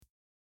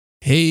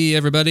Hey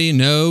everybody,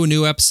 no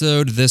new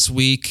episode this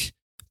week,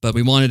 but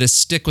we wanted to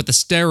stick with the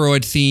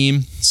steroid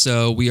theme,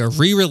 so we are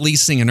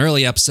re-releasing an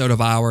early episode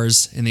of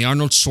ours in the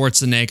Arnold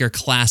Schwarzenegger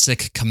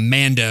classic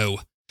Commando.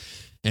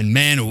 And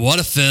man, what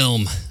a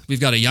film.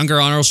 We've got a younger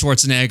Arnold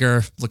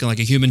Schwarzenegger looking like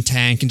a human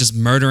tank and just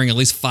murdering at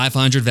least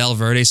 500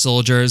 Valverde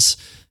soldiers.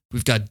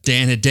 We've got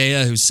Dan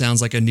Hedaya, who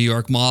sounds like a New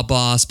York mob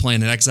boss,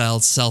 playing an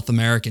exiled South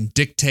American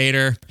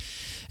dictator.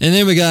 And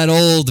then we got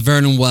old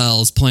Vernon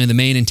Wells playing the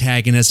main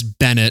antagonist,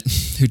 Bennett,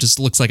 who just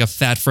looks like a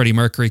fat Freddie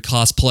Mercury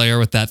cosplayer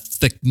with that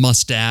thick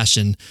mustache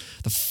and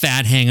the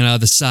fat hanging out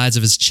of the sides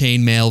of his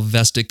chainmail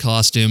vested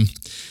costume.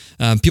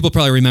 People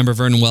probably remember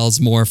Vernon Wells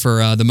more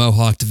for the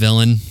Mohawked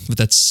villain with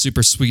that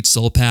super sweet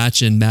soul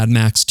patch in Mad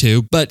Max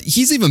 2. But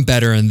he's even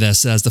better in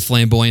this as the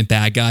flamboyant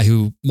bad guy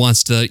who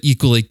wants to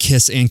equally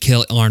kiss and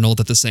kill Arnold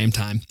at the same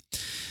time.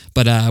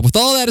 But with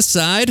all that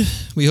aside,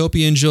 we hope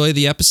you enjoy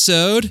the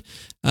episode.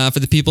 For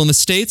the people in the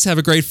States, have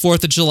a great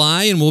 4th of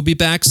July, and we'll be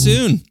back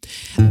soon.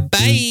 Bye!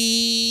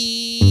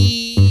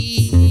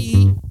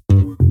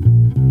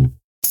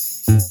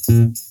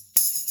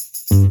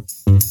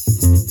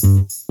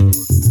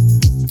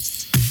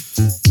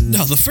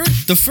 No, the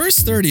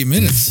first 30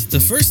 minutes,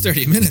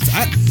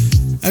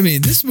 I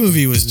mean, this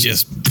movie was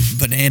just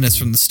bananas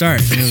from the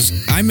start. And it was,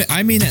 I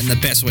mean that in the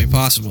best way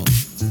possible.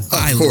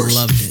 I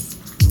loved it.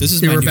 This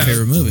is my new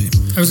favorite movie.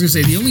 I was going to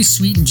say, the only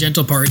sweet and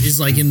gentle part is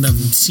like in the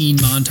scene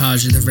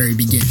montage at the very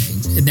beginning.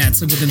 And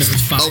that's within the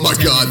first 5 Oh my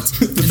God.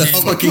 The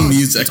fucking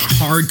music. It's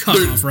a hard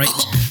cutoff, right?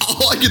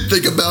 All I could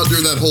think about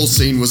during that whole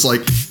scene was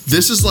like,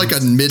 this is like a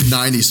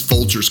mid-90s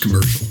Folgers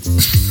commercial.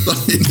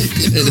 You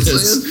know what I'm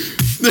saying?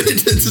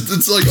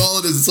 It's like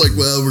all it is. It's like,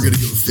 well, we're going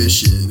to go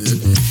fishing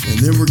and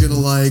then we're going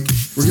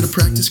to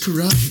practice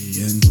karate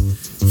and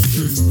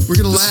we're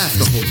going to laugh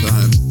the whole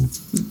time.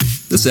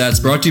 This ad's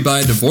brought to you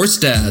by Divorce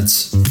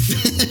Dads.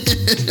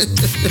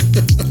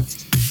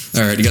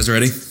 All right, you guys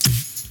ready?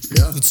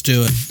 Yeah. Let's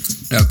do it.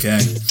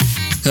 Okay.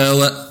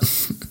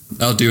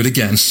 I'll do it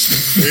again.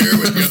 Here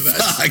we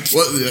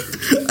go.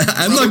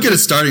 I'm not good at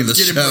starting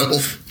this show.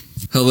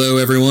 Hello,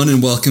 everyone,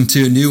 and welcome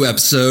to a new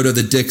episode of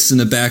The Dicks in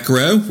the Back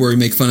Row, where we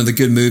make fun of the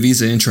good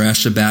movies and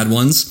trash the bad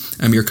ones.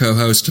 I'm your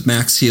co-host,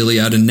 Max Healy,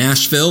 out in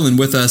Nashville, and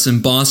with us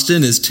in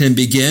Boston is Tim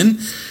Begin.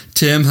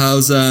 Tim,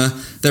 how's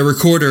that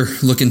recorder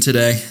looking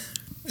today?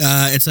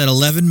 It's at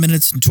 11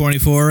 minutes and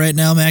 24 right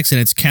now, Max,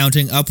 and it's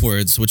counting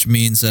upwards, which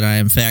means that I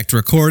am, in fact,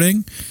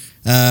 recording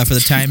for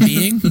the time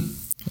being.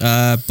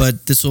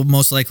 But this will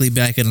most likely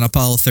be like an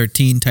Apollo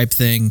 13 type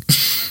thing,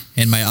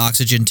 and my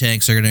oxygen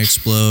tanks are going to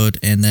explode,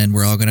 and then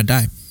we're all going to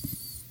die.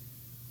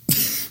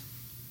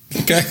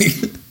 Okay.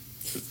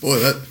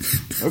 Boy,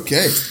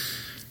 okay.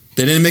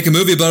 They didn't make a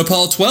movie about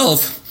Apollo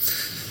 12.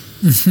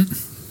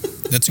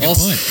 That's a good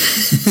point.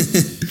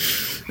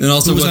 And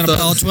also, who was on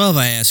Apollo 12,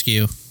 I ask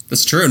you?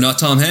 That's true, not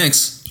Tom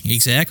Hanks.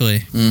 Exactly.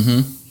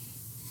 Mm-hmm.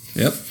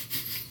 Yep.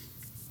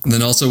 And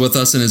then also with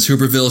us in his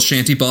Hooverville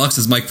shanty box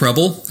is Mike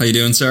Preble. How you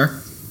doing,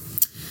 sir?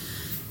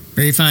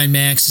 Very fine,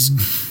 Max.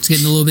 It's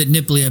getting a little bit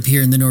nipply up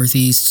here in the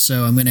Northeast,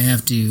 so I'm going to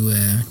have to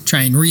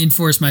try and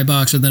reinforce my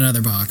box with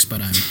another box,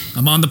 but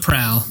I'm on the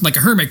prowl, like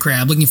a hermit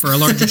crab looking for a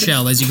larger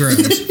shell as he grows.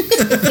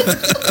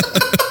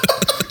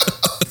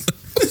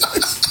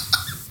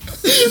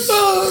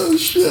 Oh,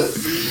 shit.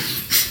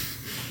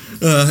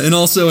 And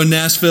also in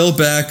Nashville,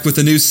 back with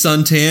a new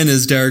suntan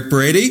is Derek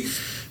Brady.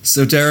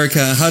 So, Derek,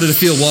 how did it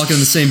feel walking on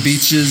the same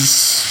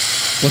beaches?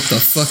 What the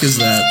fuck is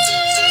that?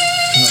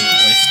 Oh,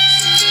 boy.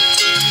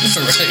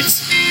 All right. It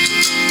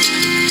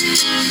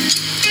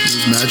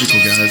was magical,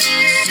 guys.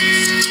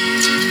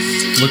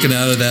 Looking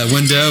out of that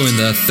window in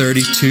the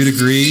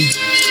 32-degree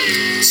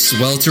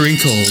sweltering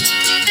cold.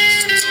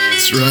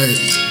 That's right.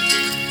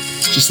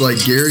 Just like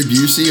Gary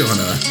Busey on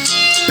a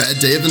bad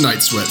day of the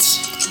night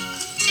sweats.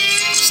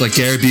 Just like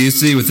Gary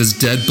Busey with his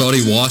dead body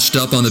washed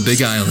up on the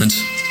Big Island.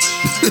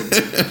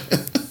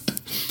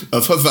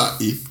 Of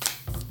Hawaii.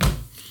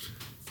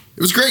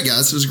 It was great,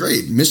 guys. It was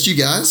great. Missed you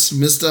guys.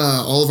 Missed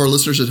all of our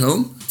listeners at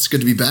home. It's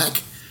good to be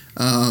back.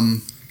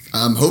 I'm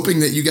hoping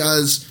that you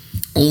guys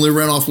only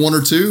ran off one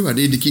or two. I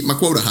need to keep my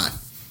quota high.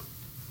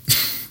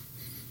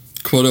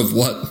 Quota of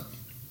what?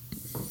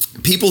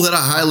 People that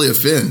I highly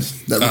offend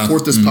that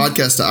report this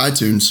podcast to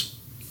iTunes.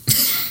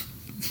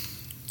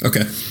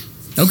 Okay.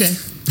 Okay.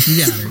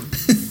 You got it.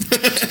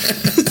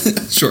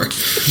 Sure.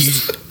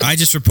 I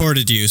just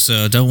reported you,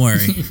 so don't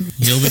worry.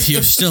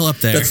 You're still up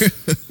there.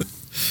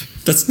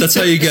 That's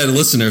how you get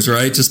listeners,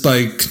 right? Just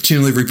by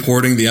continually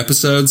reporting the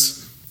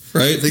episodes,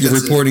 right? You're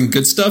reporting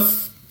good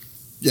stuff?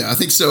 Yeah, I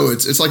think so.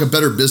 It's like a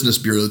Better Business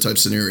Bureau type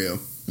scenario.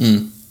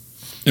 In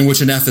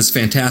which an F is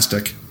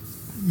fantastic.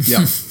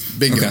 Yeah,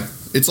 bingo. Okay.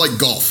 It's like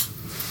golf.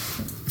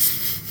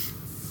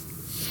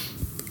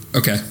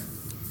 Okay.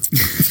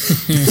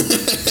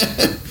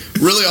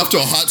 Really off to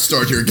a hot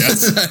start here,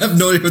 guys. I have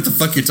no idea what the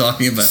fuck you're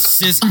talking about.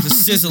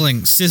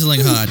 Sizzling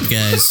hot,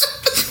 guys.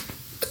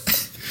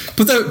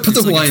 Put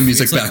the Hawaiian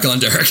music back on,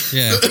 Derek.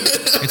 Yeah,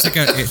 it's like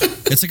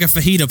a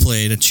fajita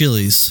plate at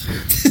Chili's.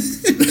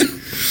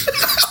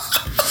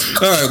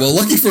 right, well,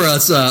 lucky for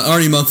us,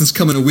 Arnie Month is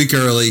coming a week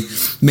early,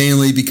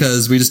 mainly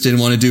because we just didn't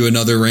want to do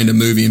another random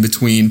movie in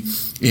between.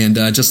 And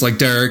just like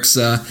Derek's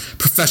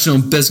professional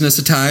business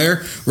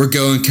attire, we're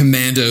going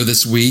commando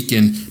this week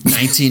in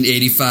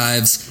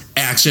 1985's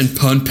action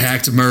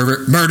pun-packed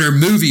murder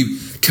movie,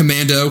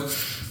 Commando.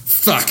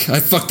 Fuck, I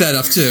fucked that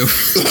up too.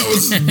 That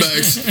was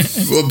Max.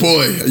 Well,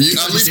 boy, I leave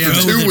for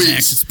 2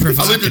 weeks.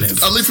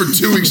 I leave for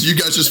 2 weeks. You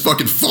guys just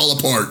fucking fall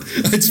apart.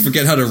 I just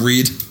forget how to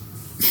read.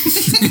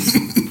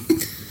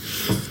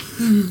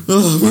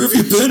 Oh, where have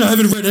you been? I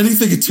haven't read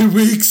anything in 2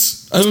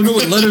 weeks. I don't know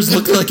what letters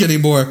look like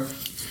anymore.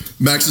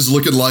 Max is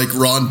looking like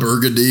Ron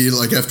Burgundy,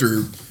 like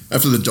after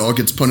the dog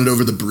gets punted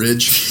over the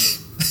bridge.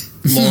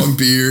 Long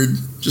beard,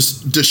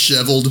 just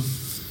disheveled.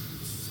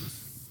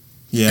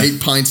 Yeah.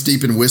 8 pints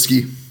deep in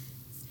whiskey.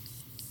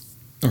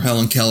 Or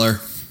Helen Keller.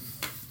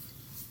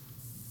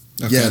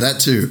 Okay. Yeah, that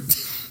too.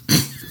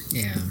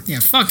 Yeah,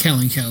 fuck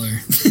Helen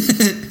Keller.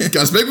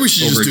 Guys, maybe we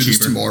should just do this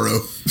tomorrow.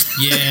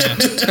 Yeah.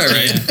 All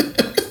right.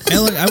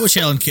 I wish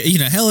Helen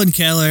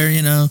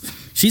Keller,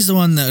 she's the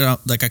one that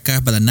got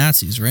caught by the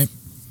Nazis, right?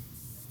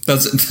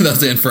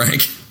 That's Anne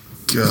Frank.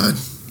 God.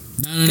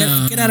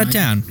 No. Get out of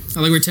town. I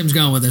like where Tim's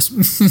going with this.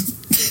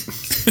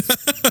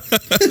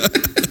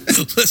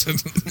 Listen.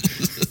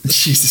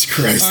 Jesus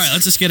Christ. All right,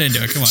 let's just get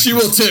into it. Come on. She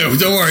will too.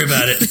 Don't worry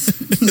about it.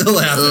 It'll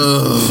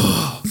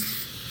happen.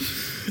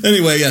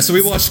 Anyway, yeah. So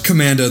we watched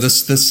Commando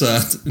this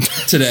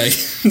today.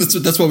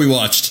 That's what we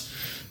watched.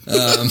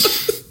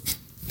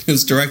 It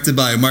was directed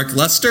by Mark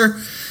Lester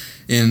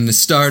and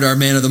starred our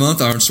man of the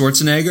month, Arnold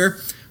Schwarzenegger,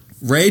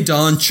 Ray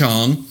Don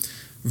Chong,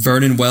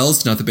 Vernon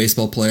Wells, not the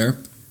baseball player,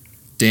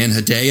 Dan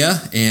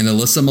Hedaya, and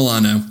Alyssa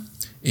Milano.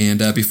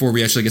 And before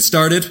we actually get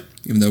started,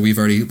 even though we've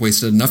already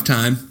wasted enough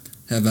time,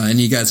 have any of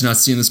you guys not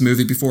seen this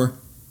movie before?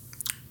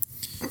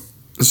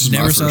 This is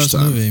Never my saw first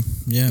this time. movie.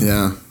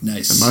 Yeah.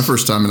 Nice. My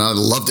first time, and I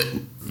loved it.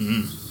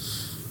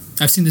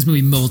 I've seen this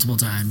movie multiple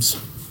times,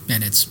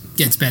 and it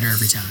gets better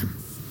every time.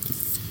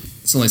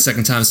 It's only the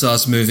second time I saw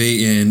this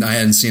movie, and I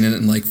hadn't seen it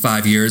in like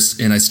 5 years,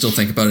 and I still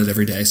think about it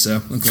every day,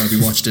 so I'm glad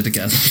we watched it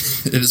again.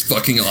 It is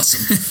fucking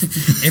awesome.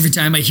 Every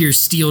time I hear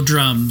steel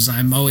drums,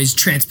 I'm always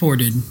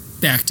transported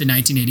back to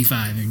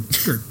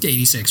 1985 or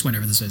 86,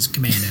 whenever this is,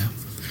 Commando.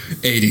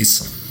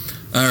 80s.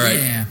 All right.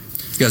 Yeah.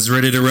 You guys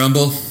ready to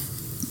rumble?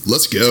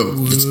 Let's go.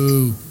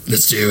 Woo.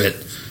 Let's do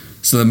it.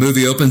 So the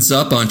movie opens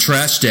up on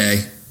Trash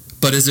Day.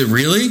 But is it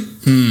really?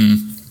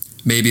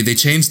 Maybe they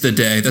changed the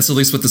day. That's at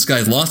least what this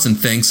guy Lawson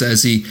thinks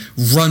as he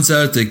runs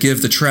out to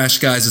give the trash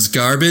guys his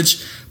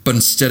garbage. But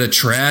instead of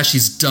trash,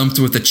 he's dumped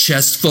with a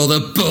chest full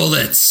of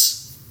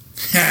bullets.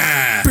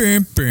 Ha!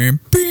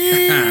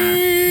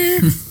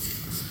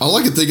 All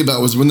I could think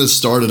about was when this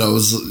started, I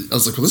was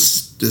like, well,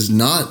 this is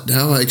not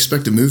how I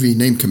expect a movie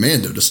named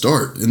Commando to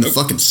start in the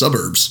fucking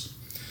suburbs.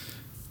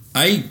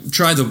 I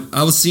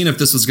was seeing if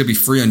this was going to be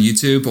free on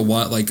YouTube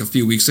a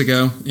few weeks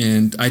ago,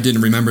 and I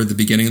didn't remember the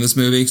beginning of this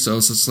movie, so I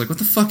was just like, what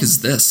the fuck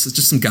is this? It's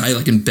just some guy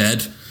like in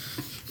bed,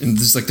 and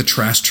there's like the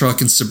trash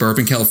truck in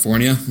suburban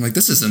California. I'm like,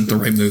 this isn't the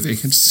right movie. I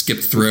just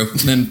skipped through,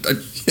 and then I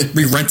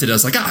re-rented it. I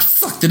was like,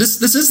 fuck,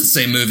 this is the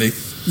same movie.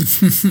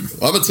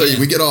 Well, I'm gonna tell you,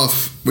 we get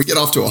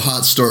off to a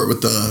hot start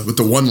with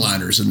the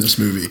one-liners in this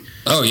movie.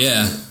 Oh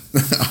yeah.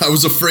 I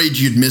was afraid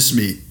you'd miss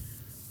me.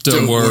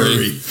 Don't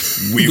worry.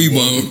 We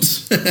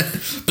won't.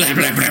 Blah,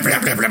 blah, blah, blah,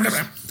 blah, blah,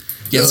 blah.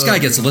 Yeah, this guy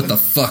gets lit the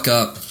fuck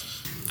up.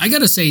 I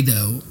gotta say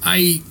though,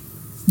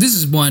 this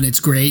is one, it's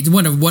great.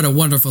 What a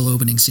wonderful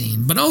opening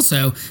scene. But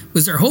also,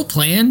 was their whole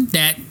plan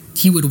that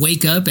he would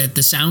wake up at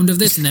the sound of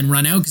this and then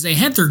run out? Because they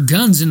had their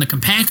guns in the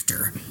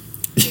compactor.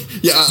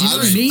 Yeah, You know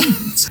what I mean?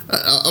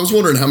 I was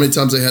wondering how many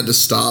times they had to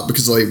stop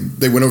because like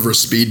they went over a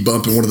speed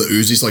bump and one of the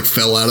Uzis like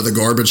fell out of the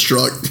garbage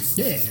truck.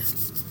 Yeah.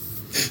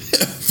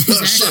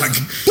 Fuck.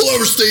 Pull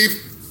over,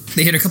 Steve.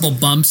 They hit a couple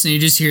bumps and you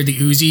just hear the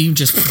Uzi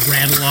just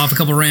rattle off a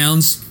couple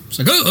rounds. It's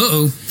like,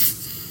 oh.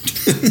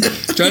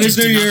 Chinese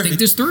New Did not Year. think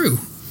this through.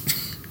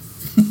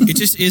 It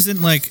just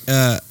isn't like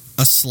a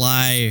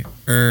sly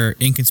or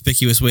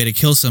inconspicuous way to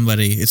kill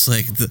somebody. It's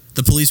like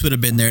the police would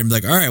have been there and be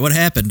like, all right, what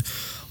happened?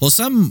 Well,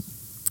 some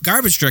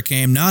garbage truck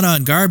came not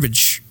on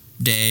garbage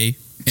day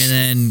and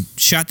then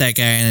shot that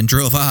guy and then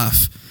drove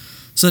off.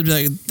 So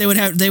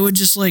they would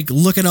just like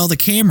look at all the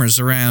cameras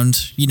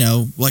around,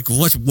 like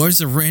what's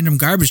a random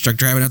garbage truck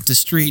driving up the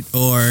street,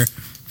 or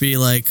be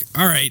like,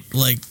 all right,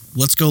 like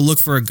let's go look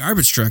for a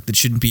garbage truck that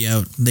shouldn't be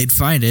out. And they'd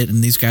find it,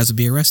 and these guys would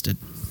be arrested.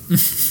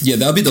 Yeah,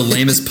 that would be the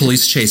lamest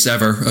police chase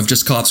ever of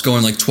just cops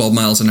going like 12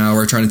 miles an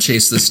hour trying to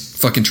chase this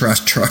fucking trash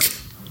truck.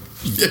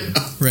 Yeah.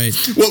 Right.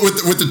 What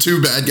with the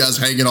two bad guys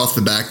hanging off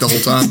the back the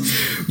whole time?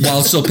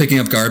 While still picking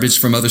up garbage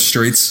from other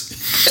streets.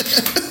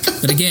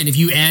 But again, if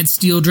you add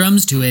steel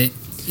drums to it,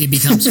 it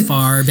becomes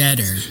far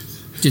better.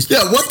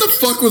 Yeah, what the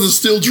fuck were the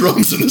steel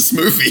drums in this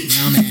movie?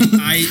 Oh man,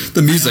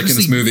 The music in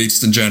this movie,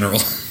 just in general.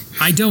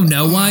 I don't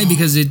know why,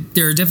 because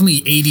there are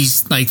definitely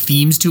 80s like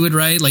themes to it,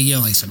 right? Like,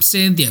 like some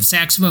synth, you have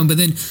saxophone, but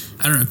then,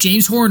 I don't know,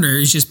 James Horner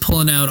is just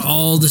pulling out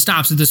all the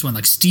stops of this one,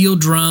 like steel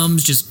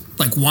drums, just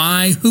like,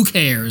 why? Who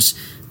cares?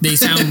 They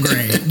sound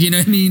great. You know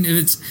what I mean?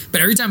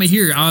 But every time I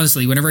hear,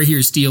 honestly, whenever I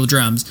hear steel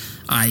drums,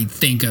 I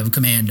think of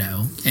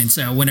Commando. And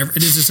so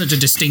this is such a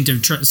distinctive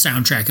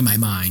soundtrack in my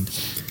mind.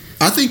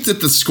 I think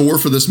that the score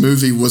for this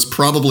movie was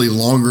probably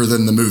longer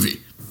than the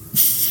movie.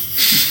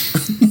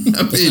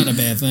 That's not a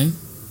bad thing.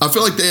 I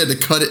feel like they had to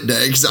cut it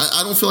down because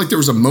I don't feel like there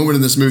was a moment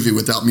in this movie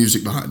without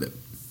music behind it.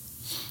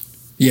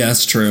 Yeah,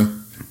 that's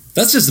true.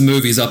 That's just the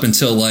movies up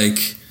until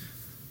like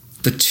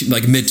mid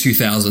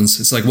 2000s.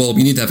 It's like, well,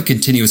 we need to have a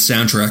continuous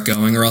soundtrack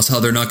going, or else how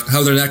they're not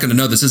going to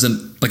know this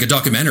isn't like a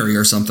documentary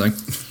or something.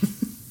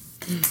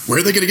 Where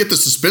are they going to get the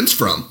suspense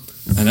from?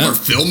 I know. Our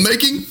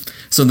filmmaking?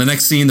 So in the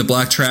next scene, the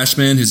black trash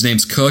man, whose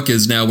name's Cook,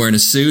 is now wearing a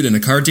suit in a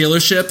car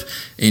dealership,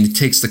 and he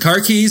takes the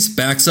car keys,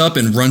 backs up,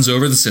 and runs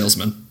over the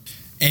salesman.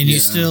 And you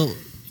still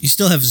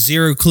have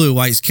zero clue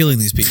why he's killing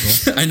these people.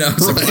 I know.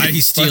 Right. Why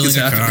he's stealing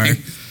a car.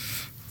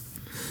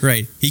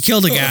 Right. He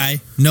killed a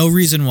guy. No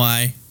reason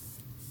why.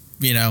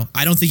 You know,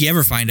 I don't think you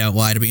ever find out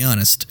why, to be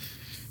honest.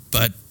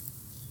 But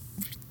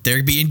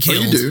they're being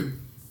killed. Oh, you do.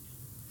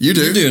 You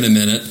do. You do in a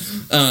minute.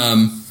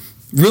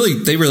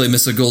 They really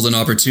missed a golden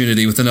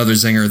opportunity with another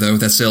zinger, though,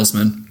 that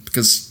salesman.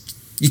 Because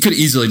you could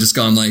easily just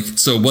gone like,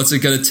 so what's it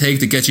going to take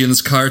to get you in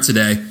this car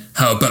today?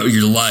 How about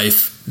your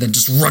life? Then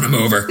just run him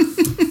over.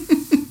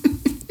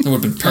 That would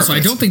have been perfect. Also,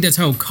 I don't think that's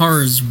how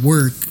cars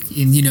work.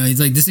 And, you know, it's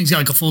like, this thing's got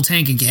like a full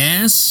tank of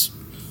gas.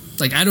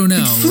 Like, I don't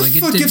know. Like,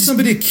 give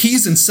somebody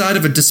keys inside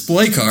of a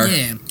display car.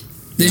 Yeah.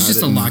 There's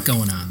just a lot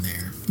going on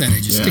there.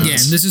 Again,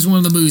 this is one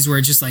of the movies where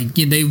it's just like,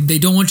 you know, they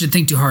don't want you to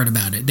think too hard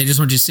about it. They just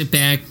want you to sit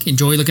back,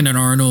 enjoy looking at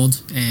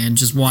Arnold, and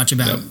just watch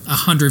about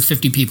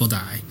 150 people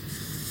die.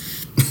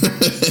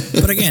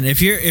 But again,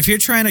 if you're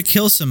trying to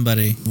kill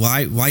somebody,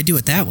 why do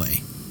it that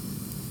way?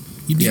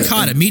 You'd be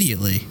caught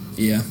immediately.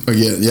 Yeah.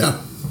 Again,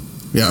 yeah.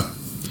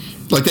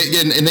 Like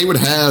they would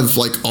have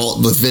like all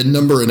the VIN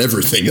number and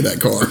everything in that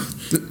car.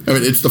 I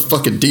mean, it's the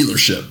fucking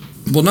dealership.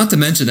 Well, not to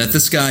mention that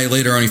this guy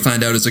later on you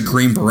find out is a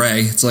Green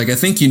Beret. It's like, I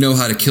think you know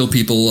how to kill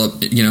people, a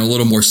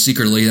little more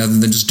secretly other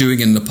than just doing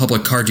it in a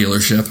public car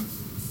dealership.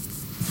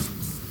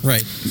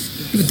 Right.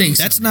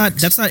 That's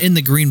not in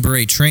the Green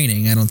Beret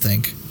training, I don't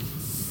think.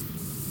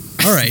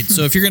 All right,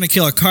 so if you're going to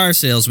kill a car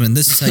salesman,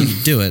 this is how you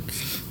do it.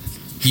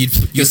 You'd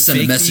send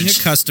a fake message. being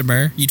a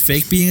customer. You'd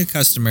fake being a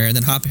customer, and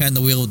then hop behind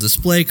the wheel of a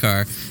display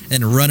car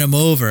and run him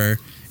over,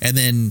 and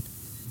then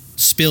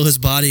spill his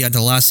body onto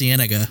La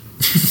Cienega.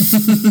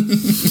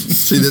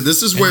 See,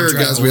 this is where,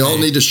 guys, we all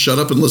need to shut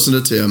up and listen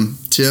to Tim.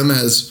 Tim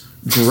has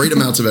great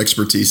amounts of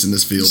expertise in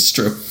this field. It's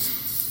true.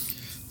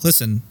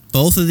 Listen,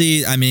 both of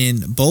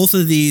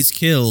these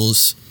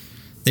kills,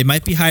 they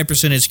might be high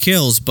percentage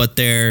kills, but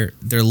they're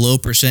low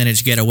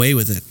percentage get away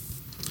with it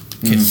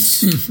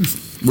kills.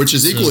 Which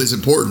is equally as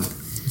important.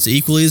 It's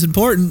equally as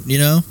important, you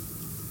know.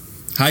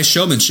 High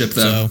showmanship,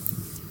 though. So,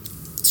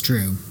 it's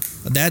true.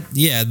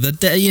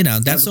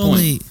 That's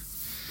only.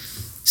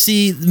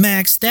 See,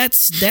 Max,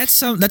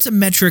 that's a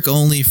metric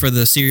only for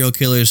the serial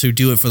killers who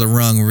do it for the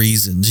wrong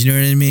reasons. You know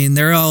what I mean?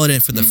 They're all in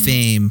it for the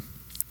fame.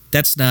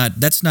 That's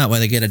not why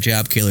they get a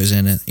job killers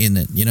in it.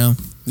 You know?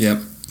 Yep.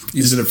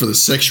 He's in it for the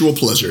sexual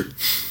pleasure.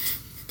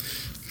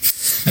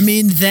 I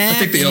mean that. I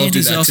think they all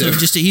do that also too.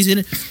 Just he's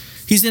in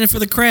it for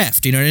the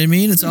craft. You know what I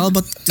mean? It's all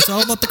about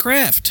the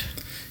craft.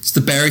 It's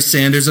the Barry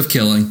Sanders of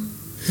killing.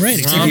 Right.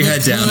 Keep your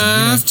head down.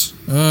 Kraft?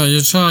 Oh,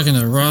 you're talking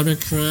to Robert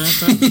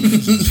Kraft?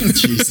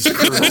 Jesus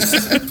Christ.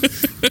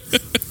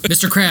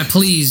 Mr. Kraft,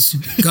 please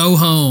go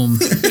home.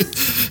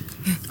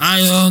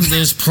 I own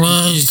this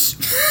place.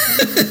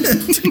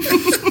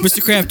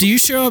 Mr. Kraft, do you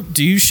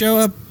show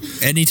up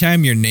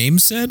anytime your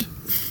name's said?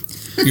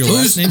 Your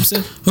last name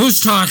said?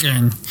 Who's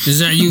talking? Is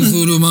that you,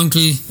 Voodoo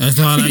Monkey? I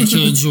thought I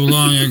killed you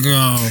long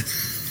ago.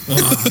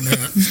 Oh, man.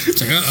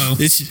 It's like, uh-oh.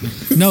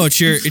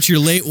 It's your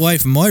late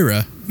wife,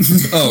 Moira.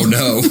 Oh,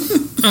 no.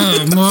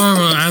 Oh,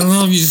 Moira, I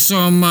love you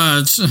so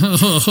much.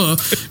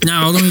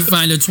 Now let me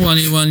find a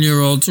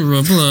 21-year-old to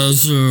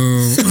replace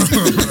you.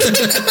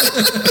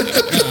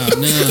 Oh,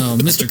 no.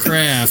 Mr.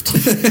 Kraft.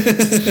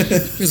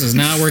 This is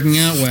not working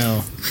out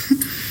well.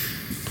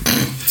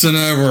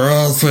 Tonight we're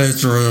all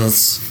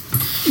patriots.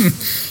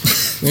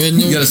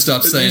 You gotta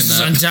stop saying this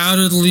that. This is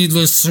undoubtedly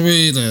the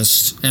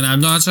sweetest. And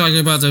I'm not talking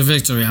about the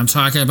victory. I'm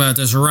talking about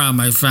this rum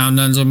I found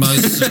under my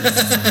seat.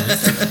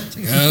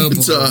 Oh,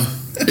 boy.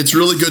 It's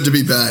really good to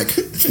be back.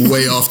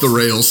 Way off the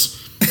rails.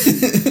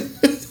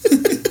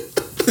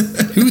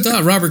 Who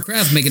thought Robert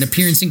Kraft would make an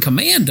appearance in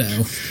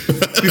Commando?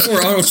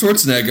 Before Arnold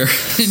Schwarzenegger.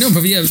 No,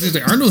 but yeah,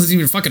 Arnold hasn't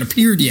even fucking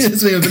appeared yet. He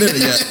hasn't even been in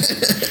it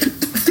yet.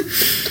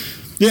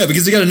 Yeah,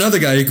 because you got another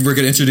guy we're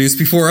going to introduce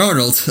before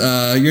Arnold.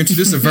 You're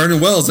introduced to Vernon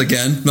Wells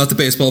again, not the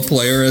baseball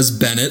player, as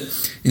Bennett.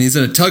 And he's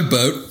in a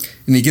tugboat,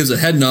 and he gives a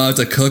head nod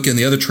to Cook and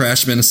the other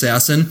trashman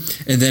assassin,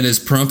 and then is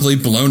promptly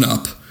blown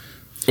up.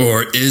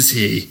 Or is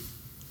he?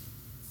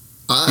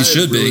 He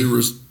should be.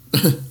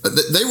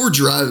 They were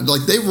driving,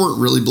 like, they weren't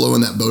really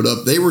blowing that boat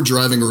up. They were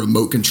driving a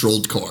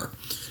remote-controlled car.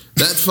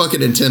 That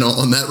fucking antenna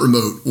on that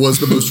remote was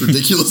the most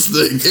ridiculous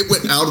thing. It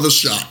went out of the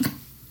shot.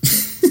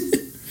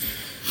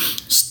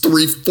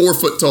 3-4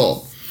 foot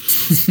tall.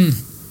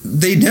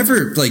 they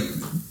never like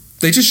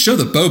they just show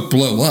the boat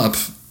blow up,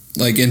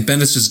 like, and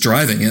Bennett's just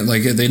driving it.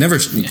 Like they never,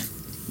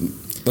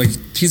 like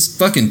he's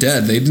fucking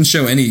dead. They didn't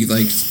show any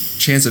like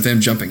chance of him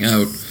jumping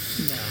out.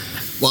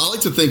 Well, I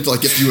like to think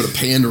like if you would have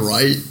panned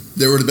right,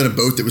 there would have been a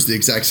boat that was the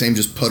exact same,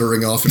 just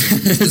puttering off. And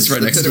It's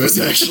right next to it. Was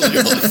actually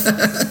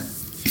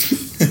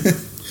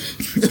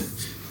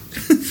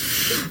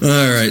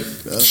All right,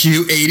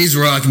 cue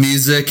 80s rock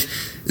music.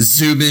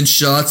 Zoom in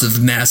shots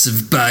of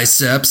massive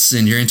biceps,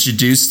 and you're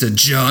introduced to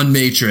John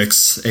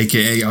Matrix,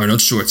 aka Arnold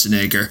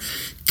Schwarzenegger,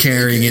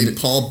 carrying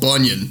Paul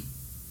Bunyan.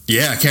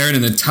 carrying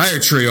an entire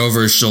tree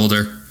over his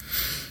shoulder.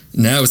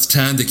 Now it's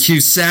time to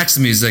cue sax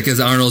music as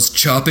Arnold's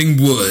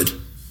chopping wood.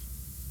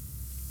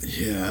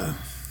 Yeah,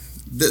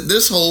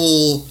 this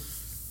whole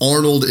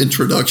Arnold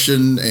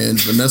introduction and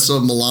Vanessa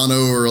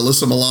Milano or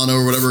Alyssa Milano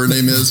or whatever her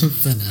name is,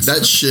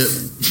 that shit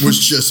was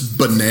just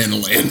banana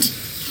land.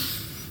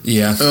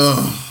 Yeah.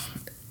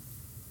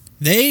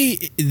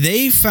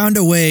 They found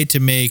a way to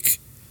make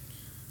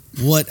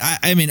what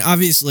I mean,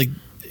 obviously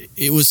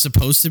it was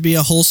supposed to be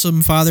a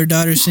wholesome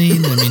father-daughter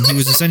scene. I mean, he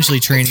was essentially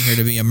training her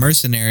to be a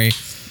mercenary,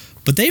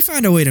 but they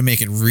found a way to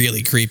make it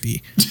really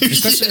creepy,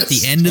 especially at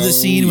the end of the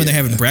scene when they're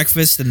having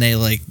breakfast and they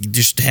like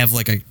just have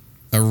like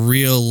a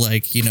real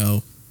like, you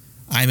know,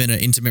 I'm in an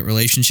intimate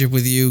relationship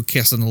with you,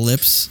 kiss on the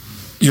lips.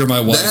 You're my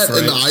wife, That right?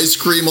 and the ice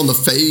cream on the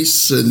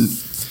face and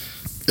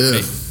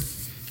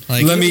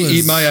Like, Let me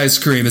eat my ice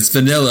cream. It's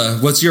vanilla.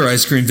 What's your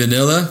ice cream?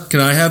 Vanilla? Can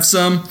I have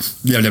some?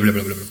 Blah, blah, blah,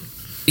 blah, blah.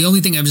 The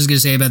only thing I'm just gonna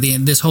say about the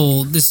end, this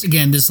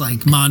like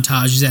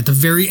montage is at the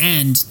very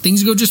end,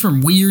 things go just from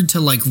weird to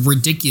like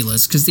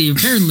ridiculous because they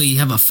apparently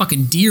have a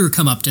fucking deer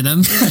come up to them,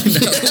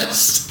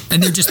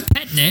 and they're just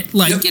petting it,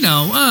 like you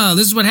know, oh,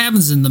 this is what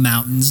happens in the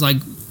mountains.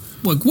 Like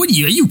what are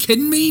you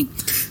kidding me?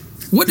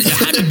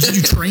 How did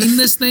you train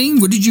this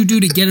thing? What did you do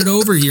to get it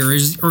over here?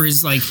 Or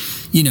is like,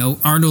 you know,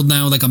 Arnold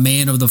now like a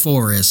man of the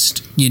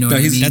forest? You know what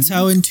I mean? That's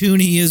how in tune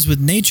he is with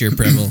nature,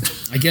 Preble.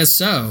 I guess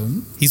so.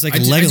 He's like I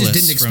just Legolas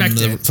didn't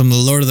expect from the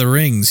Lord of the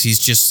Rings.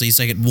 He's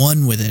like at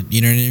one with it.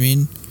 You know what I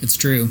mean? It's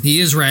true. He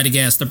is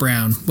Radagast the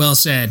Brown. Well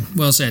said.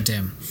 Well said,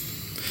 Tim.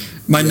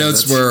 My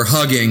notes were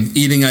hugging,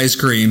 eating ice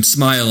cream,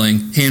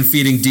 smiling, hand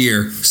feeding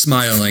deer,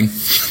 smiling.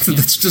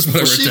 That's just what I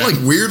wrote she down.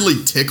 like weirdly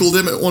tickled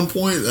him at one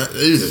point.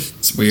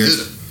 It's weird.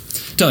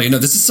 Tell you, no,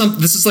 this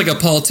is like a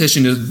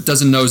politician who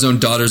doesn't know his own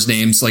daughter's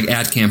names, like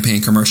ad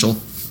campaign commercial.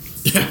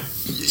 Yeah,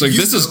 It's like,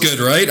 this is good,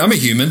 right? I'm a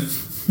human.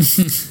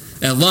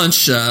 At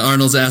lunch,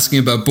 Arnold's asking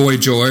about Boy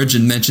George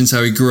and mentions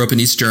how he grew up in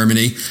East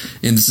Germany.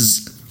 And this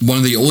is one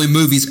of the only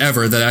movies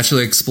ever that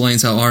actually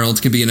explains how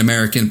Arnold can be an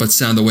American but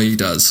sound the way he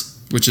does,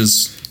 which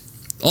is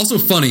also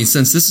funny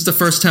since this is the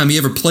first time he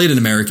ever played an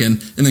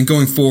American, and then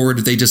going forward,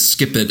 they just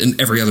skip it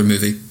in every other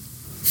movie.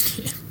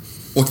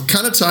 Well,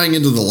 kind of tying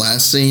into the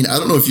last scene, I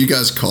don't know if you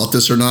guys caught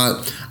this or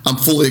not. I'm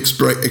fully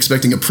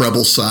expecting a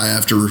Preble sigh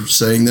after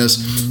saying this.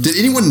 Did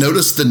anyone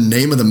notice the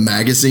name of the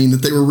magazine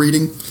that they were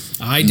reading?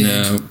 I did.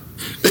 No.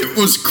 It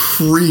was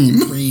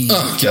Cream. Cream.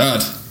 Oh,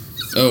 God.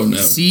 Oh, no.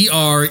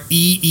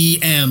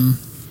 CREEM.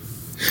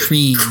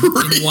 Cream.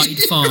 In white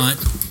font.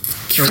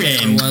 Or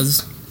whatever it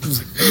was.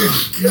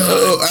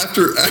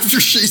 After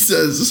she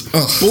says,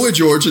 Boy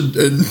George, and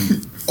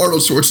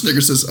Arnold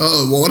Schwarzenegger says,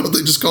 oh, well, why don't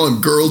they just call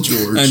him Girl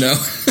George? I know.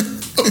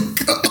 Oh,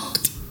 God.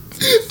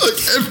 Like,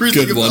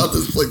 everything Good one. about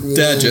this, like, whoa,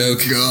 Dad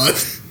joke. God.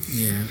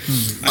 Yeah.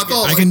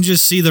 I can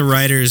just see the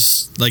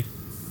writers, like,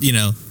 you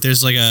know,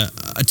 there's like a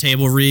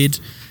table read,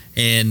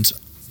 and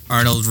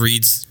Arnold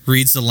reads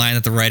the line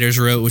that the writers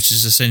wrote, which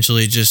is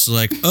essentially just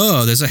like,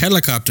 oh, there's a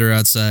helicopter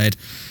outside.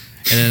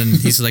 And then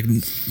he's like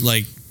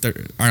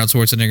Arnold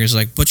Schwarzenegger's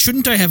like, but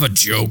shouldn't I have a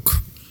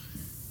joke?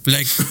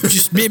 Like,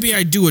 just maybe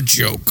I do a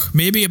joke.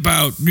 Maybe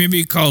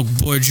call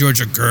Boy George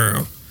a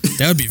girl.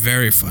 That would be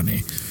very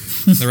funny.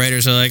 The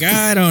writers are like,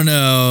 I don't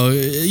know.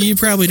 You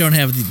probably don't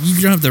have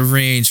the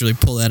range to really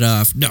pull that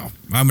off. No,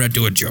 I'm gonna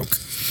do a joke.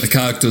 The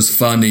character's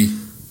funny.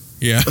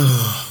 Yeah.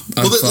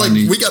 Well, like,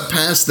 we got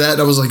past that,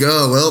 and I was like,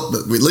 oh, well,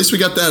 at least we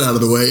got that out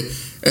of the way.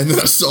 And then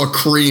I saw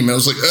Cream, and I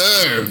was like,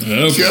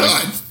 oh,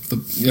 God.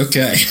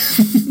 Okay.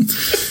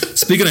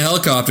 Speaking of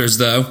helicopters,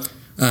 though,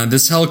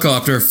 this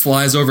helicopter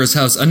flies over his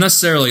house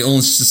unnecessarily,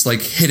 almost just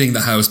like hitting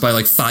the house by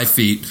like 5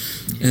 feet,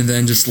 and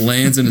then just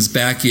lands in his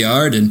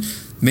backyard. And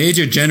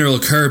Major General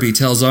Kirby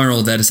tells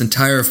Arnold that his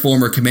entire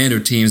former commando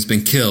team has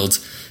been killed,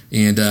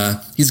 and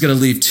he's going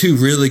to leave 2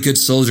 really good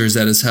soldiers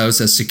at his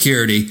house as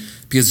security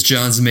because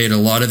John's made a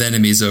lot of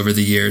enemies over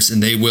the years,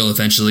 and they will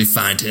eventually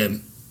find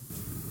him.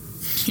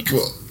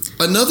 Well,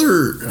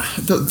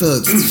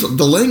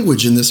 the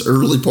language in this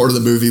early part of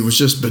the movie was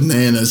just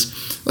bananas.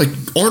 Like,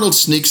 Arnold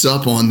sneaks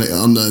up on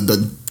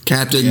the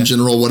captain,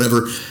 general,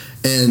 whatever,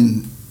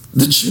 and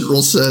the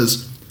general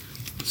says,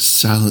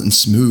 silent and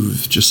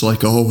smooth, just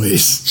like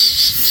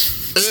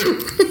always.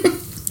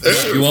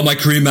 You want my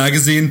Cream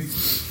magazine?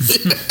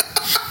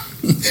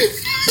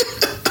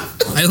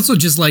 I also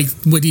just like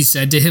what he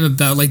said to him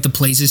about like the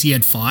places he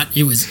had fought.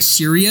 It was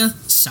Syria,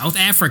 South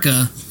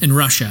Africa, and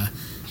Russia.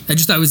 I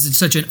just thought it was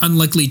such an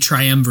unlikely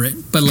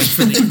triumvirate. But like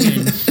for the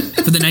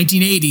for the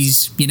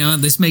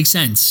 1980s, this makes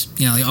sense.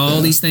 Like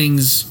all these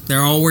things,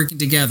 they're all working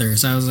together.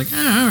 So I was like,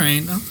 all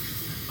right.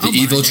 The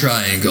evil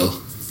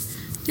triangle.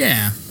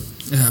 Yeah.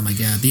 Oh my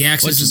God. The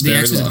Axis is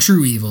low.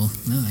 true evil.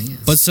 Oh, yes.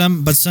 But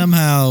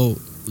somehow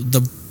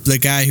the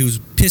guy who's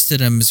pissed at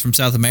him is from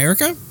South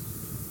America?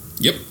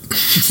 Yep.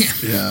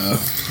 Yeah,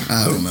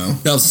 I don't know.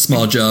 That was a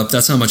small job.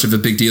 That's how much of a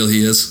big deal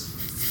he is.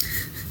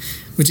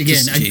 Which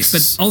again,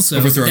 but also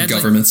overthrowing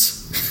governments.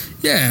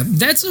 Yeah,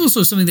 that's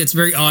also something that's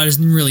very odd,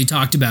 isn't really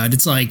talked about.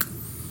 It's like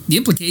the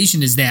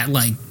implication is that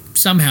like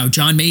somehow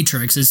John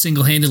Matrix has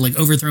single-handedly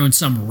overthrown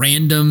some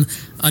random,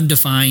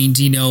 undefined,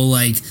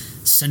 like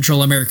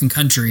Central American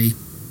country,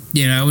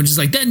 and just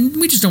like that.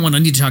 We just don't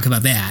need to talk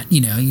about that,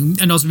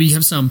 And also, we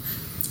have some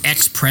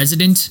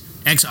ex-president,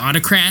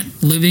 ex-autocrat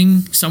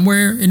living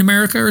somewhere in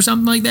America or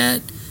something like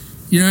that.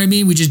 You know what I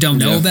mean? We just don't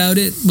know about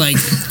it. Like,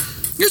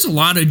 there's a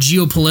lot of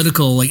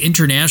geopolitical, like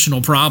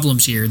international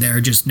problems here that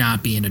are just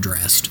not being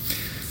addressed.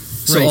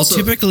 So right. Also,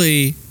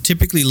 typically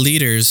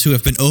leaders who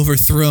have been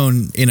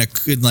overthrown in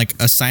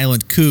a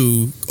silent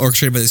coup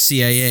orchestrated by the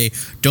CIA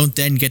don't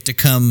then get to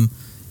come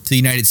to the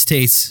United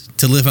States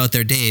to live out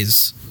their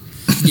days.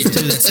 Yeah.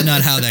 That's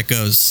not how that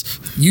goes.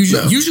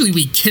 Usually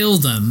we kill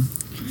them.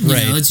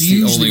 Right. That's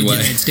usually what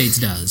the United States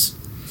does.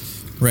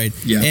 Right.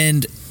 Yeah.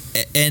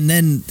 And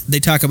then they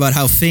talk about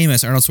how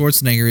famous Arnold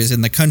Schwarzenegger is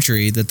in the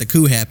country that the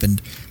coup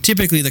happened.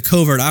 Typically, the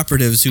covert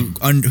operatives who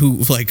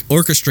like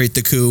orchestrate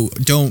the coup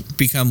don't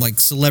become like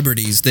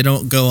celebrities. They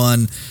don't go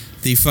on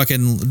the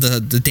fucking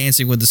the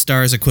Dancing with the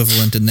Stars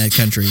equivalent in that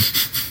country.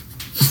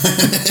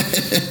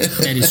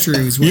 That is true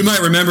as well. You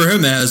might remember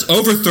him as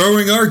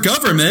overthrowing our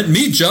government.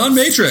 Meet John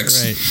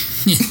Matrix. Right.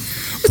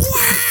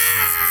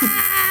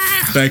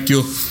 Thank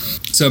you.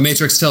 So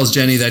Matrix tells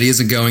Jenny that he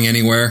isn't going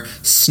anywhere,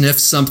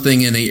 sniffs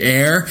something in the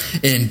air,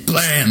 and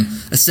blam!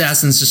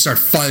 Assassins just start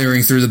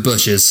firing through the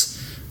bushes.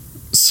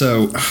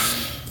 So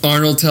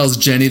Arnold tells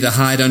Jenny to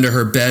hide under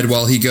her bed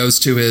while he goes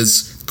to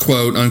his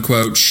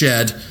quote-unquote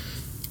shed.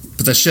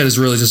 But that shed is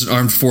really just an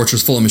armed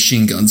fortress full of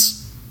machine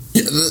guns.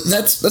 Yeah,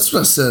 that's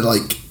what I said.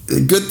 Like,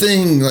 good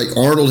thing like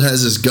Arnold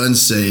has his gun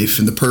safe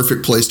and the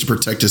perfect place to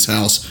protect his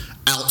house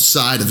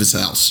outside of his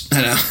house.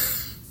 I know.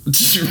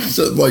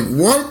 So, like,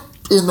 what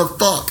in the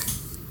fuck?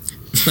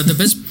 But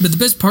the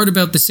best part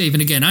about the safe,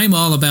 and again, I'm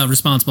all about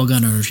responsible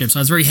gun ownership, so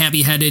I was very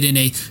happy had it in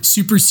a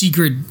super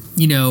secret,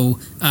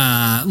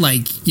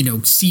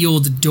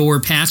 sealed door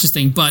passes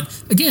thing.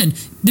 But again,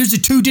 there's a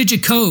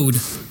 2-digit code.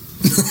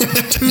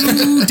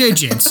 2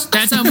 digits.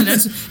 That's how.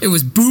 It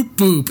was boop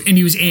boop, and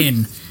he was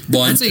in.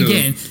 1, 2.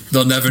 Again,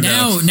 they'll never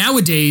know.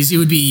 Nowadays, it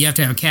would be you have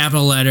to have a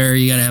capital letter,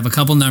 you got to have a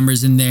couple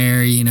numbers in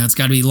there. It's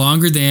got to be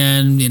longer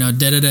than da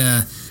da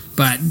da.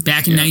 But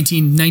back in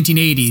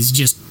 1980s,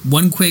 just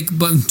 2 quick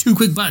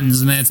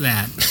buttons, and that's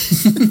that.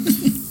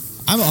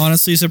 I'm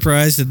honestly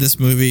surprised that this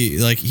movie,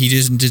 like, he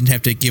just didn't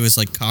have to give us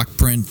like cock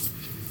print.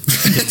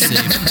 It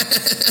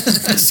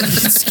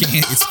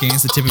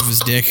scans the tip of his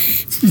dick,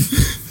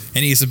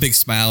 and he has a big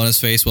smile on his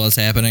face while it's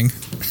happening.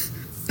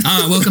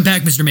 Welcome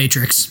back, Mr.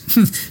 Matrix.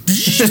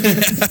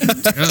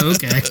 Oh,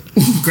 okay,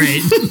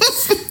 great.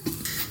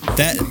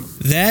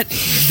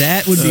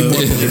 That would be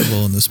more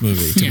believable in this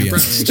movie, to be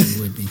honest.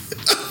 Probably would be.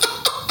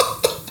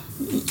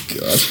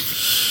 God.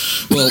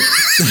 Well,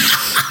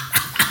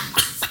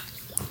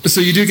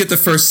 so you do get the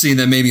first scene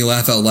that made me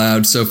laugh out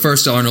loud. So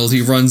first Arnold,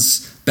 he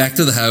runs back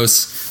to the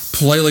house,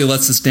 politely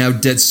lets this now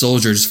dead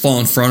soldier just fall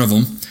in front of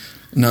him.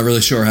 I'm not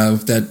really sure how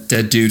that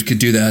dead dude could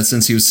do that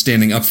since he was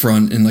standing up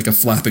front in like a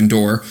flapping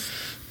door.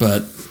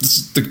 But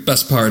the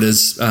best part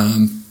is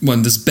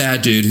when this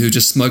bad dude who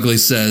just smugly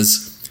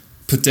says,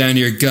 "Put down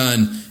your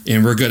gun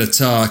and we're going to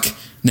talk.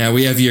 Now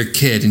we have your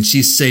kid and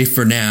she's safe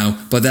for now,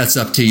 but that's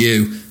up to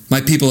you. My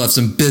people have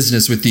some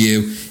business with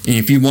you, and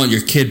if you want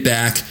your kid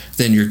back,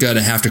 then you're going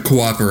to have to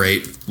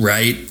cooperate,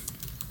 right?"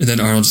 And then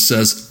Arnold just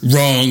says,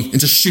 "Wrong," and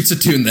just shoots a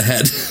dude in the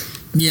head.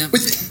 Yeah.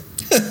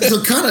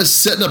 They're kind of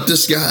setting up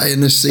this guy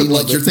in this scene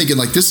like you're thinking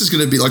like this is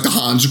going to be like the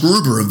Hans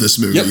Gruber of this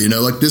movie,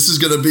 like this is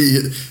going to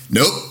be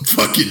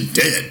fucking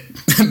dead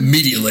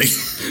immediately.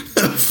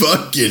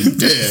 Fucking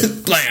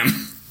dead.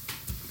 Blam.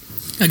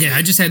 Again,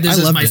 I just had this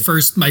as my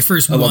first one,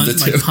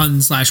 like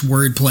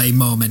pun/wordplay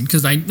moment,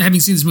 because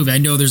having seen this movie, I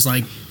know there's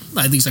like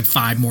at least like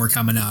 5 more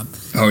coming up.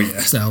 Oh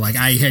yeah. So like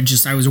I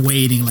was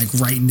waiting, like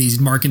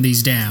marking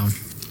these down.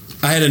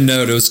 I had a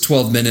note. It was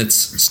 12 minutes,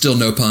 still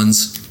no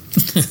puns.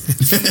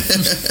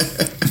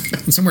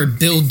 And somewhere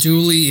Bill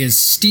Dooley is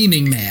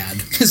steaming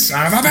mad.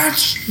 Son of a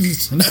bitch.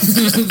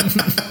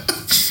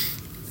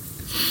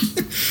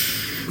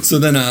 So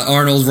then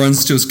Arnold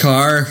runs to his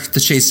car to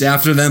chase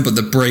after them, but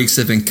the brakes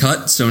have been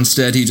cut. So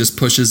instead, he just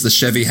pushes the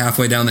Chevy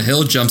halfway down the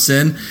hill, jumps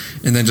in,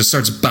 and then just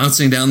starts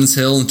bouncing down this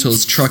hill until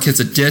his truck hits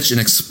a ditch and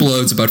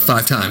explodes about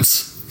 5 times.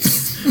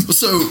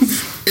 So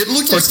it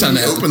looked like when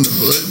he opened the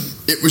hood,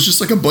 it was just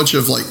like a bunch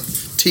of like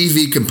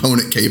TV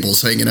component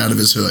cables hanging out of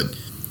his hood.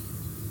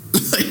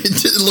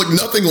 It didn't look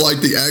nothing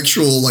like the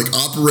actual like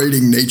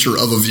operating nature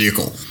of a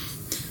vehicle.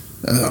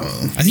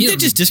 I think they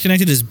just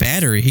disconnected his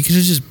battery. He could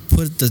have just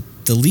put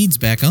the leads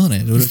back on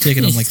it. It would have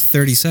taken him like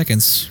 30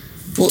 seconds.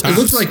 Well, tops. it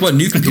looks like what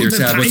new computers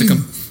have with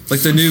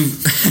like the new.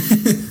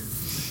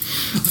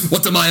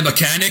 What am I, a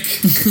mechanic?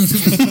 I'm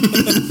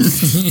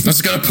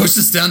just gonna push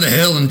this down the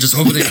hill and just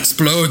hope it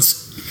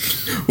explodes.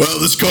 Well,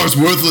 this car's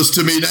worthless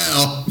to me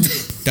now.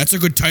 That's a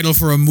good title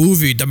for a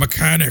movie, The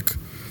Mechanic.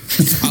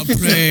 I'll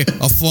play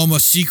a former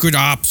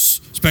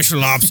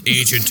special ops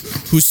agent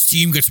whose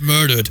team gets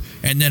murdered,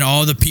 and then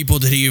all the people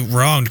that he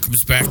wronged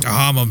comes back to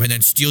harm him and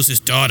then steals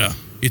his daughter.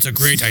 It's a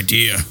great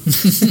idea.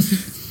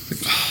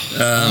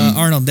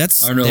 Arnold, that's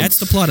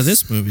the plot of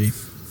this movie.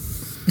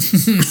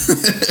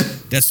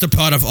 That's the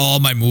plot of all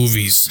my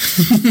movies.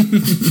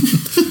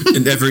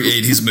 In every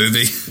 80s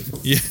movie.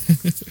 Yeah.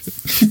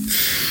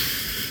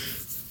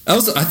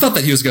 I thought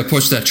that he was going to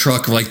push that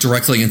truck like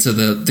directly into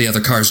the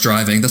other cars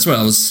driving. That's what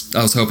I was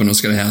hoping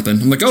was going to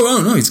happen. I'm like,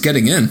 oh no, he's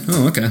getting in.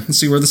 Oh, okay. Let's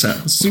see where this at.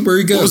 Let's see where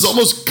he goes. It was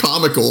almost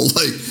comical,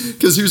 like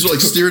because he was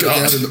like steering it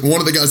down, and one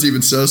of the guys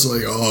even says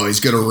like, "Oh, he's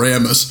going to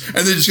ram us," and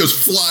then he just goes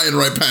flying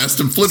right past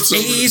him, flips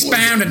over.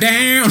 Eastbound and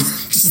down.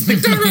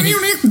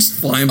 Just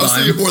flying by. I was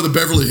thinking more of the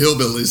Beverly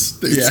Hillbillies.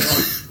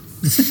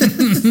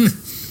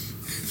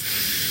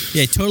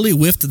 Yeah, he totally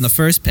whiffed in the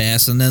first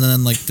pass, and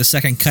then like the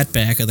second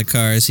cutback of the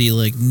cars, he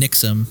like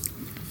nicks him.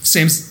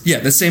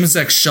 The same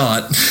exact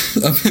shot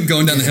of him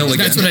going down the hill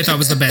again. That's what I thought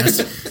was the best.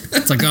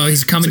 It's like, oh,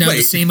 he's coming down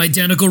the same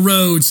identical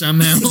road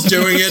somehow. He's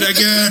doing it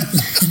again.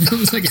 I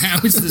was like,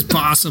 how is this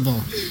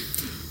possible?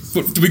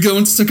 What, do we go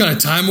into some kind of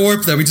time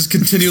warp that we just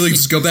continually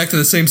just go back to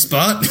the same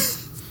spot?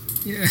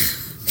 Yeah.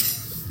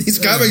 He's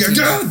coming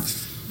again.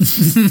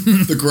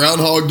 The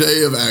Groundhog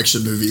Day of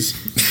action movies.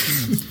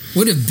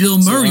 What if Bill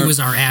Murray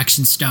was our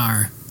action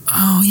star?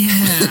 Oh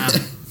yeah.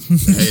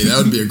 Hey,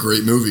 that would be a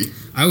great movie.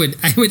 I would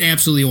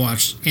absolutely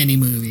watch any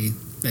movie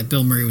that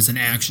Bill Murray was an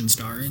action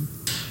star in.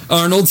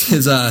 Arnold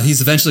is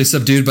he's eventually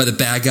subdued by the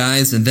bad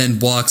guys, and then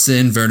walks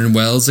in Vernon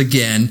Wells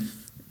again,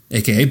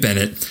 aka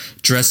Bennett,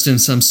 dressed in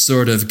some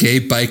sort of gay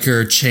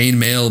biker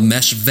chainmail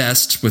mesh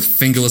vest with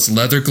fingerless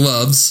leather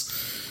gloves.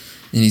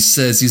 And he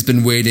says he's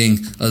been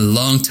waiting a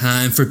long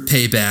time for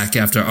payback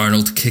after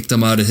Arnold kicked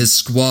him out of his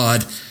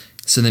squad.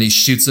 So then he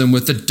shoots him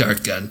with a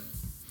dart gun.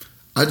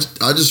 I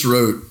just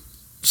wrote,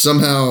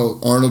 somehow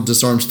Arnold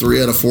disarms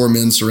 3 out of 4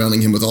 men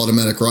surrounding him with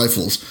automatic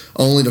rifles,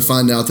 only to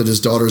find out that his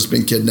daughter has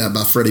been kidnapped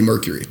by Freddie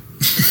Mercury.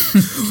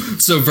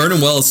 So Vernon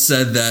Wells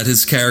said that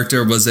his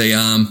character was a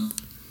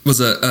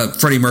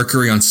Freddie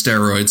Mercury on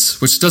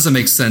steroids, which doesn't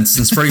make sense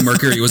since Freddie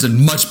Mercury was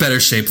in much better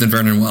shape than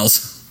Vernon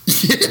Wells.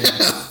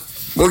 Yeah.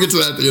 We'll get to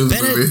that at the end of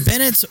the movie.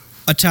 Bennett's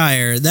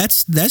attire,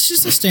 that's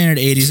just a standard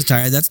 80s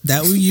attire.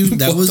 That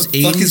was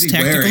 80s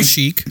tactical wearing?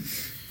 chic.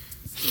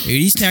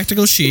 80s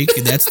tactical chic.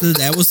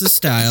 That was the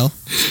style.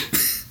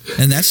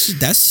 And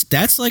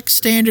that's like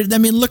standard. I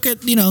mean, look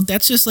at,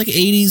 that's just like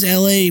 80s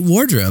LA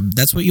wardrobe.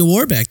 That's what you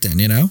wore back then,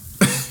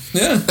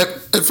 Yeah.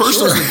 At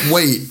first I was like,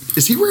 wait,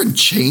 is he wearing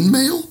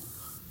chainmail?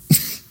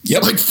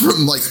 Yep. Like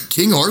from like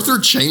King Arthur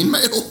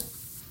chainmail?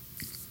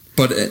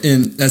 But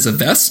as a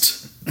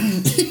vest?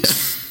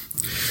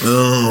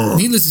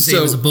 Needless to say,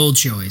 it was a bold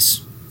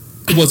choice.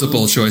 It was a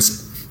bold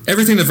choice.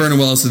 Everything that Vernon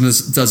Wells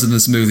does in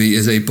this movie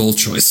is a bold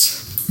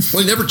choice.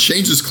 Well, he never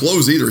changes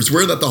clothes either. He's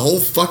wearing that the whole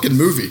fucking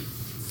movie.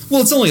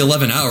 Well, it's only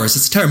 11 hours.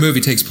 This entire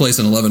movie takes place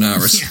in 11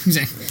 hours. Yeah,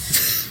 exactly.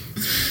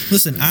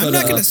 Listen, I'm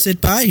not going to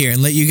sit by here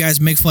and let you guys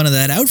make fun of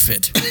that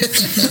outfit.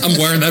 I'm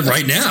wearing that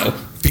right now.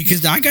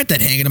 Because I got that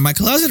hanging in my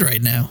closet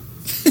right now.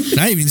 And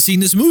I haven't even seen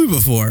this movie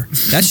before.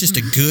 That's just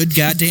a good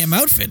goddamn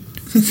outfit.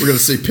 We're going to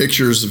see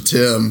pictures of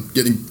Tim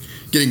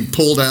getting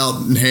pulled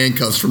out in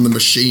handcuffs from the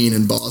machine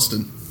in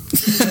Boston.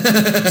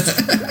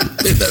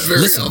 In that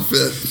very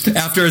outfit.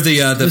 After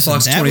the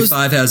Fox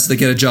 25 has the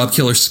Get a Job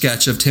Killer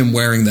sketch of Tim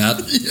wearing that.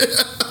 Yeah.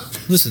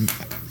 Listen,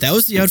 that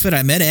was the outfit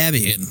I met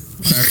Abby in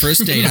on our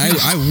first date.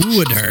 I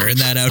wooed her in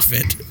that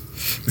outfit.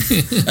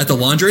 At the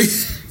laundry?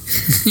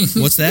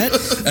 What's that?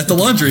 At the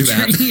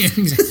laundromat. Yeah,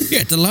 exactly.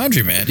 Yeah, at the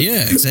laundromat.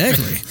 Yeah,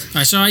 exactly.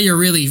 I saw you're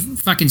really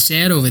fucking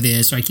sad over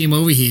there, so I came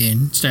over here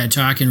and started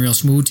talking real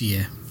smooth to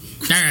you.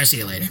 All right, I'll see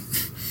you later.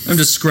 I'm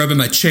just scrubbing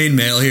my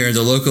chainmail here at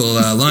the local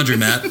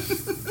laundromat.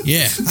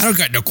 Yeah, I don't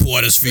got no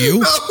quarters for you.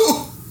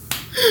 No.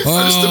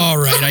 All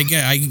right,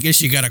 I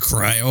guess you gotta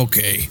cry.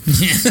 Okay.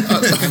 Yeah,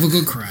 have a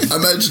good cry. I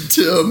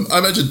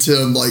imagine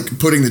Tim like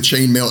putting the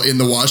chainmail in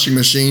the washing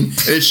machine,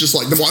 and it's just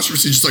like the washing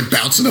machine just like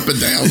bouncing up and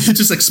down. It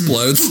just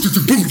explodes.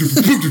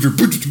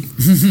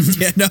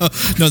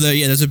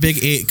 Yeah, there's a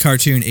big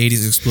cartoon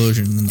 80s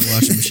explosion in the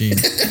washing machine.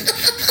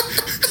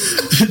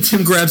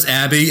 Tim grabs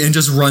Abby and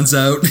just runs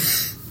out.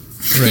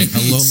 Right, a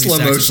lonely Slow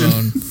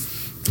saxophone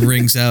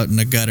rings out in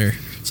a gutter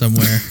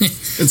somewhere.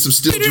 And some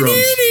steel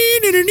drums.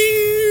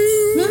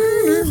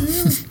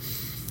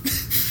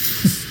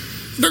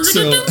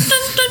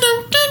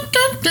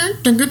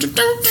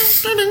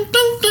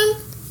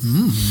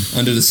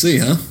 Under the sea,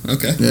 huh?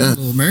 Okay. Yeah.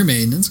 Little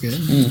Mermaid, that's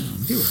good.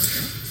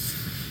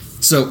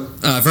 So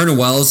Vernon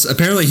Wells,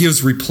 apparently he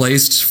was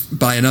replaced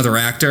by another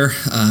actor.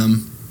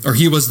 or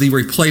he was the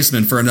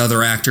replacement for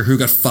another actor who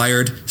got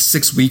fired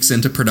 6 weeks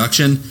into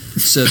production.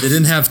 So they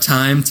didn't have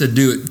time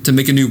to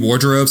make a new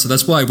wardrobe. So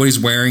that's why what he's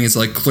wearing is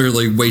like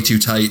clearly way too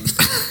tight.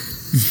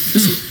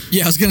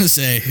 Yeah, I was gonna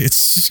say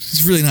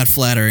it's really not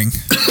flattering.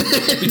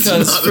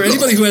 Because for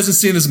anybody who hasn't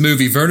seen this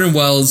movie, Vernon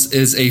Wells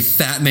is a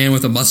fat man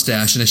with a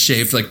mustache and a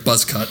shaved like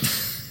buzz cut.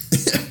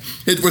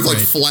 With like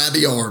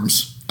flabby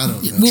arms. I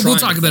don't know. We'll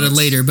talk about it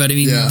later, but I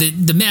mean,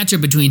 the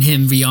matchup between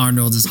him v.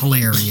 Arnold is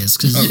hilarious.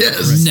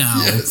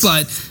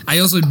 But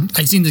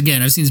I've seen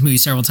this movie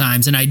several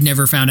times, and I'd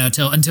never found out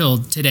until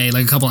today,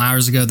 like a couple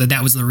hours ago,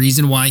 that was the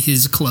reason why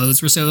his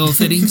clothes were so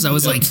ill-fitting. Because I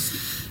was like,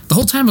 the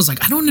whole time I was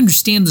like, I don't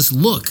understand this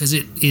look because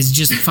it is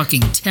just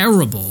fucking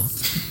terrible.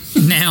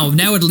 Now it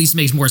at least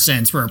makes more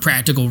sense for a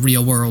practical,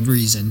 real-world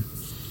reason.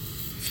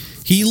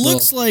 He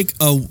looks like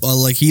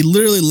he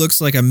literally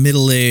looks like a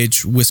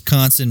middle-aged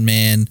Wisconsin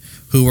man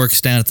who works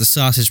down at the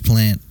sausage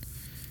plant.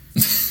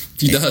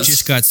 He does.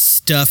 Just got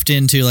stuffed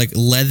into like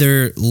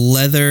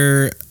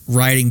leather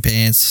riding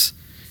pants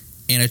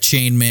and a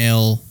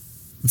chainmail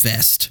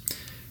vest.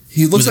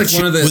 He looks like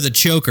one of the with a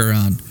choker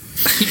on.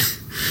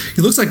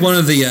 He looks like one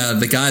of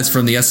the guys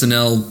from the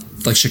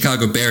SNL like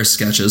Chicago Bears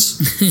sketches.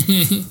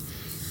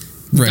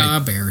 Right.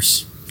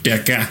 Bears.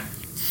 Decca.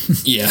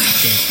 Yeah.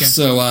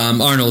 So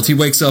Arnold, he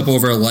wakes up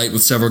over a light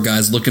with several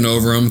guys looking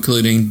over him,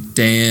 including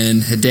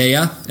Dan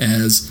Hedaya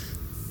is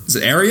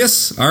it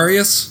Arias?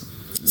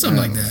 Something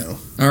like that.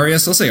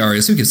 Arias? I'll say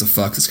Arias. Who gives a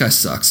fuck? This guy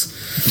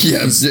sucks.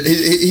 Yeah,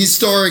 he's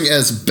starring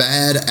as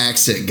bad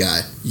accent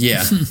guy.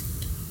 Yeah.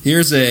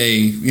 Here's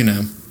a,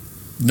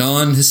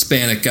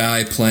 non-Hispanic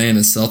guy playing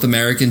a South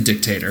American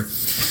dictator.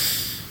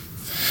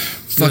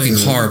 Fucking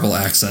horrible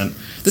accent.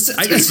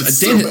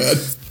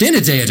 Dan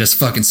Hedaya just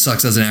fucking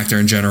sucks as an actor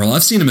in general.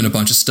 I've seen him in a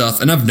bunch of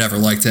stuff, and I've never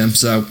liked him.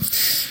 So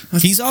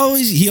he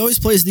always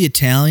plays the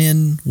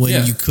Italian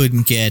when you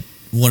couldn't get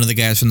one of the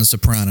guys from The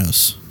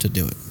Sopranos to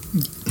do it.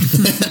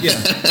 Yeah.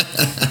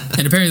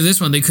 And apparently this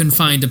one they couldn't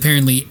find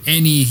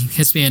any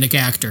Hispanic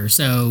actor,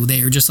 so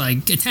they were just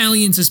like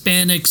Italians,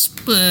 Hispanics.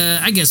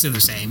 I guess they're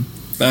the same.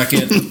 Back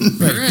in.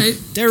 Right.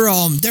 They're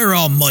all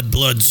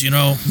mudbloods,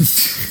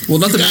 Well,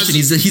 not to mention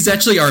he's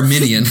actually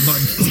Armenian.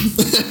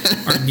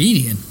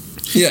 Armenian.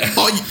 Yeah.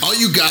 All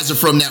you guys are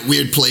from that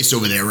weird place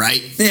over there,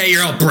 right? Yeah,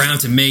 you're all brown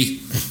to me.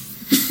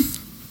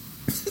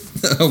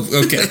 Oh,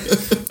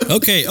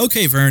 okay.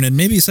 Okay, Vernon.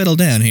 Maybe settle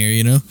down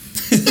here.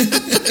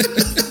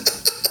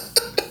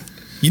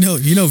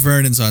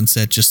 Vernon's on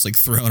set just like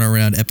throwing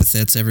around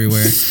epithets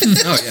everywhere.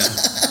 Oh yeah.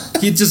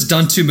 He'd just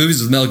done 2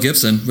 movies with Mel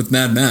Gibson with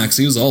Mad Max.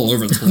 He was all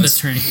over the place.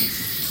 That's right.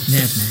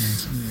 Mad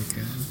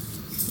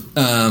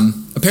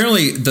Max.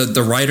 Apparently,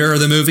 the writer of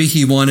the movie,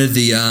 he wanted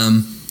the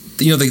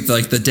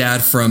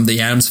dad from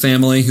the Addams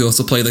Family, who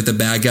also played like the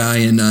bad guy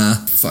in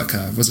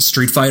was it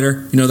Street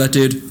Fighter? You know that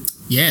dude?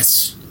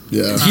 Yes.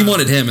 Yeah. He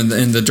wanted him, and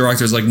the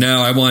director's like,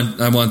 no, I want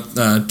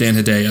Dan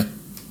Hedaya.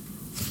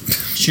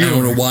 Sure. I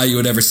don't know why you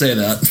would ever say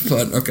that,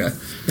 but okay.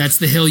 That's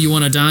the hill you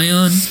want to die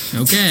on?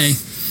 Okay.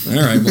 All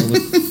right. Well,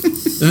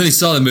 and then he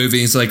saw the movie.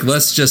 And he's like,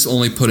 let's just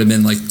only put him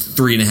in like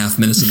 3.5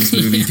 minutes of this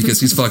movie because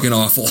he's fucking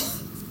awful.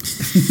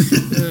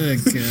 Oh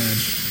God.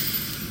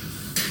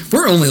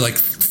 We're only like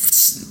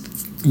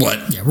what?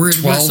 Yeah, we're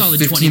 12,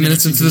 15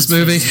 minutes into this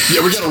movie.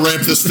 Yeah, we got to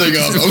ramp this thing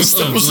up. I was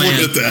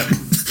looking at that.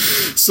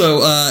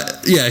 So,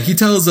 he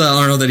tells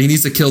Arnold that he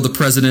needs to kill the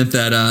president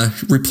that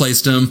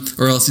replaced him,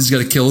 or else he's got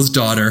to kill his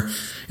daughter.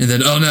 And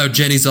then, oh no,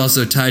 Jenny's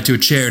also tied to a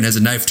chair and has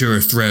a knife to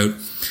her throat.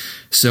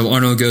 So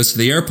Arnold goes to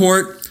the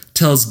airport,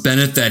 tells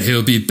Bennett that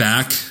he'll be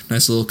back.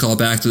 Nice little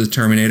callback to the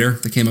Terminator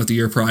that came out the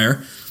year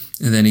prior.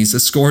 And then he's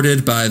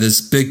escorted by this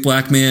big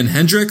black man,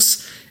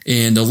 Hendricks,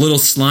 and a little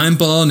slime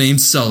ball named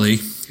Sully,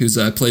 who's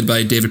played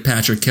by David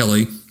Patrick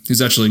Kelly,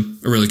 who's actually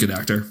a really good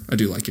actor. I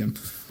do like him.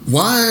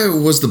 Why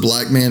was the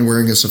black man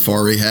wearing a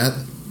safari hat?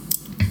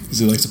 Because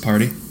he likes to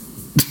party.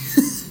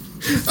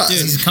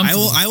 Dude,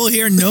 I will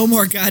hear no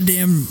more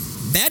goddamn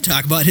bad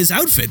talk about his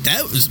outfit.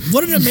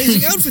 What an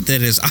amazing outfit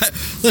that is.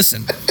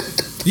 Listen,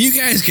 you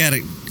guys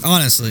gotta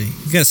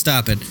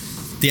stop it.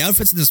 The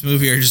outfits in this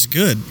movie are just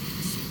good.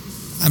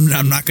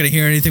 I'm not gonna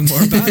hear anything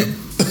more about him.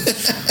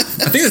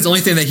 I think that's the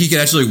only thing that he could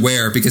actually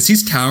wear because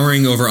he's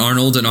towering over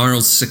Arnold, and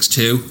Arnold's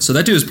 6'2", so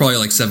that dude is probably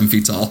like 7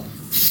 feet tall.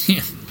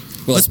 Yeah.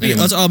 Well,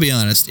 I'll be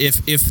honest.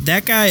 If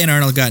that guy and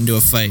Arnold got into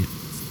a fight,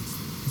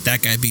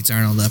 that guy beats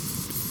Arnold up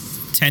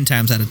 10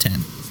 times out of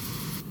 10.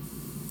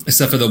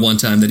 Except for the one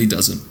time that he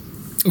doesn't.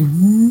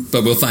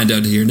 But we'll find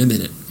out here in a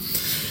minute.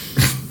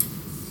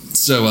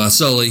 So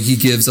Sully, he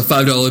gives a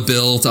 $5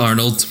 bill to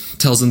Arnold,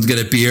 tells him to get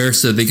a beer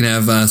so they can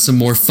have some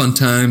more fun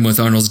time with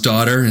Arnold's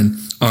daughter, and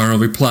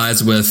Arnold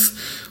replies with,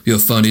 "You're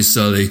funny,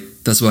 Sully.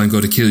 That's why I'm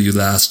going to kill you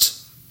last."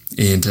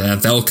 And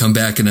that will come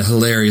back in a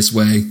hilarious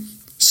way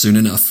soon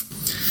enough.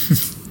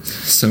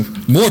 So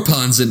more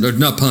puns, or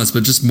not puns,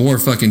 but just more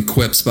fucking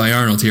quips by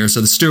Arnold here.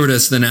 So the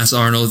stewardess then asks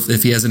Arnold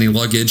if he has any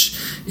luggage,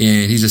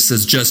 and he just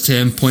says just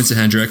him, points at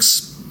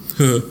Hendricks.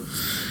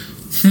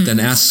 Then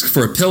asks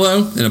for a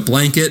pillow and a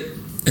blanket,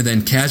 and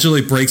then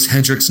casually breaks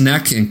Hendricks'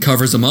 neck and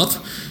covers him up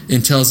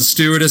and tells the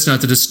stewardess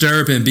not to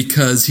disturb him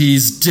because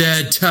he's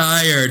dead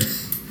tired.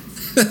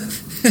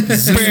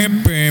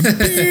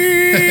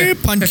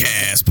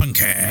 Puncast.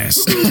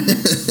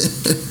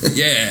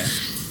 Yeah.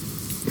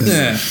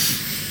 Yeah.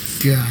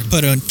 God.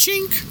 Put on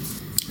chink.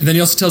 And then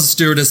he also tells the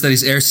stewardess that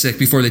he's airsick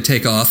before they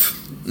take off.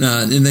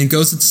 And then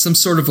goes into some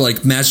sort of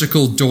like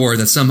magical door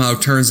that somehow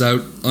turns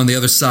out on the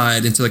other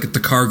side into like the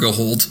cargo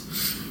hold.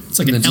 It's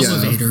like an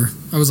elevator.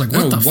 I was like,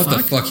 what the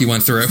fuck he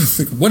went through?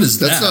 Like, what is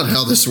That's that? not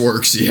how this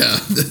works. Yeah.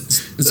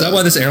 Is that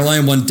why this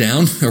airline went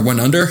down or went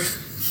under?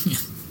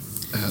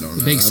 I don't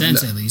know. It makes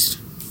sense, at least.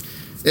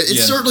 It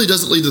Yeah. certainly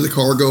doesn't lead to the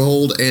cargo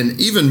hold, and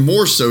even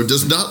more so,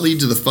 does not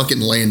lead to the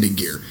fucking landing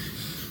gear.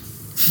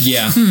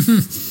 Yeah.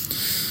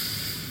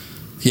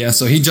 Yeah,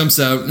 so he jumps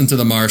out into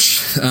the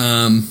marsh.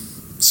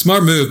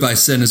 Smart move by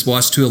Sin is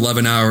watch to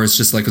 11 hours,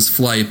 just like his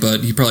flight,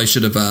 but he probably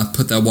should have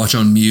put that watch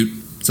on mute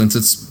since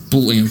it's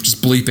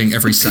just bleeping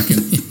every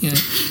second. Yeah.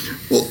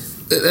 Well,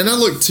 and I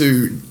look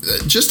to,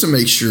 just to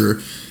make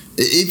sure,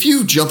 if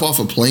you jump off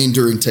a plane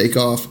during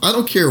takeoff, I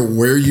don't care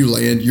where you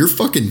land, you're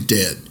fucking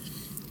dead.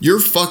 You're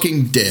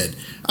fucking dead.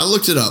 I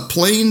looked it up.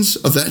 Planes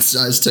of that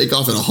size take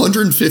off at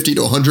 150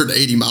 to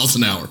 180 miles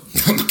an hour.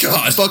 Oh my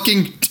god.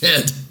 Fucking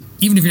dead.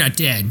 Even if you're not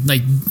dead,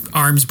 like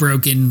arms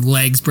broken,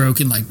 legs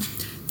broken, like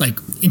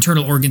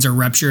internal organs are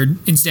ruptured.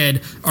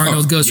 Instead,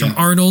 Arnold goes from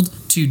Arnold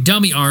to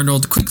dummy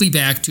Arnold, quickly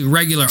back to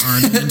regular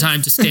Arnold in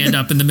time to stand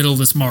up in the middle of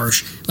this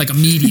marsh, like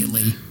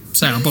immediately.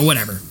 So, but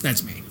whatever.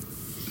 That's me.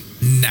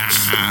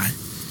 Nah.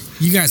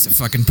 You guys are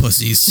fucking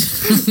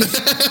pussies.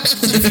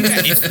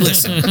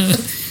 Listen,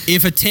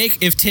 if a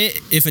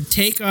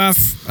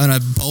takeoff on a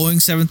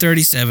Boeing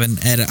 737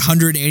 at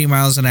 180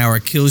 miles an hour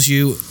kills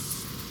you,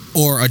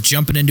 or a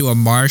jumping into a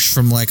marsh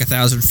from like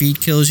 1,000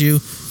 feet kills you,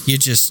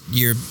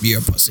 you're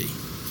a pussy.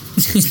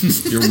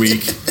 You're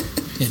weak.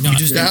 Yeah, no,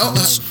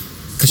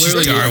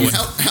 Clearly Darwin.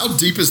 How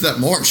deep is that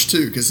marsh,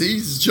 too? Because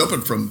he's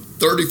jumping from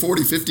 30,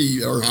 40,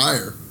 50 or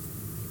higher.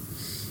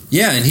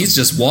 Yeah, and he's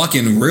just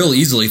walking real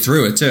easily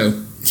through it,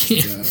 too.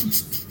 yeah.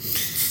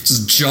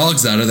 Just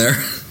jogs out of there.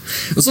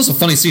 It was also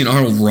funny seeing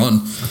Arnold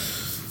run.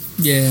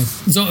 Yeah.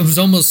 So it was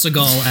almost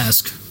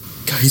Seagal-esque.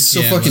 God, he's so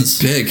Yeah, it fucking was.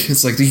 big.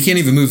 It's like he can't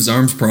even move his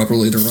arms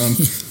properly to run.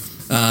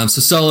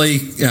 So Sully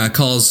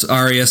calls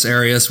Arias,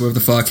 whatever the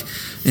fuck,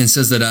 and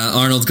says that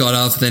Arnold got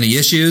off with any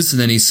issues,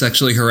 and then he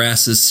sexually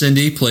harasses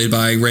Cindy, played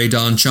by Ray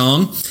Don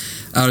Chong,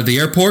 out of the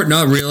airport,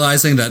 not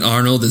realizing that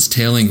Arnold is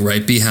tailing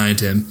right behind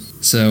him.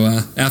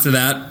 So after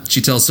that, she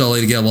tells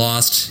Sully to get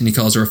lost, and he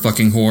calls her a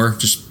fucking whore,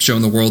 just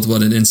showing the world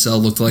what an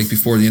incel looked like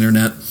before the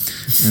internet.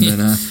 And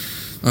then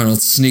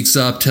Arnold sneaks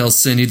up, tells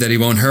Cindy that he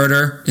won't hurt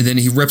her, and then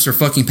he rips her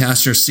fucking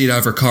passenger seat out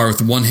of her car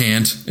with one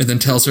hand, and then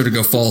tells her to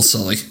go follow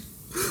Sully.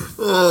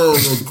 Oh,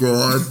 my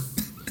God.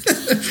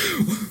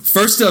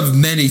 First of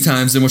many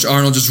times in which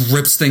Arnold just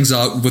rips things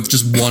out with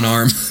just one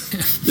arm.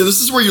 Yeah,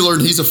 this is where you learn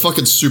he's a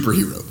fucking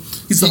superhero.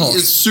 He's the Hulk. He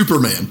is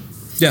Superman.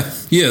 Yeah,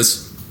 he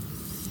is.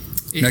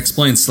 That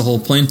explains the whole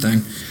plane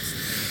thing.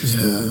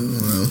 Yeah,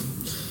 well.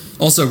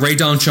 Also, Ray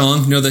Don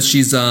Chong, know that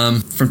she's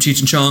from Cheech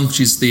and Chong.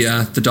 She's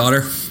the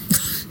daughter.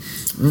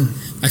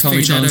 I Tommy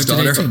figured that out Chong's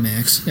today daughter. too,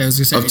 Max. I was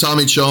gonna say. Of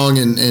Tommy Chong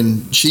and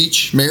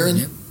Cheech Marin?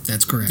 Yep,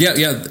 that's correct.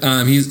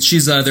 Yeah.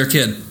 She's their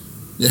kid.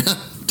 Yeah,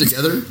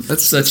 together?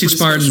 That's Cheech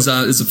Marin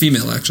is a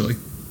female, actually.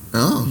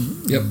 Oh.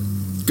 Yep.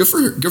 Good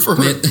for her. Good for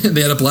her.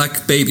 They had a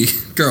black baby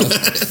girl.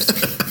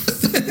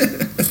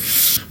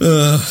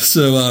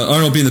 So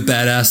Arnold, being the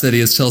badass that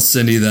he is, tells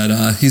Cindy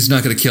that he's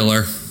not going to kill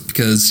her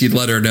because he'd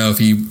let her know if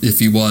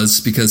he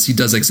was, because he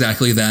does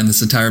exactly that in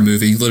this entire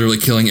movie, literally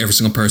killing every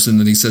single person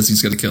that he says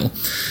he's going to kill.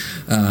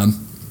 And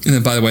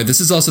then, by the way, this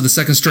is also the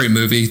second straight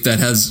movie that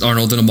has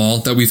Arnold in a mall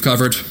that we've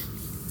covered.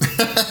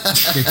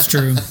 It's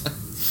true.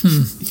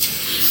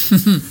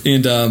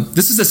 And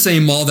this is the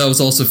same mall that was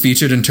also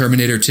featured in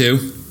Terminator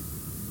 2.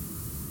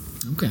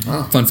 Okay.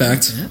 Fun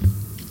fact. Yeah.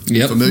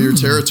 Yep. Familiar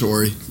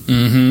territory.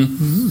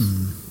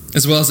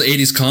 As well as the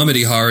 80s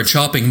comedy horror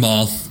Chopping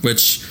Mall,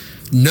 which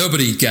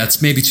nobody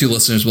gets. Maybe two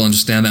listeners will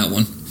understand that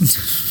one.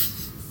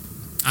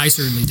 I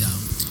certainly don't.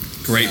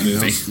 Great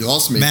movie. You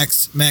lost me.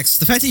 Max,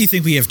 the fact that you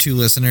think we have two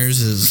listeners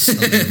is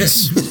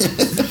hilarious.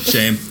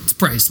 Shame. It's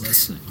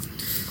priceless.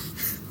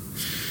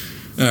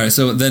 All right,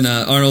 so then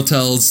Arnold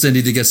tells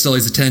Cindy to get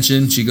Sully's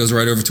attention. She goes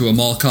right over to a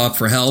mall cop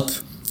for help.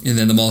 And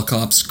then the mall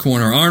cops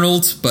corner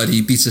Arnold, but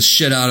he beats the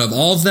shit out of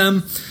all of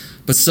them.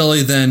 But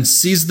Sully then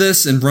sees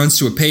this and runs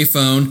to a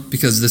payphone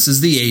because this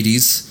is the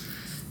 80s.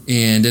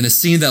 And in a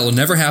scene that will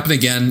never happen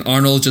again,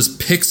 Arnold just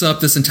picks up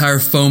this entire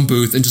phone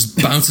booth and just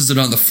bounces it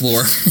on the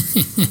floor.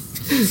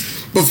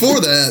 Before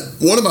that,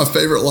 one of my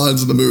favorite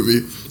lines in the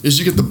movie is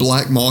you get the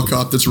black mall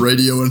cop that's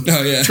radioing,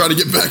 trying to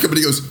get back up, and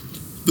he goes,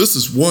 "This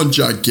is one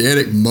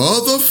gigantic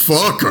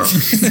motherfucker."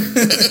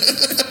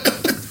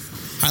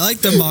 I like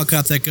the mall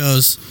cop that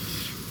goes,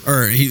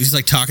 or he's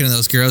like talking to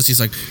those girls.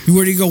 He's like, "You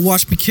ready to go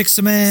watch me kick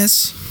some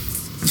ass?"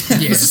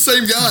 Yeah. It's the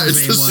same guy.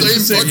 It's the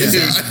same fucking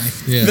guy.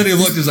 Yeah. Then he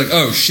looked and was like,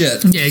 oh,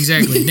 shit. Yeah,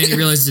 exactly. Then he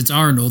realizes it's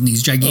Arnold and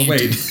he's gigantic. Oh,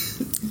 wait.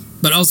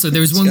 But also,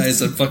 there was This one.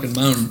 guy's a fucking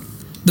mountain.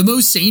 The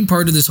most sane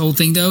part of this whole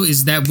thing, though,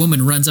 is that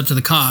woman runs up to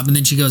the cop and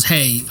then she goes,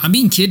 "Hey, I'm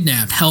being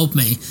kidnapped. Help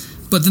me."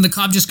 But then the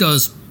cop just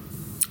goes,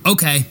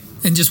 "Okay,"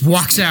 and just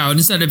walks out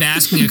instead of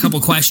asking a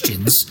couple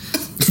questions.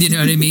 You know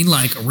what I mean?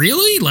 Like,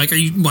 really? Like, are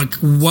you like,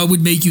 what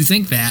would make you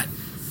think that?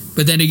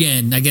 But then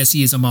again, I guess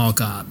he is a mall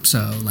cop,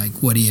 so like,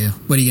 what are you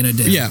gonna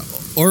do? Yeah,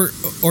 or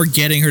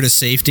getting her to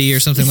safety or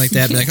something like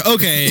that. Be like,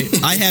 okay,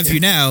 I have you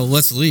now.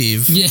 Let's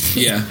leave. Yeah.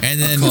 Yeah. And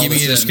then I'll call give me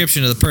this a in.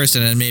 description of the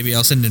person, and maybe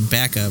I'll send in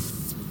backup.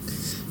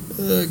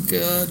 Oh,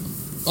 God.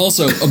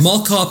 Also, a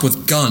mall cop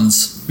with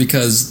guns,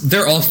 because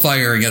they're all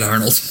firing at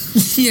Arnold.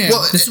 Yeah,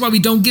 Well, this is why we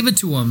don't give it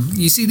to them.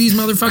 You see these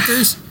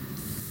motherfuckers?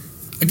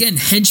 Again,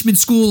 henchman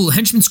school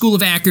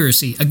of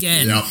accuracy.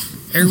 Again, Yep.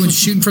 everyone's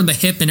shooting from the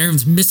hip and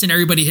everyone's missing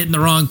everybody, hitting the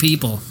wrong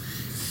people.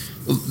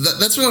 Well,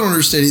 that's what I don't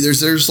understand either.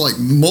 There's like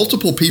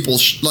multiple people,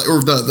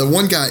 or the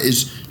one guy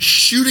is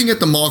shooting at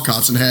the mall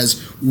cops and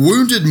has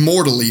wounded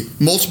mortally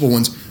multiple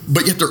ones,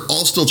 but yet they're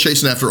all still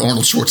chasing after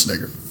Arnold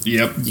Schwarzenegger.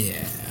 Yep.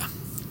 Yeah.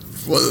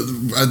 Well,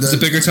 It's a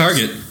bigger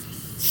target.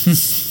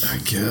 I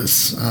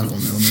guess. I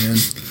don't know, man.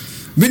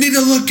 We need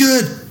to look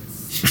good.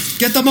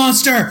 Get the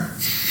monster.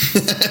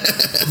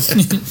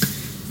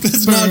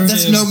 That's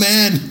no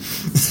man.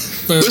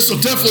 This will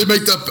definitely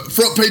make the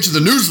front page of the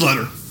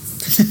newsletter.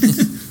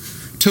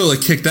 Totally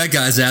kicked that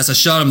guy's ass. I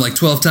shot him like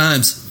 12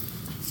 times.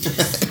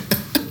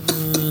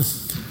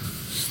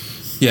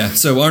 Yeah,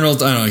 so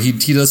Arnold, I don't know,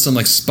 he does some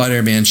like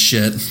Spider-Man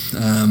shit.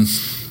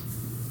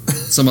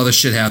 Some other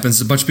shit happens.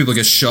 A bunch of people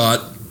get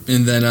shot,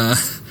 and then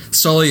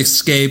Sully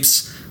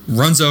escapes,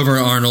 runs over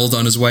Arnold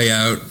on his way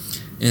out,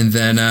 and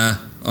then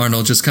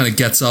Arnold just kind of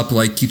gets up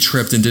like he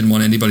tripped and didn't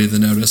want anybody to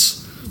notice.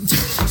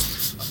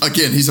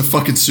 Again, he's a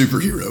fucking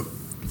superhero.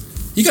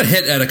 He got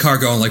hit at a car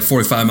going like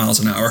 45 miles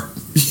an hour.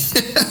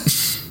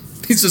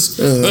 He's just...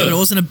 But it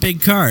wasn't a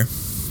big car.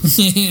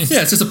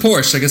 Yeah, it's just a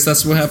Porsche. I guess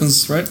that's what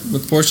happens, right?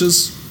 With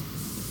Porsches.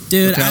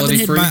 Dude,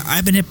 Mortality-free?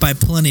 I've been hit by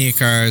plenty of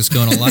cars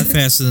going a lot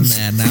faster than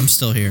that, and I'm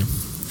still here.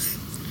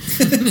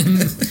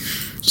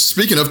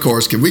 Speaking of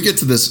cars, can we get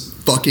to this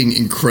fucking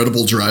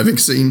incredible driving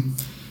scene?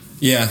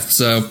 Yeah,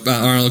 so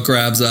Arnold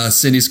grabs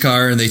Cindy's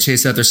car and they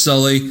chase after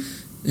Sully.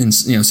 And,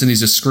 you know, Cindy's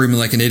just screaming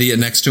like an idiot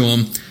next to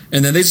him.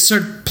 And then they just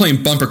start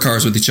playing bumper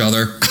cars with each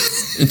other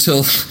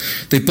until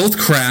they both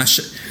crash.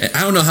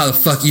 I don't know how the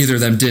fuck either of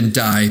them didn't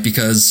die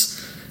because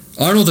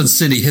Arnold and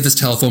Cindy hit this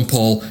telephone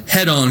pole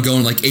head on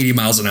going like 80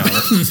 miles an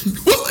hour.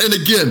 Well, and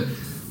again,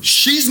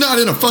 she's not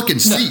in a fucking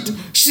seat.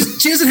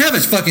 She doesn't have a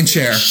fucking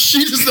chair.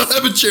 She does not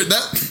have a chair.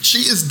 She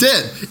is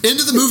dead.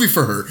 End of the movie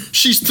for her.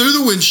 She's through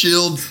the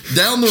windshield,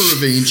 down the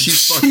ravine.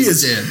 She's fucking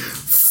dead.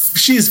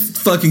 She is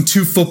fucking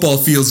 2 football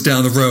fields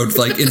down the road,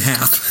 like in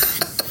half.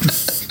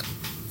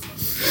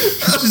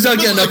 She's not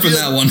getting up from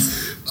that one.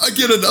 I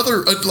get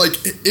another, like,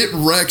 it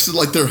wrecks and,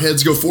 like, their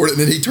heads go forward, and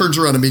then he turns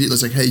around immediately.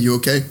 It's like, hey, you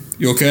okay?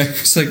 You okay?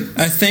 It's like,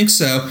 I think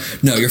so.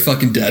 No, you're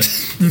fucking dead.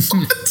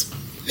 What?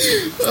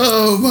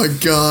 Oh, my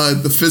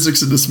God. The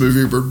physics in this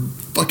movie were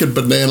fucking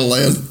banana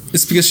land.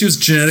 It's because she was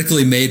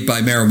genetically made by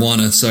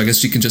marijuana, so I guess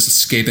she can just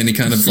escape any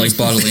kind of, like,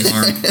 bodily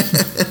harm.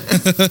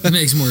 That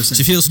makes more sense.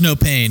 She feels no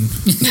pain.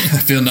 I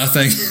feel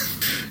nothing.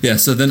 Yeah,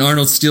 so then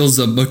Arnold steals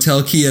a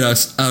motel key out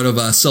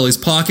of Sully's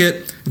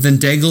pocket, then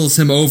dangles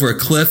him over a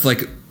cliff,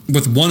 like,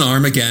 with one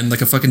arm again,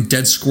 like a fucking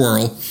dead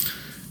squirrel,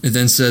 and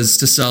then says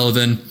to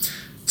Sullivan,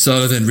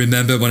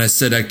 remember when I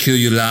said I'd kill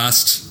you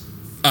last?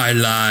 I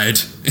lied.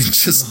 And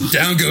just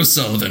down goes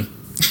Sullivan.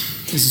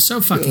 This is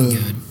so fucking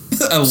good.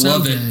 I So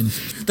love it. good.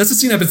 That's the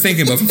scene I've been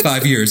thinking about for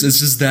 5 years. It's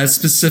just that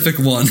specific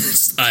one.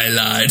 I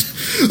lied.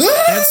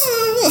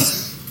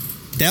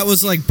 That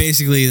was like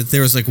basically that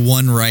there was like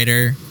one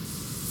writer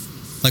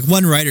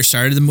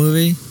started the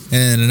movie,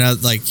 and another,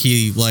 like,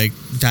 he like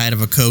died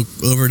of a coke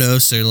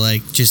overdose or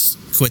like just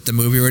quit the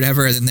movie or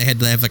whatever, and then they had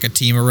to have like a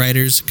team of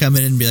writers come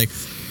in and be like,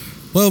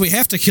 well, we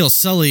have to kill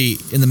Sully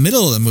in the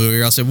middle of the movie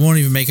or else it won't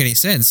even make any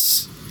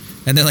sense.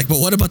 And they're like, but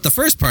what about the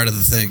first part of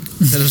the thing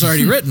that was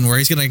already written where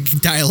he's gonna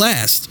die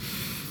last?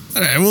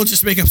 All right, we'll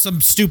just make up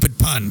some stupid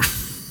pun.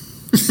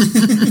 But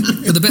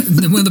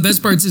one of the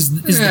best parts is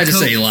I the just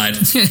say he lied.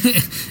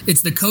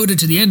 it's the coda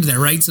to the end there,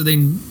 right? So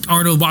then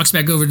Arnold walks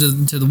back over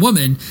to the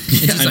woman, and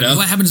she's I like, know.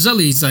 "What happened to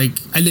Sully?" He's like,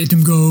 "I let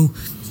him go."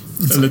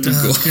 I let him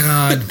go. Oh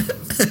God,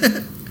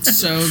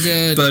 so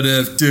good.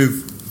 But,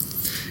 dude.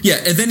 Yeah,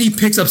 and then he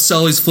picks up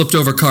Sully's flipped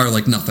over car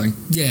like nothing.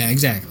 Yeah,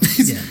 exactly.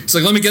 Yeah, He's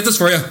like, let me get this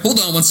for you. Hold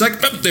on 1 sec.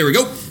 Oh, there we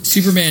go.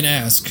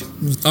 Superman-esque.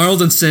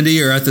 Arnold and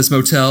Cindy are at this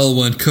motel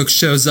when Cook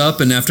shows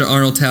up, and after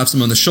Arnold taps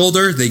him on the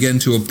shoulder, they get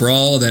into a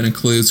brawl that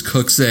includes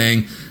Cook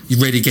saying, "You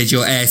ready to get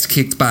your ass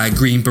kicked by a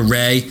Green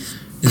Beret?"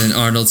 And then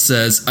Arnold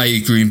says, "I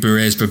eat Green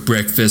Berets for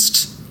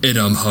breakfast, and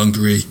I'm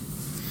hungry."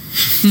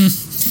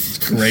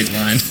 Great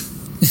line.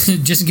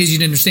 Just in case you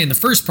didn't understand the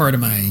first part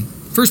of my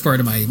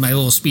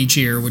little speech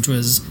here, which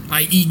was,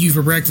 "I eat you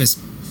for breakfast,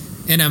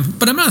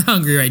 but I'm not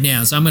hungry right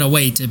now, so I'm gonna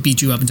wait to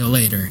beat you up until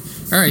later."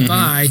 All right,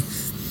 bye.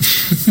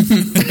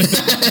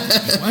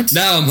 What?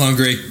 Now I'm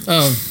hungry.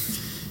 Oh,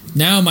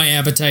 now my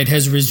appetite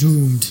has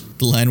resumed.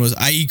 The line was,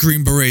 "I eat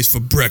Green Berets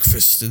for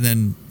breakfast," and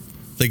then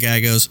the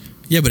guy goes,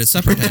 "Yeah, but it's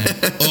supper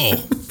time."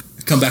 Oh,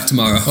 Come back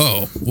tomorrow.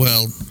 oh,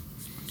 well,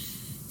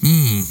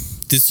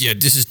 this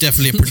is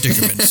definitely a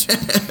predicament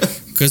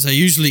because I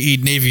usually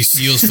eat Navy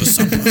SEALs for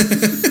supper.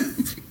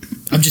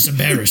 I'm just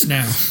embarrassed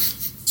now.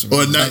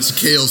 Or a nice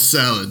kale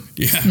salad.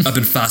 Yeah. I've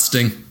been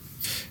fasting.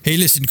 Hey,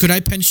 listen, could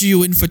I pencil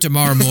you in for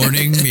tomorrow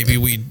morning?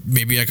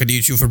 Maybe I could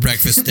eat you for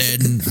breakfast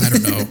then. I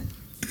don't know.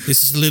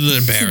 This is a little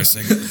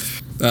embarrassing.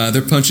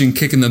 They're punching,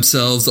 kicking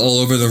themselves all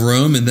over the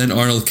room, and then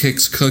Arnold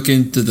kicks Cook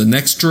into the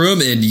next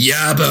room and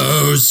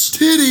yabos.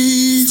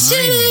 Titties.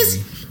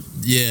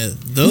 Yeah,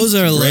 those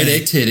are Grade A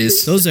like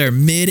titties. those are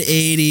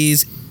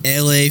mid-'80s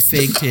LA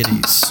fake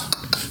titties.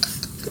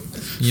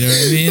 You know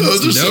what I mean?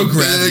 Those are No some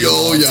gravity big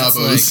old It's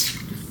yabos.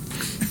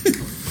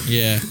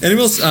 Yeah.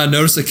 Anyone else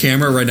notice a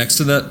camera right next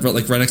to that,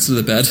 right next to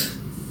the bed?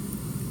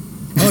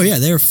 Oh yeah,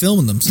 they were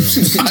filming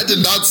themselves. I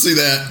did not see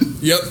that.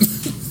 Yep.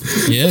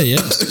 Yeah.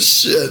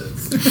 Shit.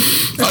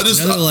 I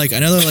just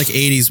Another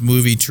 80s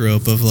movie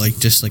trope of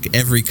just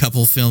every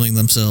couple filming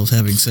themselves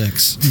having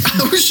sex.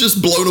 I was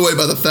just blown away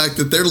by the fact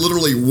that they're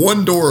literally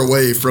one door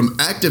away from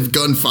active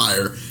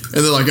gunfire,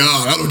 and they're like,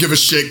 "Oh, I don't give a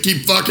shit.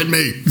 Keep fucking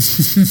me."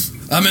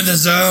 I'm in the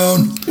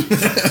zone.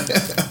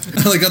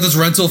 I only got this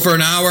rental for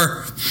an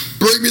hour.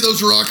 Bring me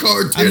those rock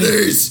hard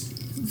titties.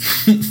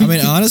 I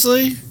mean,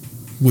 honestly,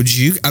 would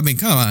you? I mean,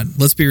 come on.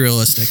 Let's be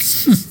realistic.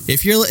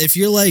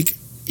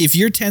 If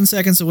you're 10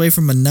 seconds away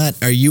from a nut,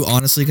 are you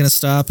honestly going to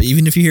stop?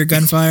 Even if you hear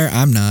gunfire,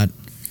 I'm not.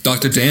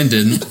 Dr. Dan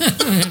didn't.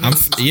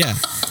 Yeah.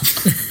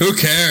 Who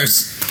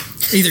cares?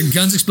 Either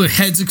guns explode,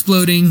 heads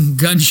exploding,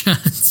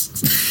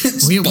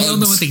 gunshots. we all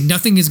know one thing.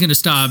 Nothing is going to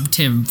stop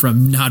Tim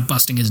from not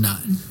busting his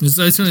nut. That's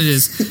what it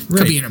is.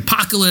 Could be an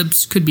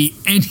apocalypse. Could be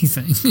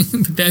anything.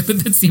 but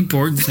that's the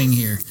important thing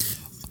here.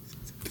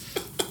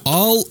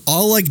 All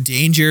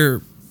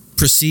danger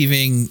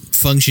perceiving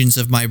functions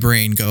of my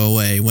brain go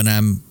away when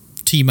I'm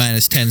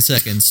T-minus 10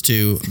 seconds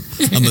to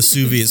a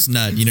Vesuvius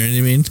nut. You know what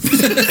I mean?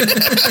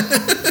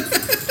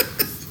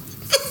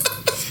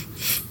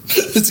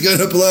 It's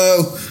gonna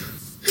blow.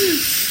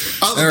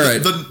 All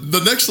right.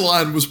 The next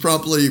line was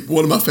probably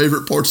one of my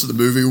favorite parts of the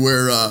movie,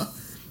 where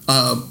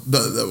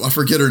I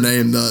forget her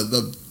name,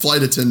 the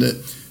flight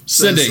attendant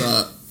says,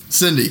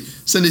 Cindy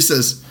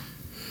says,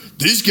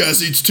 "These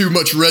guys eats too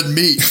much red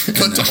meat."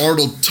 Cut to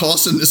Arnold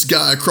tossing this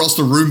guy across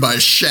the room by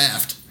his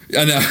shaft.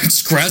 I know.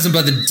 Just grabs him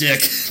by the dick,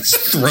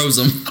 just throws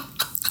him.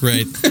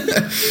 Right.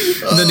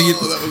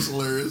 That was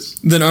hilarious.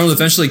 Then Arnold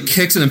eventually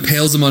kicks and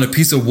impales him on a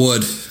piece of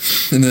wood,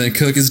 and then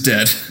Cook is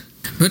dead.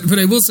 But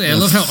I will say, I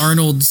love how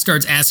Arnold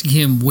starts asking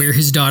him where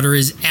his daughter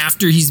is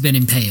after he's been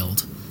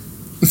impaled.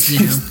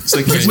 You know? It's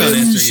like he's not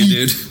answering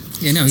you, dude.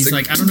 Yeah, no, he's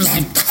like, I don't know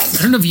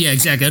if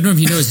exactly. I don't know if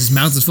he knows his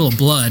mouth is full of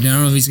blood. I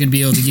don't know if he's going to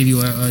be able to give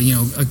you a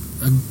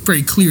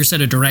very clear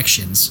set of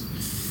directions.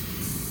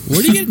 What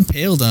are you getting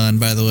impaled on,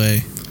 by the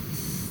way?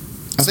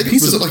 I think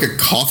was it like a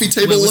coffee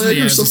table leg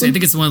or something? I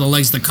think it's one of the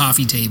legs of the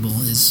coffee table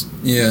is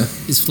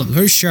flipped.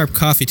 Very sharp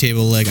coffee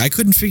table leg. I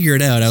couldn't figure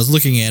it out. I was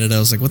looking at it. I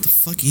was like, what the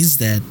fuck is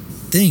that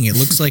thing? It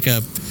looks like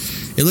a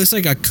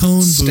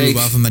cone Steak.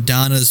 boob off of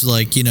Madonna's,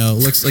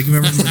 looks like, you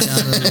remember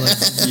Madonna?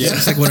 Yeah.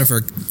 It's like one of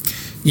her,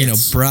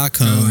 bra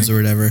cones or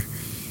whatever.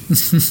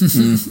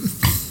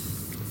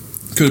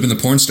 Could have been the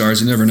porn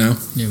stars. You never know.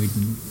 Yeah, we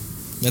can.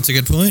 That's a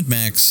good point,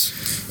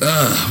 Max.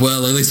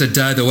 Well, at least I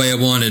died the way I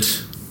wanted.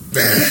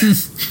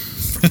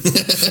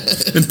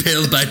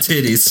 Impaled by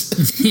titties.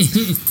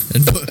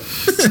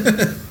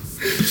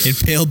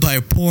 Impaled by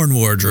a porn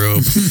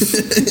wardrobe.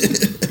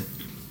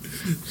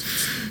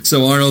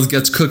 So Arnold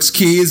gets Cook's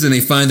keys, and they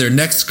find their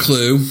next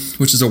clue,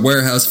 which is a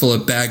warehouse full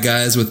of bad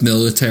guys with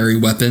military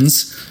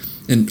weapons.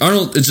 And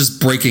Arnold is just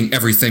breaking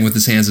everything with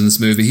his hands in this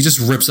movie. He just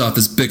rips off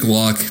this big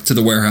lock to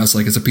the warehouse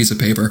like it's a piece of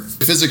paper.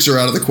 Physics are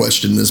out of the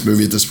question in this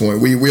movie at this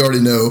point. We already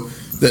know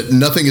that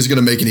nothing is going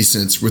to make any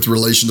sense with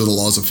relation to the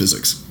laws of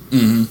physics.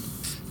 Mm-hmm.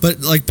 But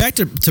back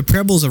to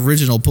Preble's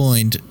original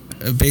point,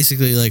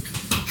 basically,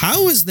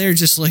 how is there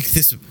just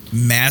this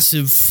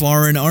massive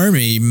foreign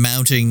army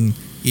mounting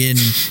in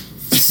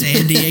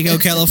San Diego,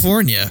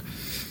 California?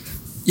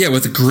 Yeah,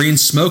 with the green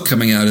smoke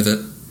coming out of it.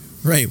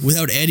 Right,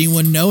 without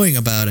anyone knowing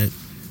about it.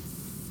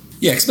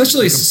 Yeah,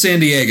 especially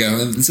San Diego.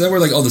 Is that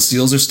where all the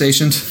SEALs are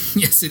stationed?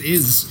 Yes, it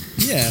is.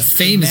 Yeah,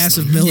 Famous,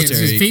 massive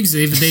military. Yeah,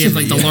 famously, they have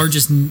the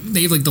largest.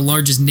 They have the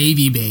largest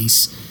Navy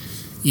base.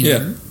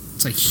 Yeah,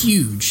 it's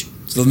huge.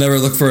 So they'll never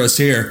look for us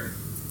here.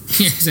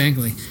 Yeah,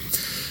 exactly.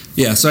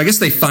 Yeah, so I guess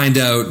they find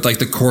out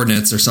the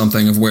coordinates or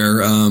something of where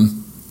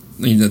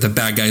the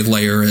bad guy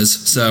lair is.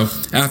 So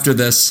after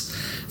this,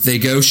 they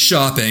go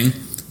shopping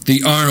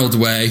the Arnold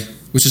way,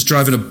 which is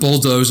driving a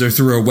bulldozer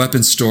through a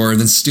weapons store and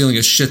then stealing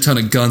a shit ton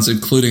of guns,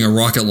 including a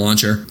rocket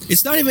launcher.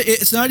 It's not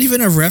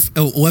even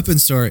a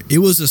weapons store. It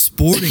was a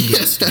sporting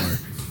goods store.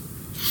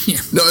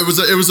 Yeah. No, it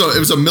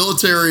was a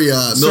military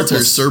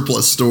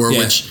surplus store. Yeah.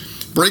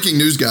 Which, breaking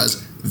news,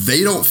 guys,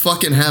 they don't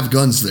fucking have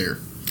guns there.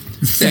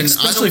 And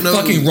especially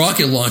fucking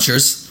rocket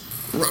launchers.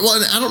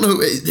 Well, I don't know.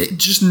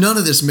 Just none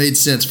of this made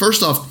sense.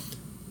 First off,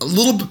 a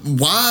little bit,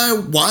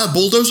 why a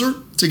bulldozer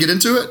to get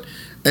into it?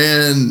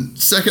 And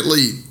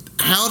secondly,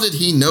 how did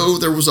he know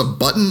there was a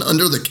button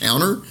under the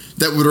counter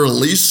that would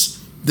release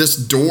this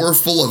door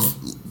full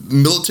of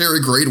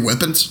military-grade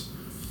weapons?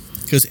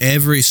 Because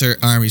every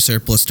Army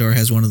surplus store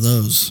has one of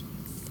those.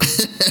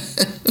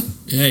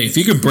 Hey, if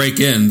you could break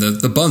in,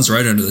 the bun's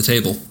right under the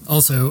table.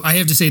 Also, I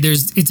have to say,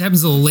 it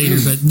happens a little later,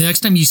 but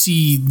next time you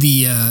see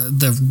the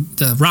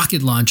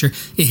rocket launcher,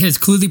 it has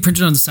clearly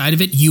printed on the side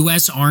of it,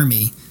 U.S.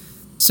 Army.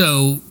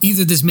 So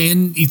either this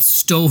man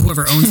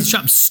whoever owns the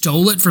shop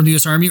stole it from the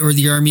U.S. Army, or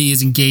the Army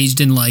is engaged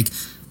in like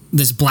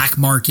this black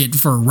market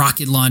for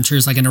rocket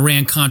launchers, like an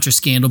Iran-Contra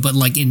scandal, but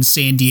like in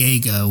San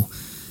Diego.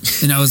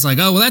 And I was like,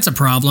 oh, well, that's a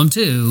problem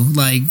too.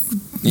 Like,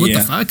 what the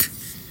fuck?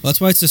 Well, that's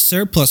why it's a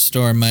surplus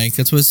store, Mike.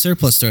 That's what it's a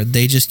surplus store.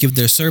 They just give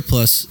their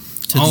surplus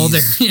to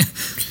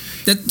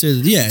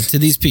to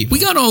these people. We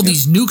got all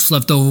these nukes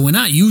left over. We're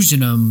not using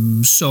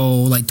them.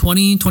 So like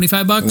 $20,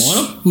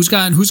 $25. Who's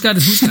got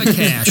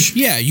cash?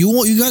 Yeah,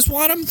 you guys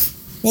want them?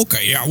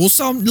 Okay, yeah, we'll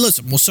sell them.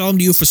 Listen, we'll sell them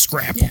to you for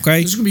scrap. Yeah,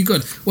 okay, this is gonna be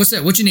good. What's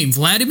that? What's your name?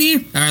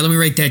 Vladimir? All right, let me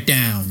write that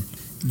down.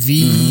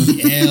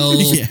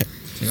 VL. Yeah.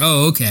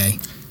 Oh, okay.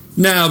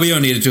 No, we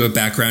don't need to do a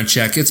background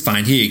check. It's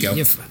fine. Here you go.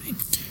 You're fine.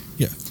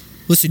 Yeah.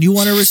 Listen, you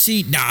want a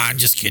receipt? Nah, I'm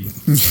just kidding.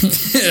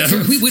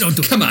 we don't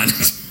do it. Come on.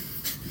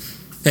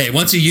 Hey,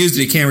 once you used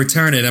it, you can't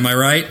return it. Am I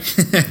right?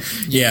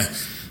 Yeah.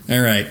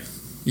 All right.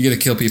 You're going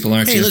to kill people,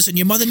 aren't you? Hey, listen,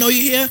 your mother know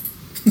you here?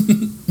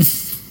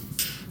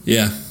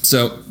 Yeah.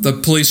 So the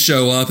police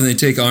show up and they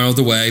take Arnold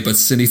away, but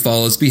Cindy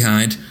follows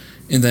behind.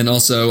 And then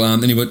also,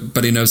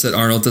 anybody knows that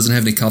Arnold doesn't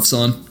have any cuffs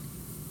on?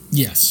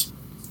 Yes.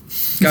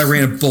 Guy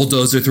ran a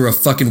bulldozer through a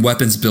fucking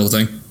weapons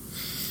building.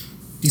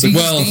 You think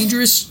it's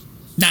dangerous?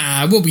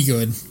 Nah, we'll be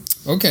good.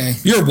 Okay.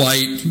 You're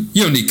white.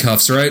 You don't need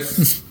cuffs, right?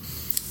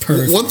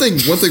 Perfect. One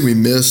thing we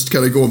missed,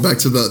 kind of going back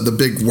to the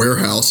big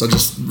warehouse, I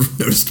just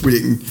noticed I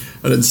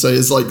didn't say,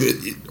 is like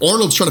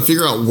Arnold's trying to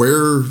figure out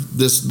where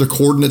the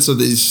coordinates of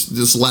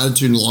this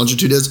latitude and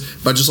longitude is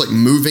by just like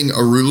moving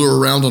a ruler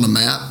around on a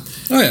map.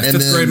 Oh yeah,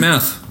 fifth grade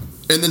math.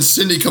 And then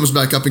Cindy comes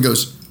back up and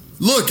goes,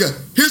 "Look,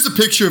 here's a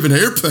picture of an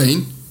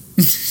airplane."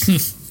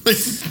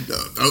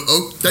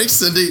 Thanks,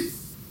 Cindy.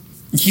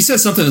 He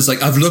says something that's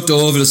like, "I've looked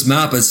all over this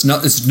map. It's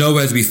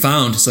nowhere to be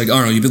found." It's like,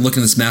 Arnold, you've been looking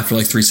at this map for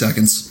like 3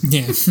 seconds.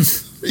 Yeah.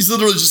 He's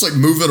literally just like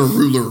moving a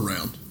ruler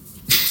around.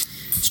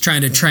 He's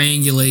trying to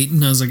triangulate,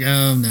 and I was like,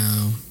 oh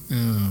no.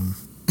 And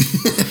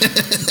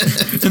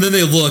then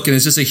they look, and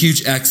it's just a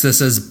huge X that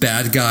says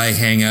 "Bad Guy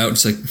Hangout."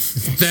 It's like,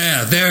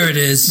 there it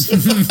is.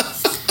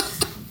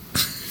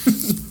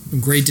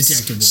 Great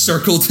detective work.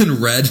 Circled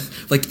in red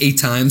like 8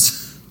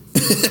 times.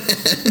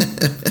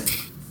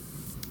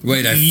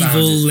 Wait, I found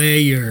Evil it.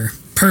 layer.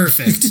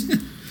 Perfect.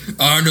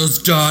 Arnold's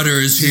daughter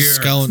is here.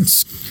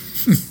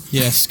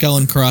 Skull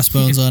and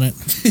crossbones on it.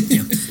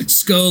 Yeah.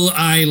 Skull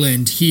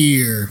Island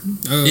here.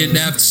 Oh,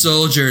 Inept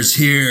soldiers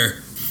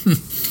here.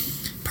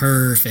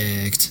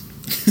 Perfect.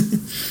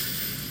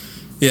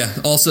 Yeah.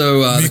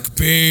 Also,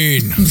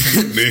 McBain.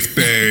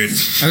 McBain.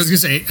 I was gonna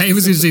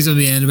say something at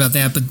the end about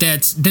that, but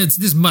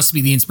this must be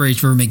the inspiration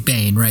for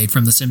McBain, right,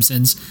 from The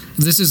Simpsons.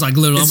 This is like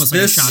literally almost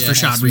like a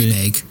shot-for-shot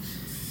remake.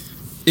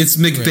 It's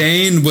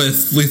McBain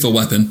with Lethal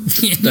Weapon.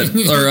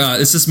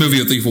 It's this movie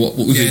with Lethal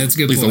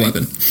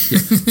Weapon.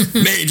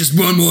 Yeah. Man, just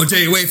one more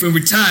day away from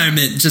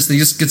retirement. He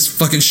just gets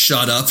fucking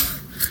shot up.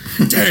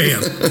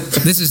 Damn.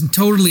 This is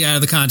totally out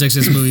of the context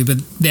of this movie, but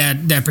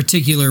that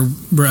particular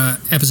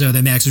episode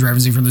that Max is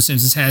referencing from The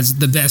Simpsons has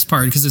the best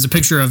part, because there's a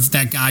picture of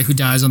that guy who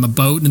dies on the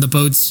boat, and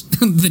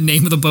the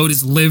name of the boat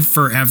is Live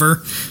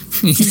Forever.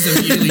 He's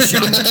immediately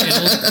shot and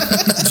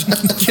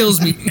killed.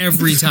 Kills me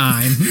every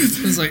time.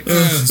 It's like,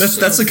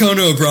 that's a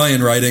Conan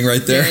O'Brien writing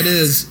right there. Yeah, it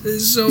is.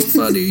 It's so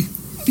funny.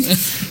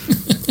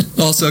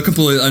 Also,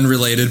 completely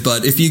unrelated,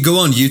 but if you go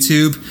on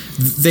YouTube,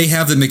 they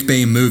have the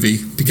McBain movie,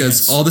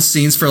 because all the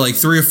scenes for like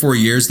 3 or 4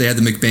 years, they had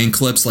the McBain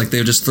clips, like they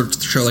would just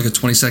show like a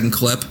 20-second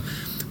clip.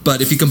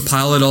 But if you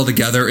compile it all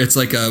together, it's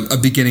like a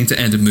beginning to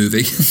end of movie.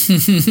 Which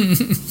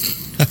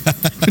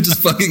is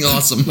fucking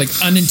awesome. Like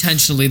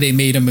unintentionally, they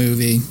made a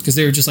movie because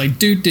they were just like,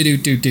 do.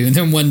 And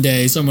then one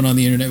day, someone on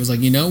the internet was like,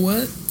 you know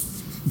what?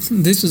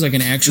 This is like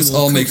an actual. This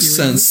all makes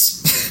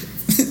sense.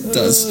 It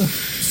does.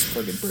 It's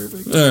fucking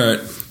perfect. All right.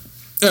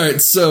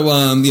 So,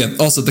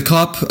 also, the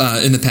cop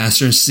in the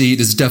passenger seat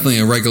is definitely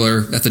a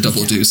regular at the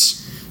Double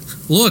Deuce.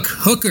 Look,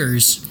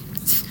 hookers.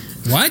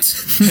 What?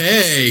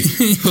 Hey,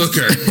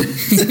 hooker.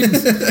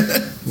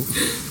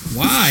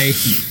 Why?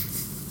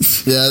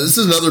 Yeah, this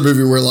is another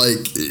movie where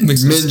like men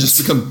just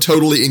become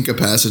totally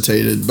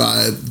incapacitated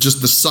by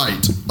just the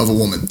sight of a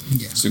woman.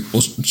 Yeah. So,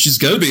 well, she's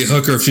got to be a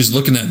hooker if she's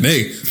looking at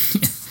me.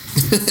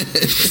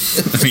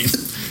 I mean,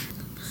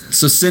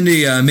 so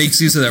Cindy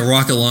makes use of that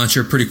rocket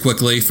launcher pretty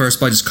quickly,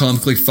 first by just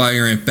comically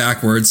firing it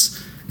backwards,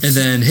 and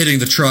then hitting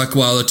the truck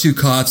while the 2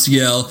 cops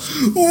yell,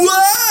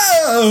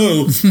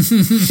 "Whoa!"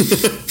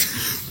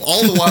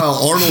 All the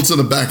while, Arnold's in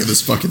the back of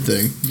this fucking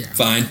thing. Yeah.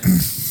 Fine.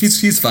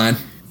 He's fine.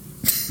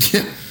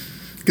 Yeah.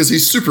 Because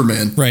he's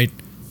Superman. Right.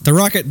 The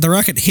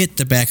rocket hit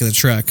the back of the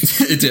truck,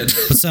 It did.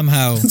 but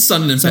somehow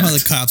Sudden impact. somehow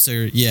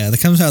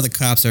the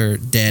cops are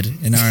dead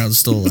and Arnold's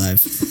still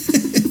alive.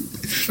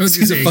 I was gonna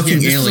He's a say, fucking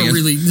this alien.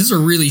 this is a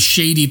really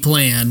shady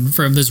plan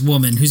from this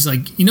woman who's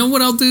like, you know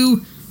what I'll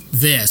do?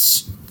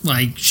 This.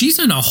 Like, she's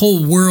in a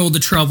whole world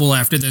of trouble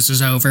after this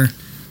is over.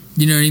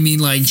 You know what I mean?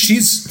 Like,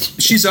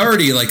 She's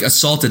already like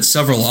assaulted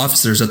several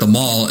officers at the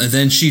mall, and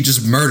then she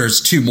just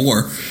murders 2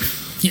 more.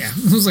 yeah.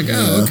 I was like,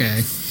 oh,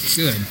 okay,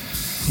 good.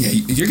 Yeah,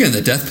 you're getting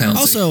the death penalty.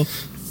 Also,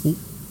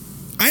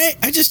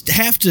 I just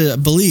have to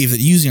believe that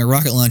using a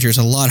rocket launcher is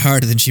a lot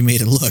harder than she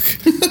made it look.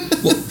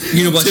 well,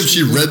 you know what? Tim,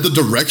 she read the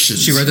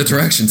directions. She read the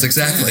directions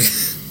exactly. Like,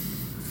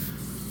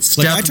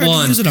 Step I tried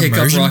 1: to use an pick up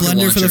immersion rocket blender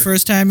launcher. for the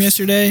first time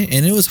yesterday,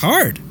 and it was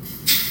hard.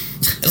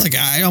 Like,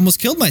 I almost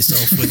killed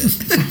myself with it.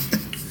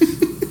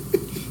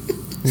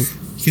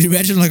 Can you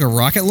imagine, like, a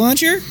rocket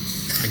launcher?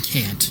 I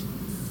can't.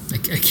 I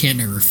can't.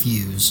 I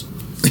refuse.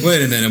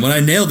 Wait a minute. When I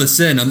nail this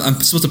in, I'm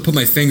supposed to put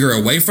my finger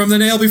away from the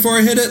nail before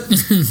I hit it?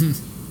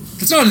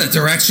 It's not in the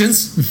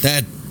directions.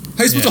 That How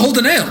are you supposed to hold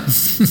the nail?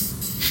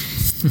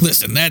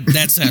 Listen,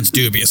 that sounds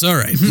dubious. All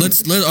right,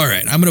 all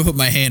right. I'm gonna put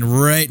my hand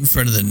right in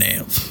front of the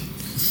nail.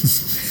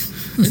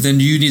 And then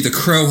you need the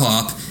crow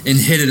hop and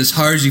hit it as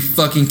hard as you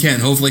fucking can,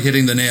 hopefully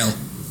hitting the nail.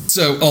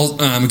 So,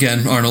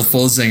 again, Arnold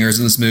full of zingers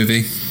in this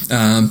movie.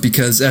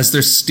 Because as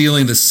they're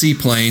stealing the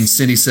seaplane,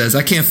 Cindy says,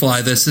 I can't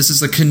fly this. This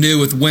is a canoe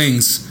with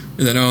wings.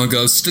 And then Owen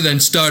goes, then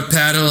start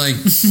paddling.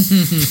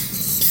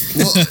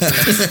 Well,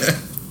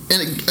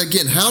 and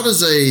again, how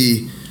does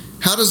a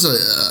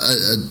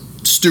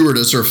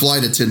stewardess or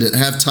flight attendant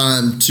have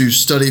time to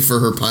study for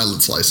her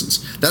pilot's license?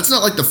 That's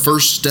not like the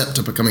first step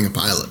to becoming a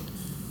pilot.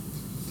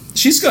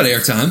 She's got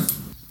airtime.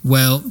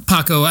 Well,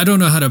 Paco, I don't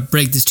know how to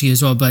break this to you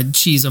as well, but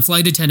she's a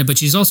flight attendant, but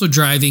she's also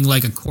driving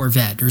like a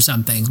Corvette or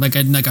something, like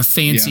a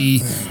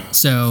fancy. Yeah.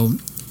 So,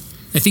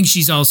 I think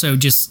she's also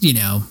just, you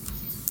know,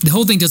 the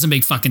whole thing doesn't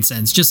make fucking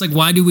sense. Just like,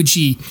 why would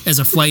she, as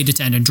a flight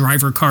attendant, drive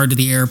her car to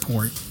the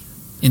airport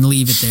and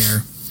leave it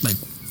there? Like,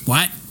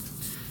 what?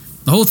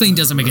 The whole thing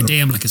doesn't make a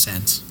damn lick of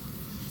sense.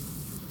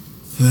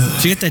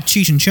 She get that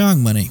Cheech and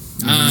Chong money.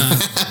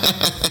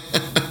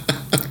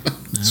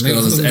 She's got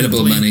all those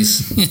edible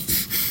monies.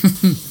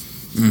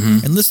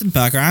 And listen,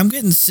 Parker, I'm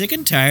getting sick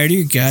and tired of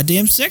your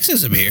goddamn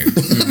sexism here.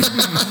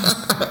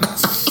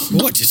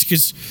 What? Just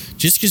because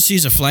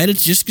she's a flight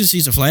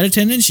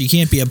attendant, she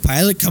can't be a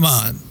pilot? Come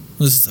on,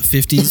 this is the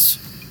 50s,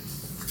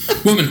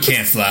 Women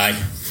can't fly.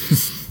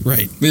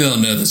 right? We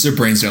don't know this. Their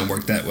brains don't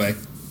work that way.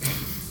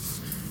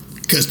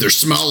 Because they're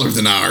smaller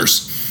than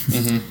ours.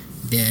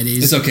 Yeah, it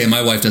It's is. okay.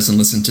 My wife doesn't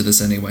listen to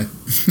this anyway.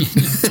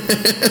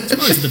 It's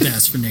always the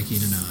best for Nikki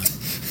to not.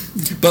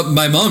 But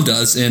my mom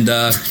does. And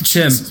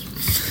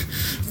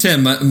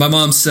Tim, my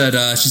mom said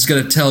she's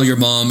going to tell your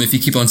mom if you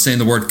keep on saying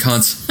the word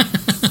cunt.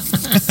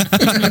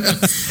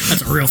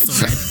 That's a real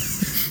threat.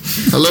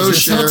 Hello, Tell Tim to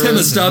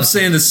Sharon. stop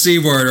saying the C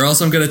word or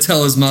else I'm going to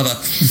tell his mother.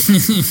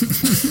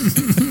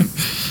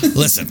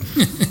 Listen,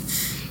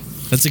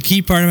 that's a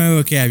key part of my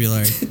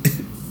vocabulary.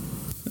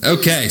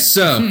 Okay,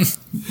 so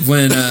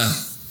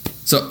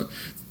so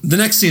the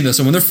next scene though,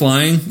 so when they're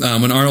flying,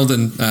 when Arnold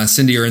and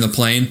Cindy are in the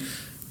plane,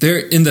 they're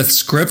in the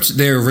script.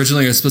 They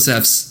originally were supposed to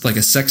have like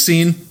a sex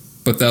scene,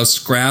 but that was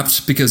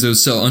scrapped because it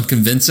was so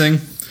unconvincing.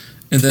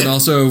 And then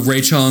also Ray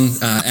Chong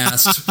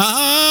asked.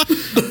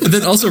 And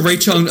then also Ray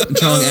Chong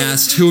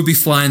asked who would be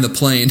flying the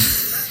plane.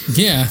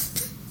 Yeah.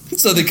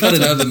 So they cut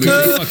it out of the movie.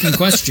 Good fucking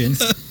question.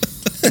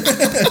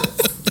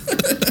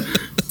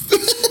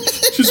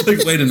 She's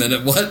like, wait a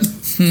minute, what?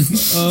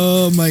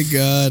 Oh my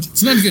god!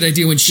 It's not a good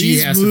idea when she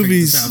These has to figure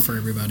movies- this out for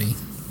everybody.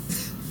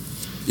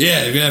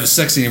 Yeah, you're gonna have a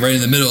sex scene right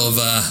in the middle of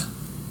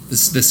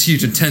this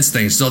huge intense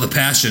thing. It's all the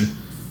passion.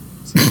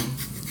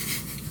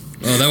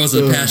 Oh, that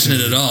wasn't passionate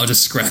at all.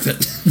 Just scrap it.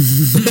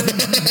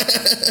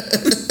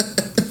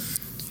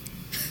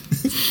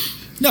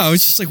 No,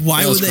 it's just like,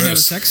 why That would was they have a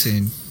gross. sex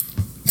scene?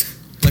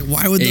 Like,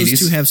 why would those 80s.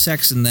 two have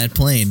sex in that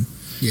plane?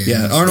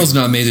 Yeah, Arnold's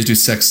not made to do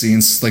sex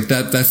scenes like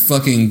that. That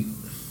fucking,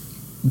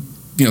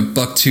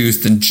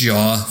 buck-toothed and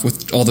jaw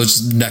with all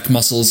those neck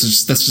muscles.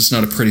 That's just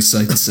not a pretty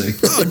sight to see.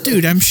 Oh,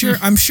 dude, I'm sure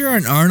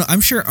an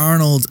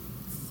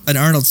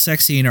Arnold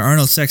sex scene or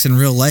Arnold sex in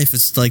real life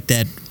is like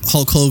that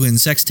Hulk Hogan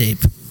sex tape.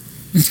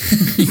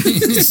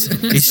 it's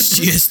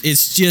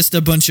just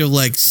a bunch of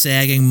like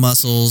sagging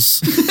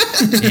muscles,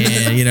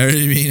 and you know what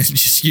I mean.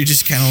 You're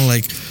just kind of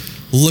like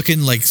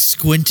looking, like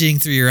squinting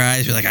through your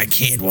eyes. You're like, I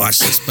can't watch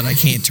this, but I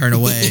can't turn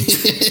away.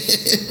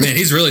 Man,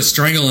 he's really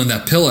strangling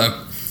that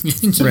pillow.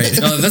 Right?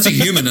 Oh, that's a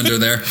human under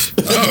there.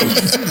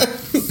 Oh,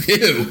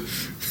 ew.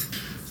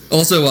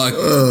 Also,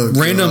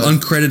 random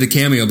uncredited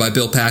cameo by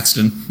Bill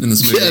Paxton in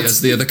this movie Yeah, as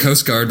the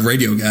Coast Guard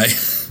radio guy.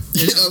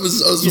 Yeah, I was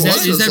Is that, watching. is I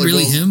was that like,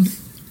 really well, him?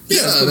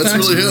 Yeah, that's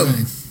really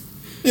him.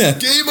 Yeah.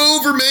 Game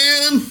over,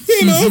 man.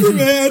 Game over,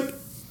 man.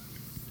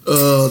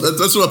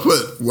 That's what I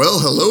put. Well,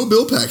 hello,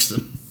 Bill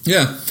Paxton.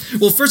 Yeah.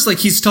 Well, first, like,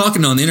 he's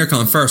talking on the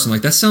intercom first. I'm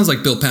like, that sounds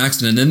like Bill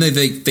Paxton. And then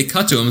they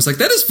cut to him. It's like,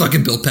 that is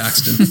fucking Bill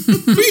Paxton.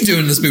 What are you doing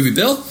in this movie,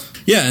 Bill?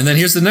 Yeah, and then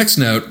here's the next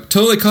note.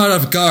 Totally caught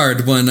off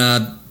guard when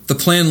the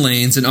plan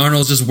lanes and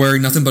Arnold's just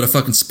wearing nothing but a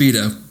fucking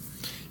Speedo.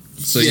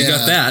 So you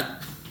got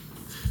that.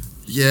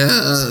 Yeah,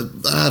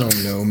 I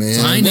don't know, man.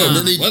 Why Well,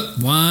 not?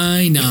 then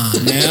Why not?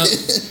 Yeah.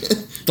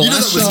 The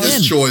last that was shot.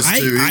 his choice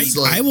too. He's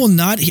like, I will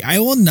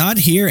not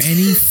hear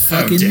any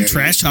fucking dare you.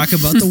 trash talk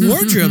about the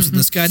wardrobes in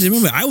this goddamn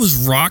movie. I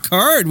was rock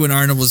hard when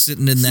Arnold was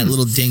sitting in that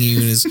little dinghy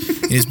in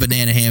his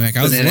banana hammock.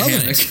 I was Banana loving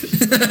hammock.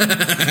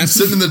 it.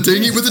 sitting in the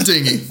dinghy with a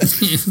dinghy.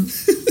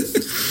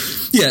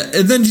 Yeah,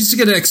 and then you just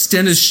get an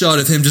extended shot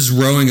of him just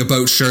rowing a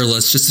boat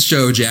shirtless just to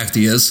show how jacked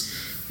he is.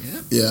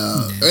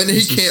 Yeah, and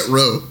he can't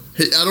row.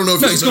 I don't know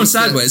if No, you he's going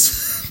understand.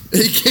 sideways.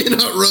 He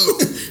cannot row.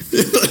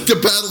 Like the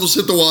paddles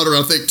hit the water,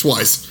 I think,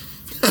 twice.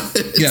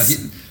 Yeah,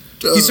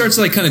 he starts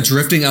like kind of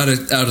drifting out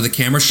of the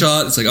camera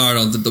shot. It's like, oh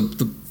no,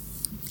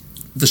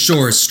 the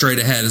shore is straight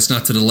ahead. It's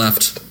not to the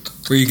left.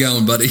 Where you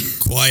going, buddy?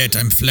 Quiet,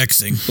 I'm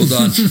flexing. Hold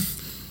on.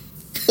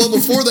 Well,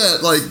 before that,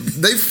 like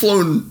they've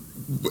flown.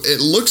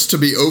 It looks to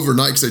be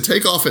overnight because they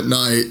take off at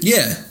night.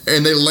 Yeah.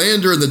 And they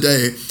land during the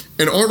day.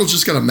 And Arnold's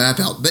just got to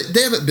map out.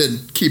 They haven't been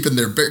keeping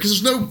their bearings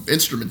because there's no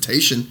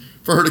instrumentation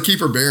for her to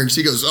keep her bearings.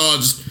 He goes,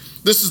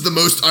 this is the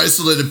most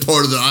isolated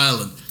part of the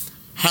island.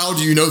 How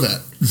do you know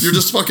that? You're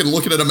just fucking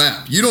looking at a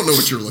map. You don't know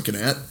what you're looking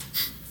at.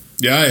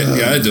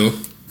 Yeah, I do.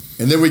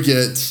 And then we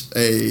get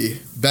a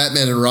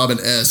Batman and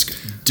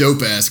Robin-esque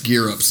dope-ass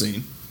gear-up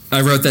scene. I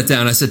wrote that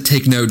down. I said,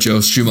 take note,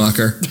 Joe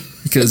Schumacher.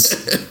 Because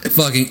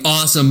fucking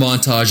awesome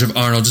montage of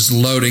Arnold just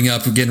loading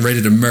up and getting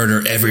ready to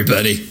murder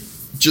everybody.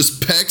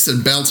 Just pecs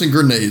and bouncing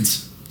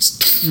grenades.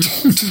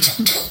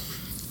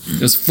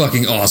 It was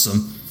fucking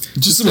awesome.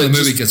 This is where the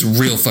movie gets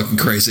real fucking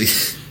crazy.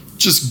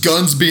 Just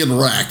guns being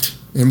racked.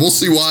 And we'll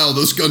see why all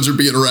those guns are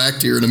being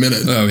racked here in a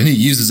minute. Oh, and he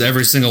uses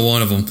every single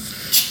one of them.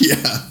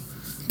 Yeah.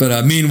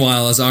 But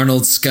meanwhile, as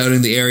Arnold's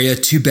scouting the area,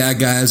 two bad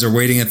guys are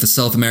waiting at the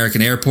South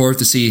American airport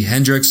to see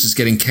Hendrix just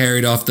getting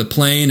carried off the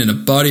plane in a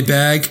body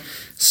bag.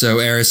 So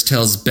Eris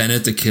tells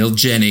Bennett to kill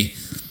Jenny.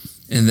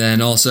 And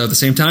then also at the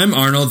same time,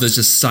 Arnold is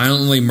just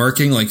silently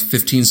murking like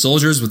 15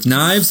 soldiers with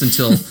knives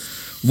until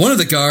one of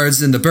the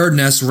guards in the bird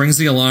nest rings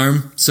the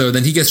alarm. So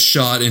then he gets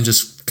shot and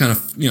just kind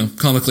of,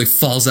 comically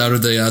falls out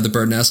of the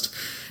bird nest.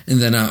 And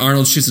then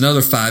Arnold shoots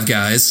another 5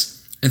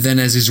 guys. And then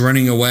as he's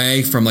running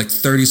away from like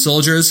 30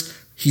 soldiers,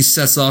 he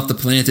sets off the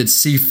planted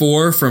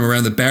C4 from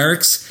around the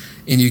barracks.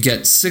 And you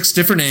get 6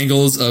 different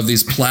angles of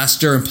these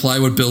plaster and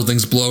plywood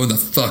buildings blowing the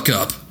fuck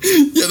up.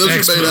 Yeah,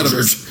 those are made out of...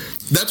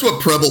 That's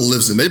what Preble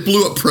lives in. They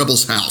blew up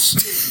Preble's house.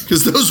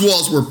 Because those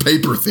walls were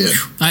paper thin.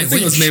 I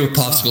think it was wish. made with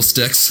popsicle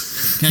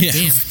sticks. God Yeah.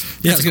 damn.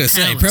 Yeah, I was going to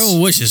say, palace.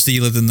 Preble wishes he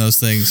lived in those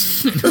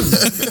things.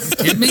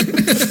 Kidding me?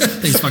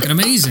 Thing's fucking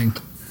amazing.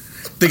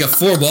 They got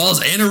 4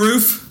 walls and a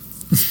roof.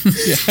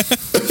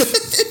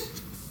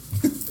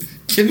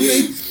 Kidding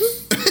me?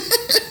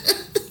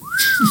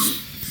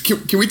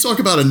 Can we talk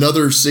about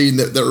another scene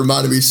that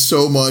reminded me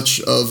so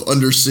much of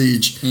Under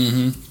Siege?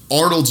 Mm-hmm.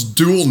 Arnold's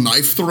dual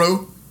knife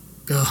throw.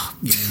 Oh,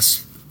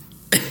 yes.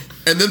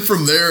 And then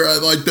from there,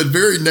 like the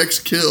very next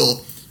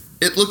kill,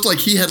 it looked like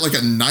he had like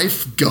a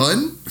knife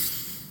gun.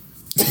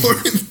 Or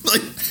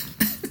like,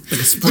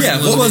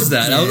 Yeah, what was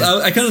that?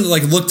 I kind of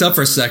like looked up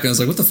for a second. I was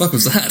like, what the fuck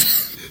was that?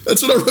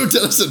 that's what I wrote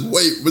down. I said,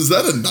 wait, was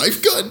that a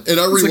knife gun? And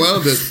I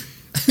rewound it.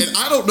 And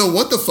I don't know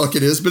what the fuck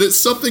it is, but it's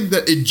something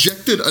that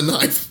ejected a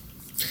knife.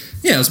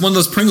 Yeah, it's one of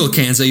those Pringle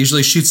cans that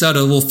usually shoots out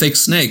a little fake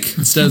snake.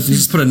 Instead of you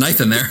just put a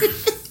knife in there.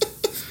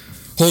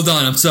 Hold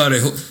on, I'm sorry.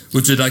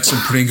 Would you like some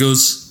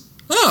Pringles?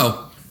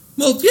 Oh,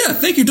 well, yeah,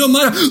 thank you, don't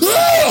mind.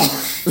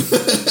 Oh!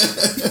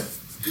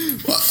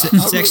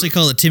 It's actually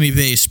called a Timmy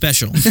Bay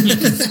special.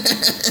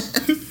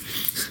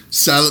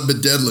 Silent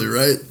but deadly,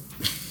 right?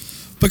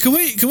 But can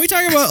we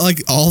talk about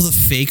like all the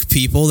fake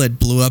people that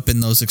blew up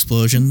in those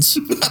explosions?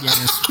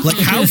 Yes. Like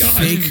how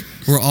fake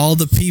were all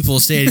the people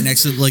standing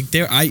next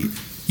to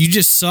you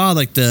just saw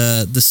like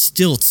the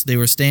stilts they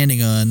were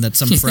standing on that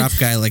some prop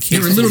guy like They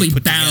were literally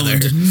put bound.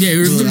 together. Yeah, they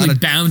were literally Out of-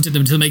 bound to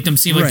them to make them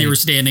seem like they Right. were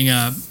standing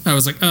up. I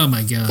was like, oh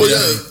my God. Well,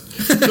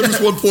 yeah. There was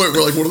one point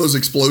where like one of those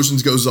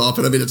explosions goes off,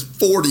 and I mean it's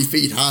 40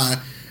 feet high,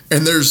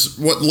 and there's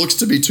what looks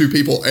to be 2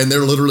 people, and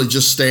they're literally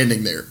just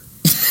standing there.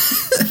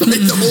 Like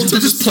the whole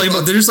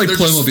time, They're just like they're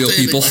Playmobil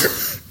standing people.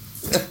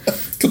 there.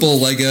 Couple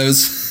of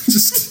Legos.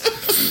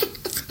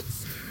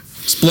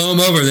 just blow them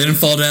over. They didn't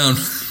fall down.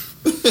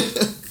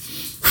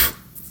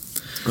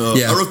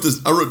 Yeah.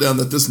 I wrote down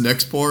that this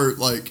next part,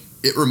 like,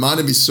 it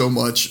reminded me so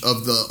much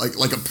of the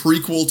like a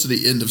prequel to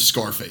the end of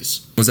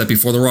Scarface. Was that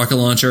before the rocket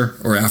launcher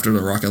or after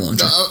the rocket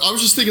launcher? I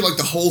was just thinking like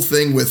the whole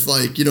thing with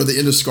like the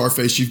end of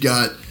Scarface. You've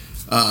got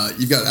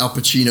Al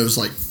Pacino's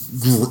like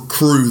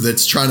crew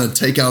that's trying to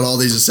take out all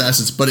these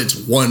assassins, but it's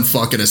one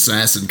fucking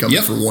assassin coming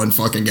for one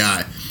fucking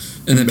guy.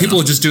 And then people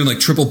are just doing like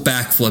triple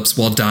backflips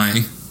while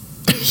dying.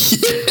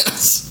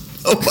 Yes.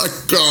 Oh my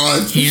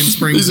God.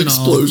 Handsprings These and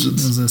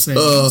explosions. all. As I say,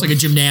 it's like a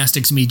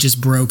gymnastics meet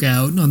just broke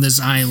out on this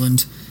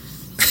island.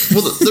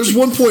 Well, there's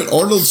one point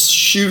Arnold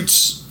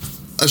shoots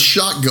a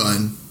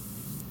shotgun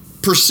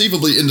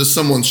perceivably into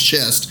someone's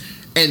chest,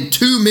 and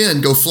 2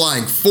 men go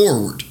flying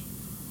forward.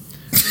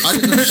 I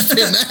didn't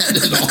understand that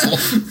at all.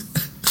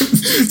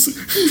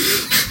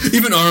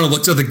 Even Arnold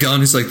looked at the gun.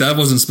 He's like, that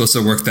wasn't supposed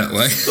to work that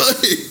way.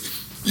 Like,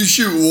 you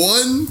shoot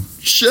one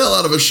shell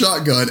out of a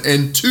shotgun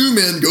and 2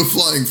 men go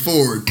flying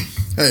forward.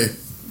 Hey,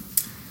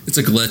 It's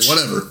a glitch.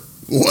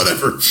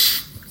 Whatever.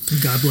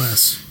 God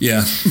bless.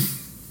 Yeah.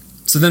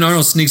 So then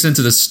Arnold sneaks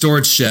into the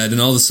storage shed, and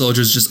all the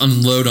soldiers just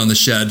unload on the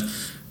shed.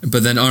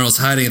 But then Arnold's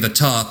hiding at the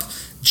top,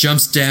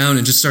 jumps down,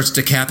 and just starts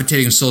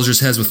decapitating soldiers'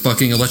 heads with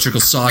fucking electrical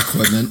saw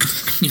equipment.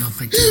 Oh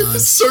my God.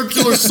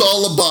 Circular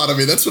saw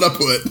lobotomy. That's what I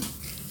put.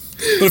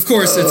 But of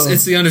course,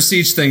 it's the under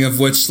siege thing of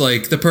which,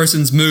 like, the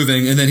person's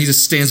moving, and then he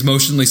just stands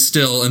motionlessly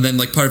still, and then,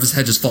 like, part of his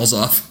head just falls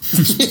off.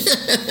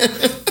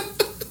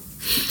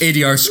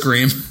 ADR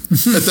scream.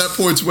 At that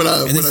point when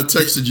I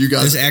texted you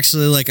guys. There's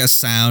actually like a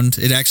sound.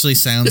 It actually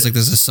sounds like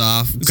there's a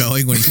saw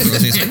going when he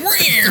throws it.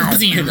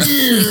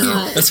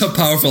 That's how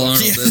powerful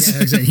Arnold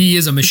is. Yeah, he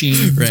is a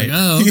machine. Right. Like,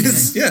 oh, okay.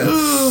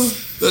 Yeah.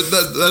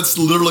 That's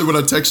literally when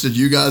I texted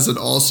you guys and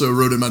also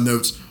wrote in my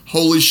notes,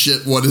 holy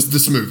shit, what is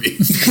this movie?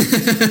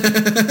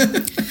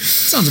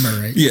 Sounds about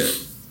right. Yeah.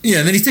 Yeah,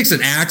 and then he takes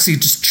an axe, he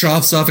just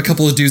chops off a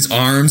couple of dudes'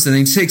 arms, and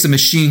then he takes a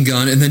machine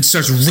gun and then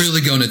starts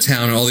really going to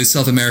town on all these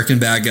South American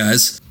bad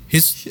guys.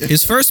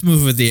 His first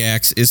move with the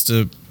axe is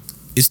to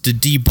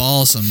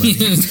deball somebody.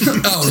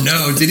 Oh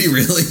no, did he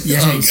really?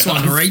 Yeah, he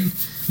swung right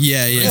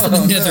Yeah.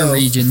 the nether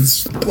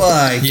regions.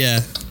 Why? Yeah.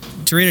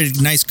 To read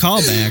a nice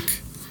callback,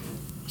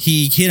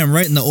 he hit him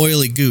right in the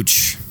oily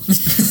gooch.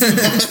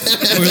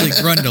 Oily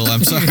grundle,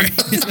 I'm sorry.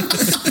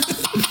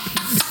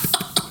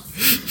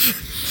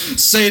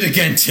 Say it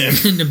again, Tim.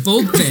 And they're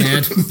both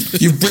bad.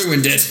 You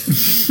ruined it.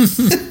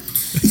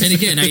 And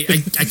again,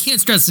 I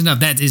can't stress enough,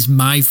 that is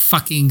my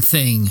fucking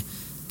thing.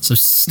 So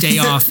stay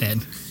off it.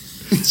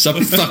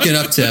 Stop fucking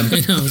up, Tim.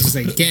 I know, it's just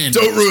like, again.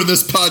 Don't ruin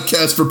this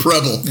podcast for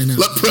Preble. I know.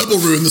 Let Preble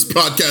ruin this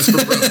podcast for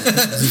Preble.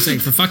 It's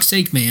like, for fuck's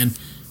sake, man.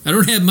 I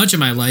don't have much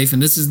of my life,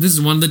 and this is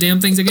one of the damn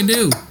things I can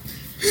do.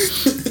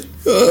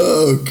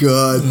 Oh,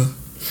 God.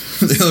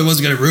 The only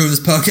one's gonna ruin this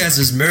podcast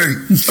is me.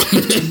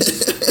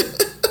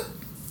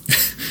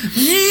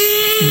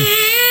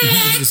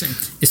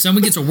 If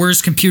someone gets a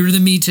worse computer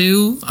than me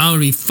too, I'm gonna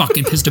be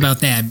fucking pissed about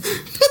that.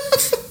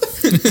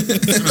 I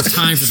don't have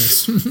time for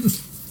this.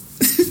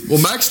 Well,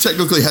 Max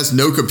technically has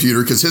no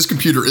computer because his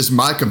computer is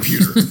my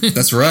computer.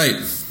 That's right.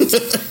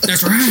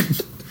 That's right.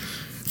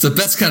 It's the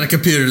best kind of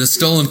computer, the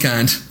stolen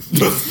kind.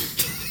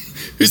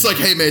 He's like,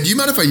 hey, man, do you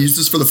mind if I use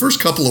this for the first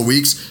couple of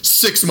weeks?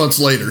 6 months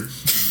later.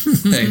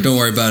 Hey, don't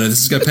worry about it.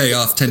 This is gonna pay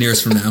off 10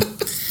 years from now.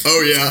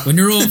 Oh, yeah. When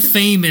you're all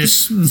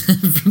famous from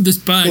this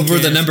podcast. We're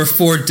the number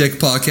 4 dick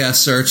podcast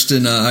searched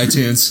in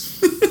iTunes.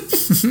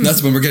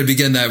 That's when we're gonna be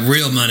getting that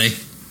real money.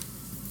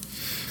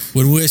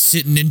 When we're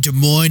sitting in Des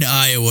Moines,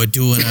 Iowa,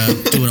 doing a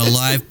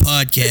live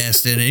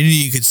podcast in an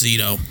Indian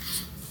casino,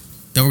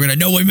 then we're gonna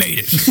know we made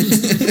it.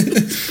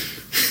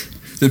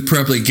 They're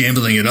probably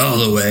gambling it all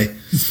away.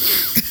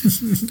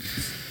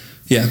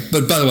 Yeah,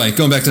 but by the way,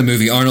 going back to the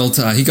movie, Arnold,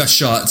 he got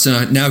shot,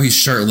 so now he's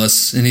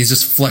shirtless, and he's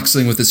just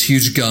flexing with this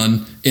huge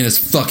gun, and it's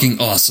fucking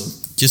awesome.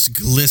 Just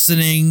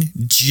glistening,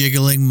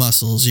 jiggling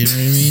muscles, you know what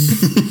I mean?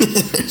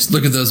 Just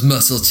look at those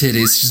muscle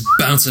titties just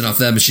bouncing off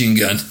that machine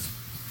gun.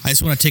 I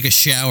just want to take a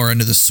shower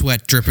under the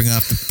sweat dripping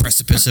off the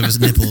precipice of his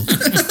nipple.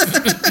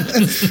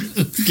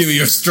 Give me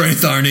your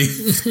strength, Arnie.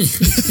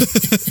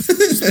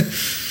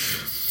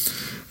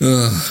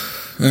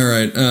 All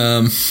right.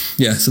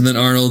 Yeah, so then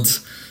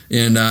Arnold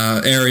and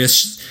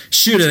Arius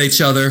shoot at each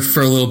other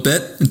for a little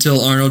bit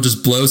until Arnold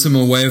just blows him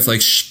away with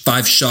like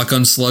 5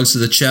 shotgun slugs to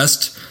the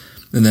chest.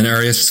 And then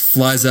Arius just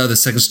flies out of the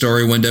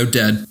second-story window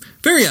dead.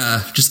 Very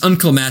just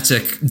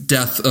unclimactic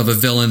death of a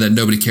villain that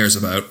nobody cares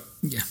about.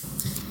 Yeah.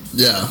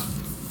 Yeah.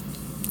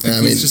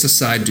 He's just a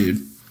side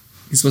dude.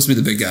 He's supposed to be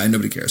the big guy.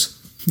 Nobody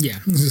cares. Yeah.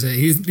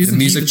 He's The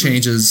music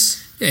changes.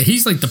 Yeah,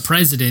 he's like the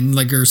president,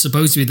 like, or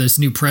supposed to be this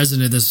new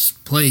president of this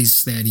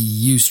place that he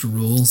used to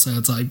rule. So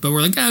it's like, but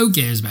we're like, oh, who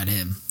cares about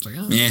him? It's like,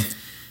 oh, Yeah.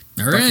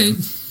 all right.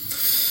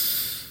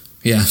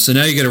 Yeah, so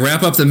now you got to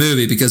wrap up the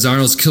movie because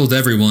Arnold's killed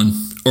everyone.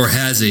 Or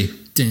has he?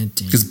 Dun,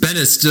 dun. Because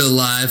Bennett's still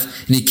alive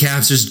and he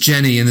captures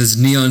Jenny in this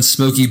neon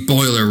smoky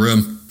boiler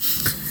room.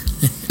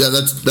 Yeah,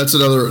 that's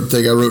another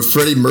thing I wrote.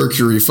 Freddie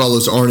Mercury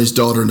follows Arnie's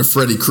daughter into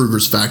Freddy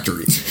Krueger's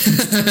factory.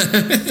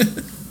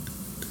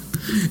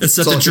 It's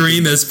such a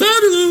dream is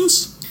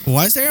fabulous.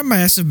 Why is there a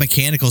massive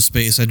mechanical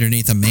space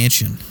underneath a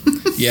mansion?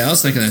 Yeah, I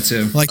was thinking that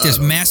too. Like there's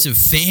massive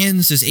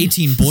fans, there's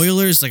 18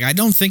 boilers. Like I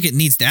don't think it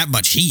needs that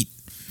much heat.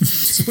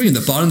 Wait, in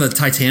the bottom of the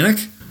Titanic?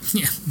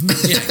 Yeah.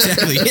 Yeah,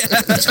 exactly.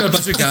 Yeah. It's got a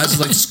bunch of guys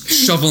just like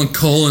shoveling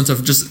coal into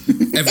just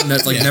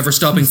never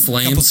stopping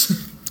flames.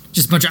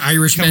 Just a bunch of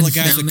Irishmen. Couple of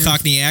guys down with there.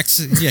 Cockney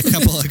accents. Yeah, a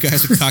couple of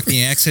guys with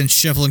Cockney accents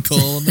shoveling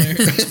coal in there.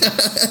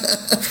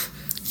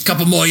 A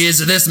couple more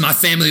years of this and my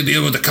family will be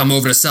able to come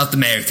over to South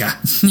America.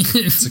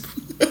 It's like,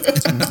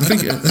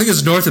 I think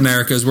it's North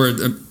America is where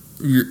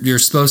you're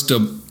supposed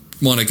to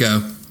want to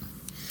go.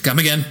 Come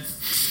again.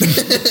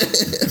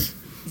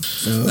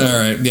 All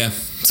right, yeah.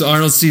 So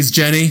Arnold sees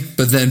Jenny,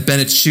 but then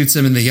Bennett shoots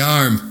him in the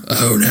arm.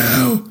 Oh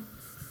no.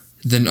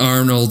 Then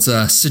Arnold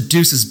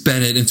seduces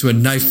Bennett into a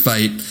knife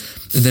fight,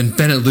 and then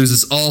Bennett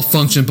loses all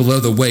function below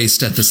the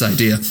waist at this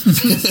idea.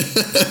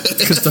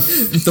 Because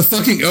the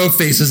fucking O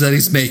faces that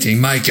he's making,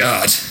 my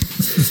God.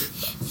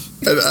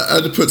 I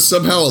had to put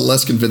somehow a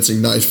less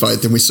convincing knife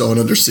fight than we saw in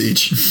Under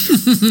Siege.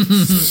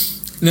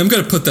 And I'm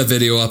going to put that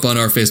video up on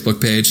our Facebook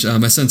page. I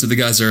sent it to the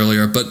guys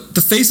earlier, but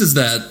the faces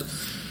that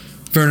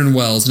Vernon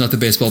Wells, not the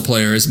baseball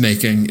player, is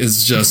making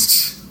is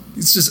just...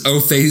 It's just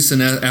O-face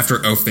and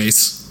after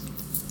O-face.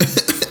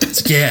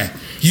 It's like, yeah,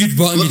 you'd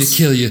want me to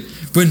kill you,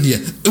 wouldn't you?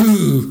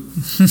 Ooh.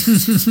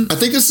 I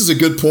think this is a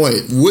good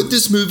point. Would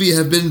this movie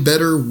have been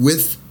better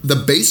with the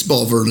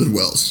baseball Vernon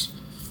Wells?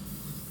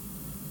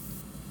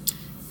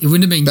 It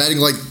wouldn't have been... Batting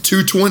like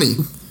 220.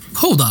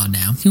 Hold on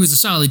now. He was a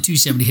solid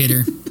 270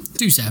 hitter.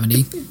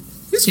 270.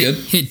 He's good.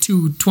 Hit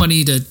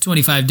 220 to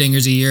 25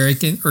 dingers a year, I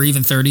think, or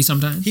even 30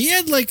 sometimes. He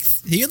had like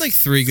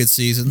 3 good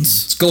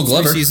seasons. It's Gold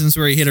Glover. 3 seasons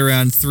where he hit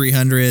around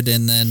 300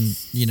 and then,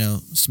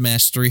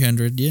 smashed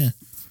 300. Yeah.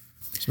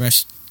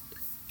 Smashed.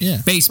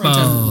 Yeah.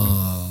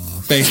 Baseball.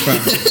 Baseball.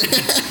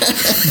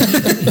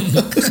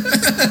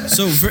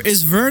 So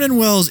is Vernon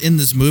Wells in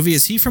this movie?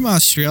 Is he from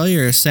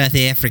Australia or South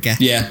Africa?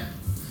 Yeah.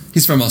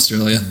 He's from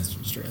Australia.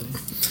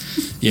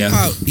 Yeah.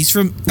 Oh, he's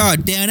from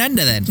down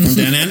under then. From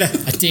down under.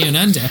 Down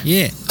under.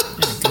 Yeah.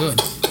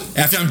 Good.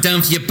 After I'm done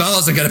with your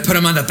balls, I got to put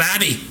them on the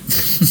barbie.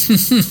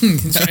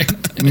 That's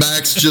right.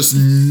 Max just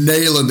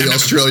nailing the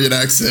Australian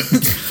accent.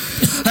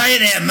 Hey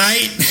there,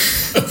 mate.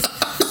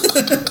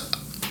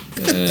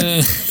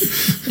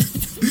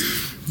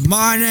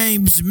 My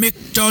name's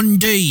Mick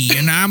Dundee,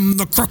 and I'm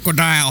the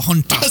crocodile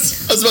hunter. I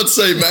was about to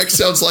say, Max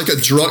sounds like a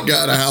drunk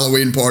guy at a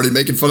Halloween party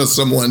making fun of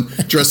someone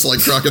dressed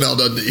like Crocodile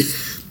Dundee.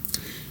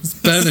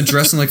 Better than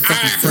dressing like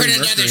fucking Freddie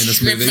Mercury in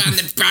this movie.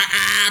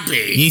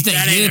 You think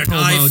you're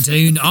Paul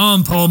Muldoon?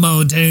 I'm Paul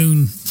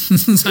Muldoon.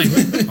 It's like,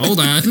 hold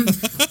on.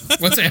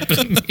 What's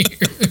happening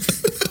here?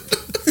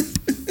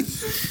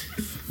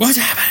 What's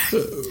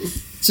happening?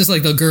 It's just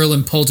like the girl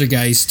in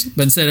Poltergeist,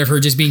 but instead of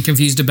her just being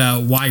confused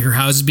about why her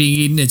house is being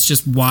eaten, it's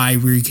just why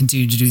we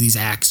continue to do these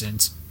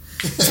accents.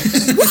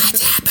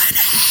 What's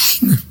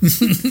happening?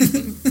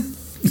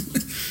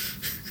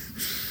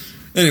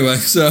 Anyway,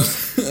 so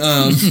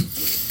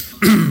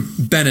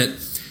Bennett,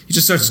 he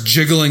just starts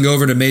jiggling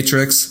over to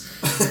Matrix,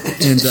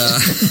 and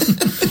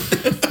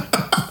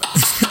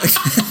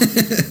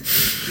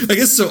I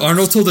guess so.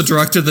 Arnold told the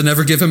director to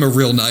never give him a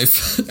real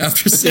knife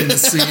after seeing the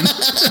scene.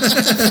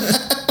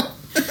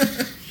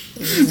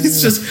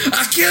 He's just,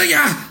 I'll kill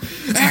ya!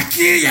 I'll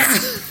kill ya!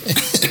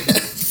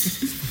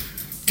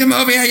 Come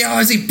over here, you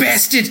Aussie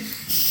bastard!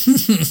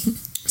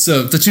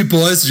 So the two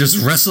boys are just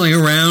wrestling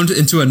around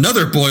into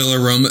another boiler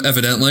room,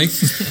 evidently.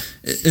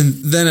 And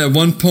then at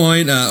one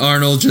point,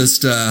 Arnold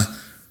just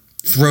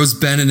throws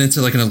Bennett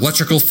into like an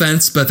electrical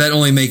fence, but that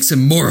only makes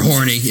him more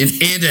horny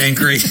and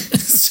angry.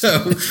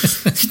 So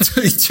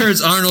he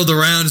turns Arnold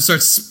around and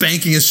starts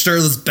spanking his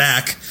shirtless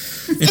back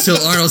until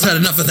Arnold's had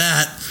enough of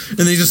that. And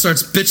then he just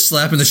starts bitch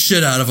slapping the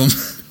shit out of him.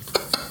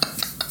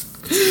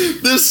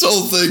 This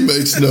whole thing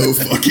makes no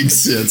fucking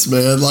sense,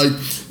 man. Like,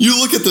 you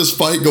look at this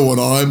fight going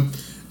on,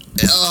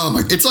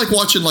 it's like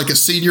watching like a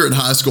senior in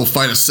high school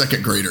fight a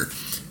second grader.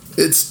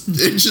 It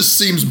just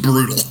seems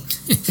brutal.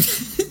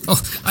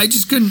 I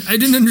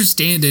didn't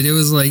understand it.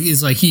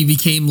 It's like he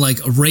became like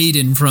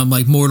Raiden from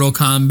like Mortal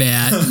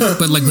Kombat,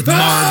 but like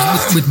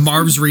with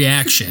Marv's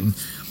reaction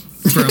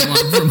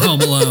from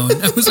Home Alone.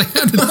 I was like,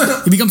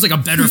 he becomes like a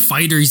better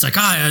fighter. He's like,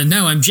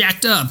 no, I'm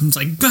jacked up. And it's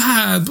like,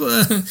 blah,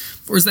 blah.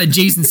 Or is that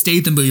Jason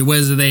Statham movie where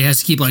he has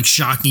to keep like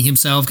shocking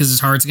himself because his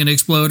heart's going to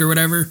explode or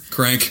whatever?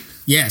 Crank.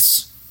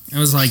 Yes. I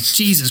was like,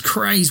 Jesus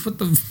Christ, I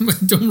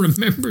don't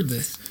remember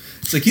this.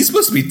 It's like, he's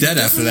supposed to be dead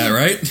after that,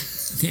 right?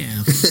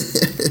 Yeah.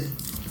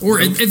 Or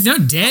if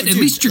not dead, at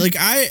least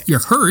you're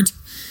hurt.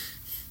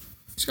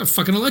 Just got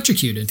fucking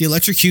electrocuted. The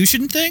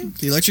electrocution thing?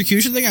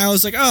 I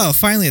was like, oh,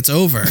 finally it's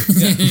over.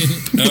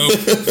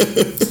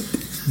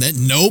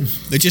 Nope.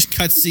 They just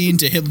cut scene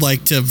to him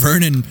like to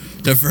Vernon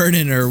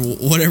or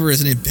whatever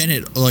his name,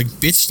 Bennett, like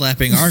bitch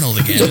slapping Arnold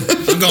again.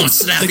 I'm going to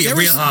slap you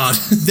real hard.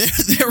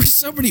 There were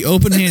so many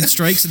open hand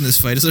strikes in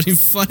this fight. It's not even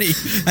funny.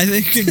 I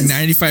think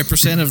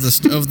 95%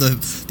 of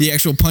the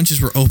actual punches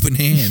were open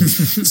hand.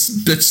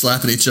 Bitch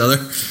slapping each other.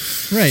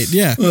 Right,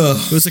 yeah.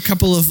 It was a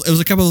couple of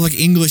like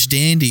English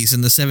dandies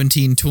in the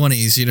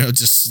 1720s,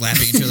 just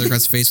slapping each other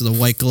across the face with a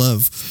white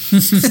glove.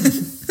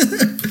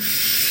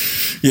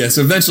 Yeah,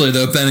 so eventually,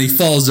 though, Benny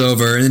falls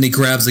over, and then he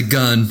grabs a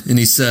gun, and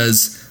he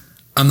says,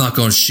 I'm not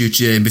going to shoot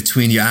you in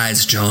between your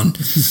eyes, John.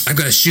 I'm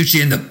going to shoot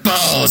you in the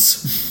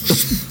balls.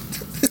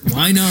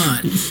 Why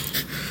not?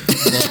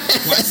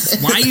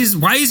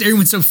 Why is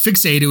everyone so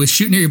fixated with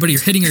shooting everybody or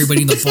hitting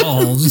everybody in the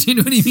balls? You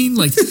know what I mean?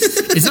 Like,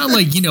 it's not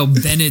like,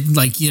 Bennett,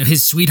 like,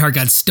 his sweetheart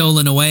got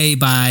stolen away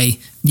by,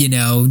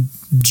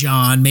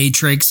 John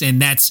Matrix,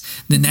 and it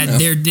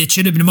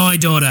should have been my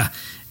daughter.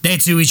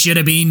 That's who it should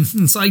have been.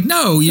 It's like,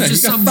 no, you're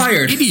just some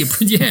fired. Idiot.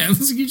 Yeah,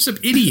 you're just some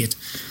idiot.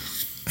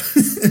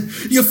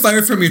 You got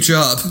fired from your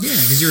job. Yeah,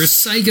 because you're a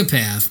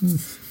psychopath.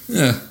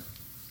 Yeah.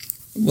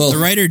 Well, The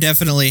writer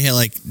definitely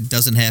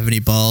doesn't have any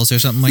balls or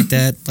something like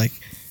that. Like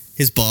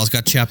his balls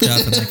got chopped up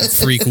in like a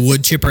freak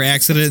wood chipper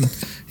accident. And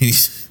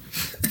he's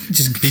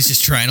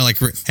just trying to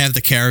have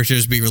the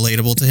characters be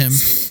relatable to him.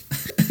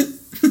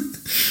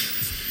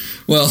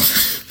 well,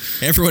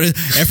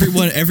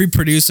 Every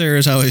producer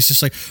is always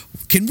just like,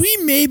 can we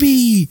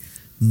maybe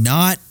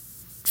not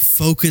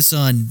focus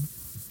on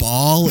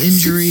ball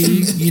injury,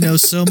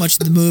 so much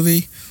in the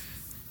movie?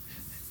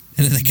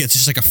 And then they get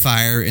just like a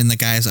fire in the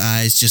guy's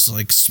eyes, just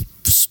like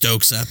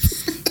stokes up.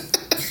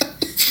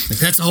 Like,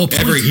 that's the whole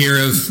point. every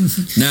hero.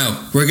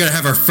 No, we're gonna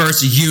have our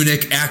first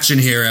eunuch action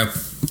hero.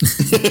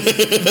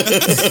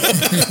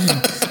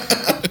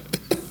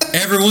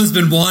 Everyone's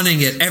been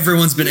wanting it.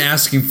 Everyone's been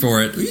asking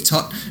for it. What are you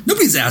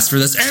Nobody's asked for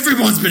this.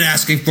 Everyone's been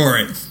asking for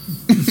it.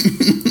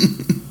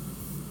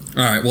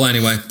 All right. Well,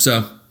 anyway,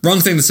 so wrong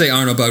thing to say,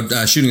 Arnold,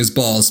 about shooting his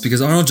balls,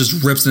 because Arnold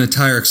just rips an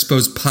entire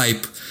exposed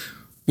pipe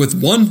with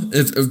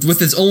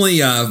his only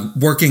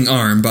working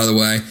arm, by the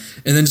way,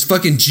 and then just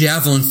fucking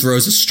javelin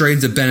throws it straight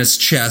into Bennett's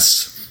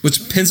chest,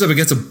 which pins up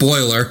against a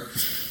boiler,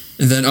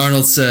 and then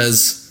Arnold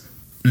says,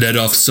 "Let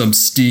off some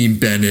steam,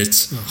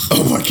 Bennett."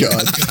 Oh my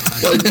god!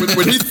 Like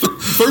when he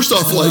first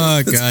off, like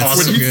Oh god,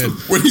 awesome. so good.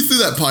 when he threw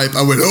that pipe,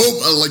 I went,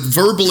 like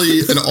verbally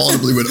and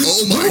audibly went,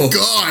 "Oh my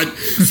god!"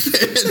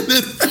 And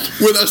then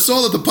when I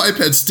saw that the pipe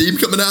had steam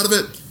coming out of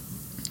it,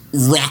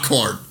 rock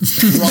hard,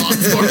 rock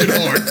fucking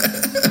hard.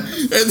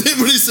 And then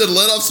when he said,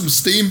 "Let off some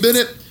steam,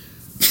 Bennett,"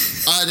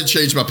 I had to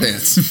change my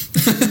pants.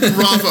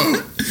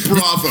 Bravo.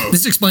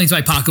 This explains why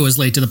Paco was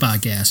late to the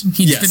podcast.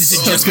 He Yes. finished it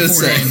I was just gonna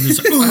beforehand. say. He was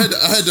like,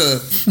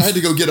 I had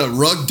to go get a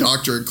rug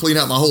doctor and clean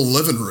out my whole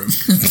living room.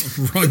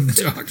 rug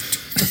doctor.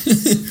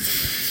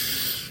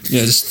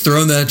 Yeah, just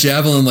throwing that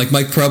javelin like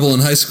Mike Preble in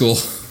high school.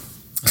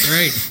 That's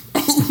right.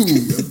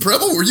 Ooh,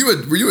 Preble, were you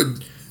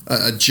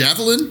a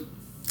javelin?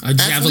 A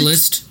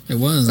javelist. It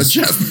was. A A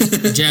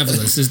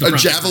javelist is the a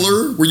proper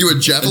javeler? Were you a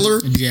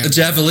javeler? term. A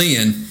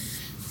javelin.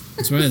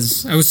 That's what it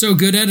is. I was so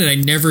good at it, I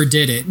never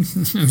did it.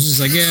 I was just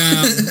like,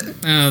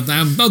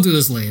 I'll do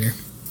this later.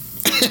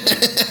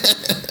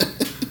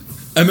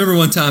 I remember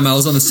one time I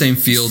was on the same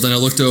field and I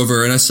looked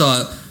over and I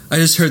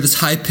just heard this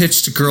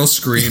high-pitched girl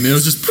scream, and it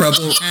was just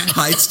Preble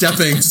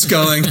high-stepping, just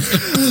going, I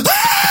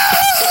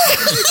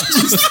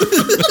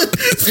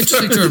just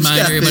like to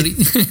remind everybody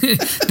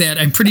that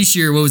I'm pretty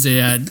sure,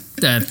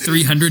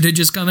 300 had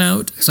just come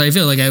out. So I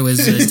feel like I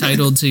was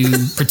entitled to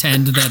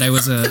pretend that I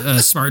was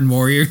a Spartan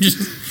warrior,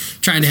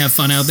 just trying to have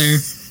fun out there.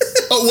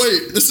 Oh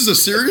wait, this is a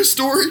serious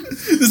story?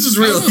 "This is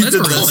real." Oh, He that's a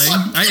did real this. thing.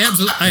 I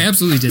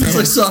absolutely did It's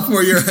my that.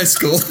 sophomore year of high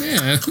school.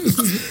 Yeah.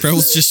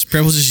 Preble's just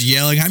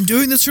yelling, "I'm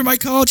doing this for my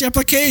college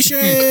application."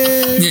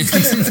 One day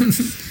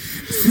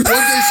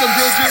some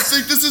girl's gonna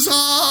think this is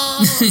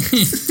hot.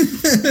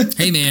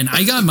 Hey man,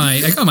 I got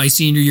my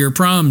senior year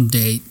prom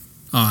date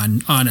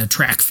on a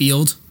track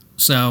field.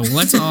 So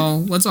let's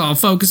all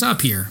focus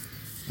up here.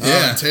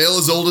 Yeah. Tale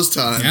as old as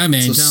time. Yeah,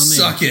 man, So tell me.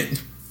 suck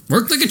it.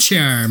 Worked like a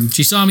charm.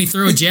 She saw me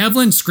throw a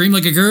javelin, scream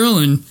like a girl,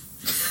 and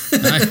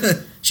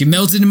she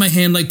melted in my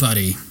hand like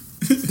putty.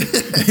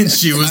 And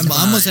she was My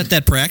mom was at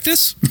that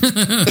practice.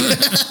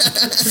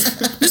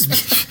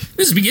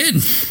 Let's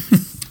begin.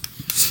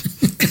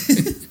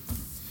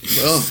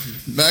 Well,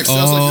 Max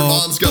sounds like your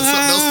mom's got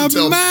something else to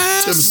tell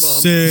Tim's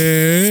mom.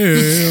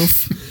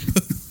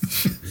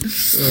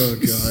 Oh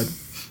god.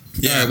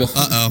 Yeah,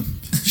 well,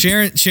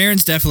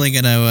 Sharon's definitely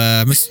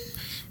gonna.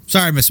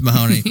 Sorry, Miss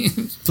Mahoney.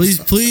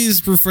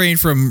 Please refrain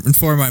from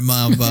informing my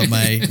mom about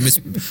my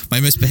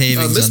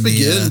misbehavings Let's on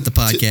begin. the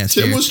podcast.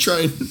 Tim here. was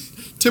trying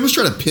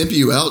to pimp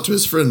you out to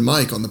his friend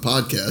Mike on the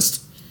podcast.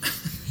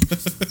 I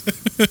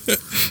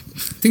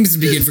think this is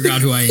begin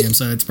forgot who I am,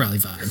 so it's probably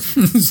fine.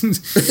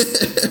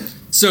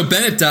 so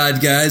Bennett died,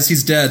 guys.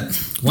 He's dead.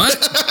 What?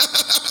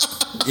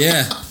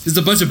 Yeah. There's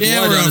a bunch of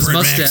Yeah, blood we're on his over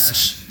it, Max.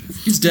 mustache.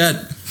 He's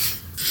dead.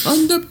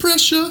 Under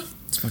pressure.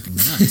 It's fucking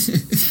nuts.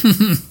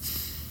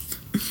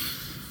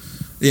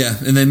 Yeah,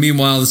 and then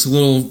meanwhile, this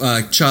little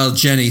child,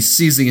 Jenny,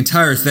 sees the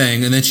entire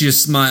thing, and then she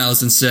just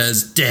smiles and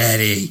says,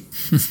 "Daddy."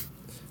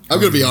 I'm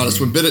gonna be honest.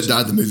 When Bennett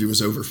died, the movie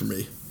was over for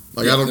me.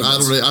 Like Yeah, I don't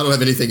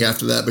have anything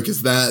after that,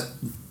 because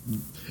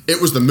it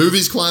was the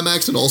movie's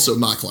climax and also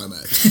my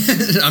climax.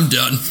 I'm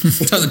done.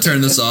 Time to turn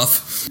this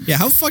off. Yeah,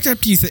 how fucked up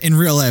do you in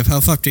real life?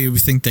 How fucked do you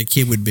think that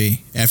kid would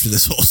be after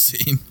this whole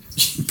scene?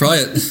 Probably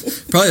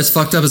as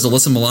fucked up as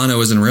Alyssa Milano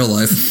is in real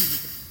life.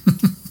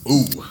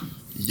 Ooh,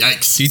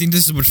 yikes! Do you think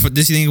this is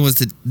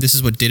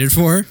what did it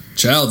for her?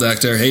 Child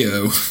actor,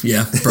 heyo.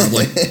 Yeah,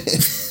 probably.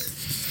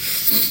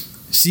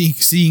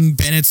 Seeing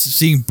Bennett's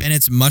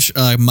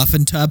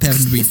muffin tub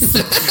having to be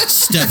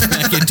stuffed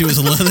back into his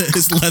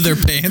leather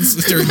pants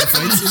during the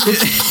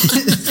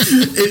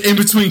fight. in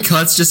between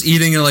cuts, just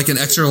eating like an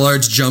extra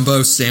large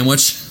jumbo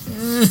sandwich.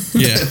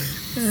 Yeah.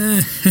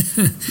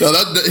 No,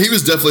 he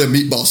was definitely a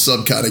meatball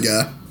sub kind of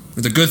guy.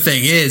 The good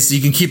thing is,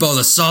 you can keep all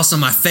the sauce on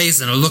my face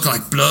and it'll look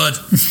like blood.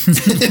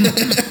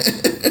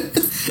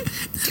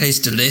 Tastes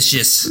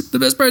delicious. The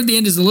best part at the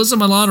end is Alyssa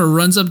Milano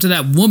runs up to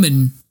that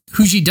woman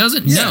who she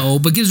doesn't know,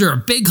 but gives her a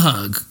big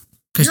hug.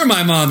 You're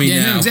my mommy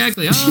now. No,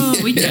 exactly. Oh,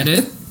 we get it.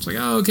 It's like,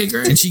 oh, okay,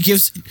 great.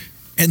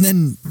 And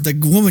then the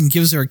woman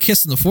gives her a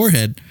kiss on the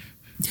forehead.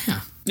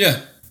 Yeah. Yeah.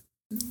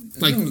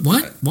 Like,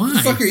 what? Why? Who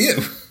the fuck are you?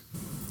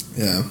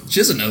 Yeah. She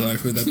doesn't know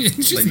who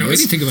that. She doesn't know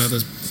anything about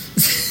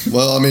this.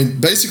 Well, I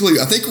mean, basically,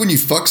 I think when you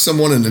fuck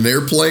someone in an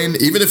airplane,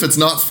 even if it's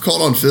not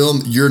caught on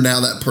film, you're now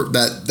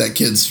that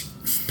kid's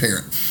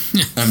parent.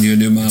 I'm your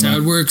new mama. That's how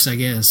it works, I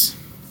guess.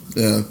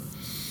 Yeah.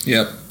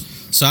 Yep.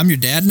 So I'm your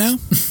dad now?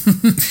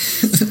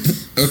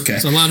 Okay.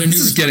 It's a lot of This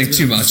is getting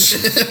too much.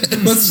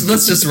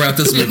 let's just wrap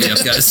this movie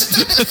up,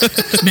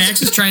 guys.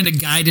 Max is trying to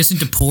guide us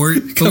into port,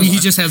 but he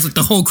just has like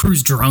the whole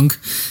crew's drunk.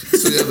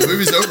 So yeah, the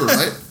movie's over,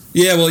 right?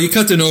 Yeah, well, you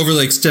cut to an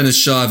overly extended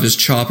shot of his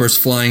choppers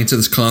flying to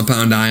this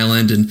compound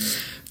island, and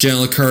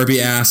General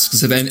Kirby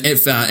asks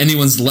if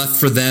anyone's left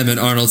for them, and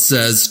Arnold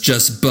says,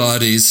 "Just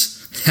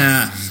buddies."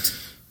 Ha!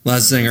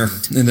 Last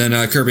zinger. And then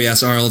Kirby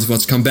asks Arnold if he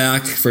wants to come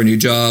back for a new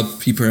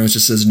job. He pretty much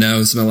just says, "No,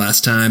 this is my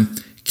last time."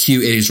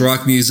 Cue 80s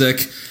rock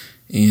music,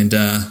 and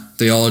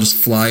they all just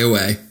fly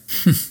away.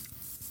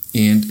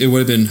 And it would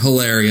have been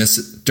hilarious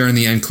during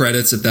the end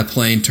credits if that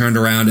plane turned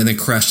around and then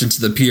crashed into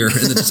the pier and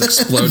then just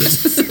exploded.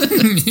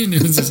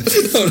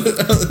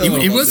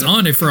 It was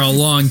on it for a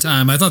long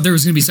time. I thought there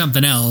was going to be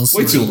something else.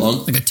 Way too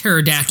long. Like a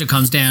pterodactyl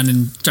comes down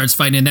and starts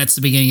fighting, and that's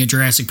the beginning of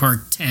Jurassic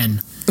Park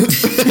 10. Oh,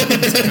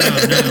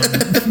 no.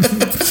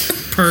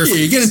 Perfect.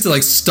 Yeah, you get into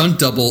like stunt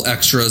double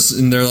extras,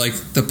 and they're like,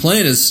 the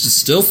plane is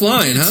still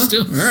flying, huh?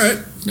 Still. All right.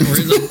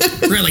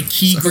 We're at like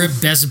Key Grip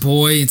Best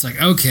Boy. It's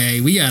like, okay,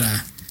 we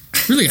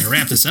really gotta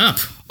wrap this up.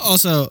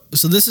 Also,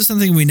 so this is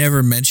something we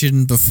never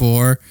mentioned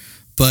before,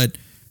 but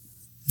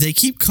they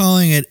keep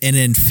calling it an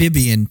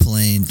amphibian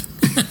plane.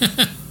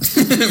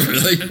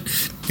 Really?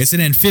 It's an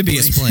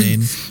amphibious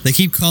plane. They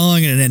keep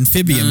calling it an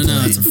amphibian No,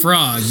 plane. it's a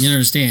frog. You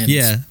understand?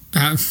 Yeah.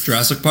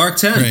 Jurassic Park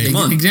 10. Right. Come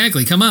on.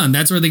 Exactly. Come on.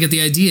 That's where they get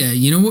the idea.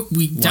 You know what?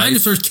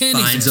 Dinosaurs can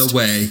finds exist. a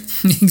way.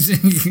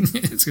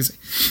 Exactly.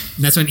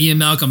 That's when Ian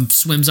Malcolm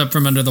swims up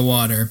from under the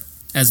water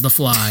as the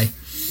fly.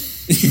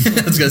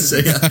 Yeah, I was gonna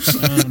say. Yeah.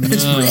 Oh, no.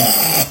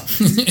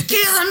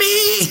 Kill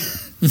me.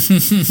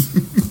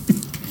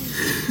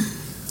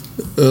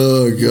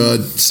 Oh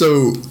God!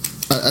 So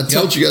I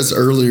told you guys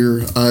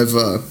earlier. I've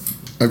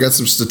got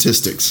some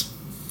statistics.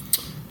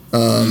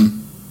 I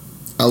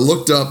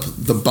looked up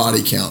the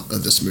body count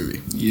of this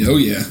movie. Oh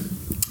yeah.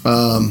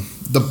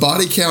 The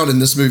body count in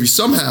this movie,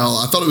 somehow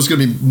I thought it was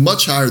going to be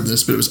much higher than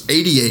this, but it was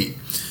 88.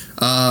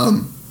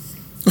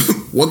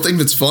 One thing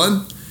that's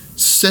fun: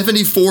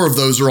 74 of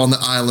those are on the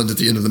island at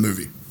the end of the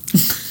movie.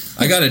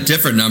 I got a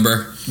different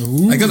number.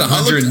 Ooh. I got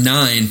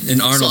 109,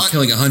 and Arnold's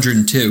killing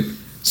 102.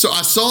 So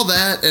I saw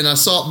that, and I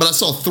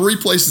saw 3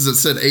 places that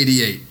said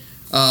 88.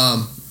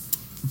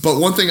 But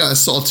one thing I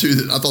saw too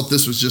that I thought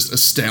this was just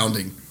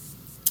astounding.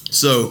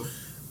 So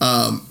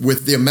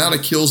with the amount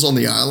of kills on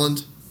the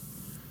island,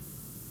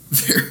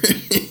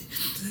 the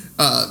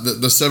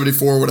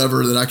 74 or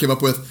whatever that I came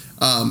up with,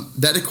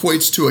 that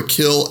equates to a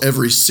kill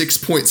every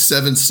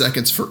 6.7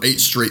 seconds for 8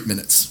 straight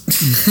minutes.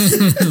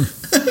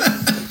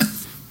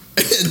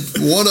 And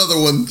one other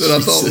one that I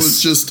thought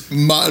was just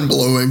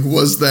mind-blowing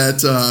was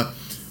that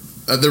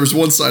there was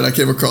one site I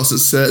came across that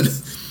said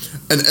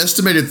an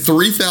estimated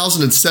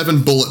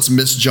 3,007 bullets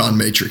missed John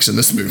Matrix in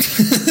this movie.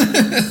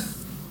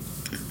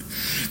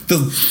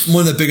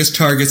 One of the biggest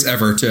targets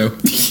ever, too.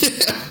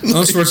 Yeah,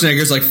 Arnold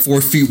Schwarzenegger's like 4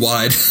 feet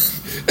wide.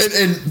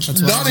 and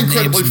not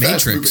incredibly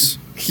fast Matrix.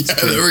 moving. Yeah,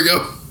 there we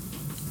go.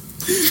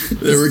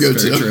 There we go,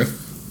 Very Tim. true.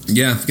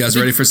 Yeah, you guys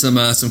ready for some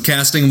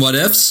casting what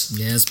ifs?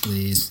 Yes,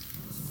 please.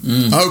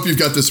 I hope you've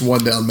got this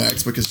one down,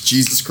 Max, because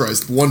Jesus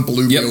Christ, one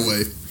blew me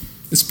away.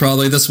 It's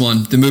probably this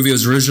one. The movie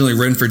was originally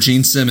written for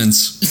Gene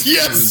Simmons.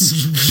 Yes!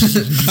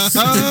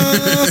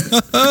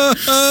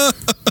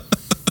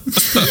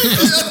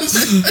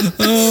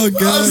 Oh,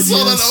 God. I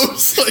saw that. I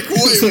was like,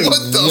 wait,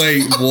 what the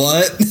fuck?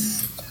 What?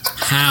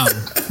 How?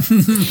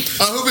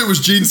 I hope it was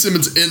Gene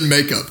Simmons in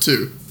makeup,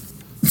 too.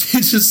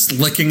 He's just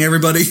licking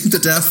everybody to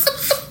death.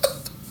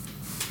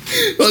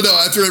 Oh, no,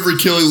 after every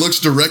kill, he looks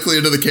directly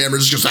into the camera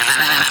and just goes,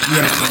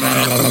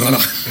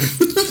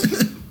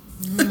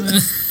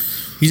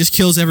 He just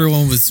kills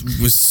everyone with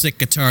sick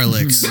guitar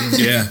licks.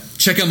 Yeah.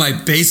 Check out my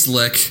bass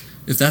lick,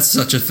 if that's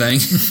such a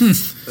thing.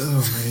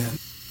 oh, man.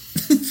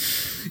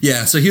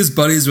 Yeah, so he was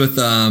buddies with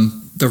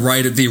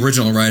the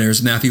original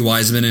writers, Matthew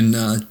Wiseman and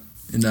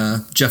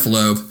Jeff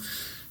Loeb.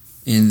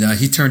 And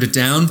he turned it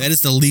down. That is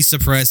the least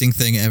surprising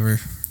thing ever.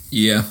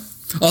 Yeah.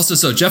 Also,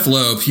 so Jeff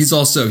Loeb, he's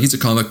a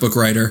comic book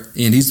writer,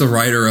 and he's the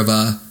writer of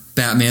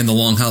Batman: The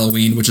Long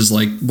Halloween, which is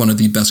like one of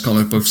the best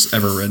comic books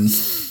ever written.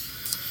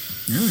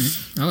 All right.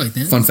 I like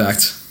that. Fun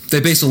fact. They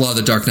based a lot of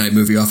the Dark Knight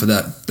movie off of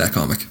that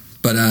comic.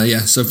 But yeah,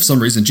 so for some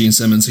reason, Gene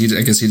Simmons,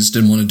 I guess he just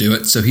didn't want to do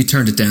it, so he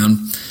turned it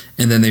down,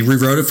 and then they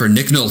rewrote it for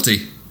Nick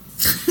Nolte.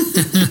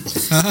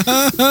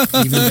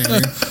 Even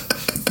better.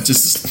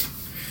 Just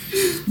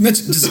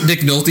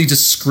Nick Nolte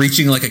just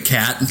screeching like a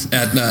cat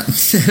at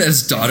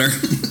his daughter.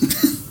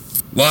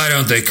 Why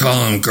don't they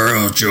call him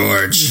Girl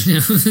George?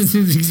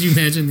 Could you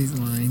imagine these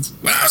lines?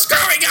 When I was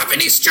growing up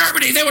in East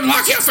Germany, they would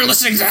lock you up for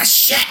listening to that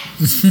shit.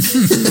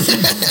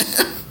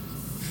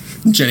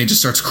 Jenny just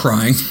starts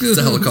crying.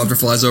 The helicopter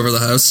flies over the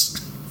house.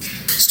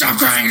 Stop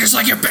crying just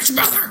like your bitch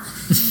mother.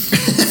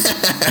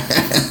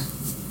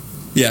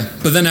 Yeah,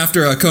 but then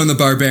after Conan the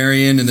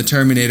Barbarian and the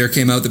Terminator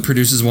came out, the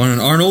producers wanted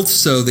Arnold,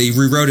 so they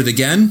rewrote it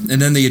again,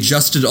 and then they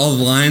adjusted all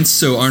the lines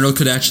so Arnold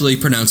could actually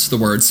pronounce the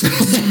words.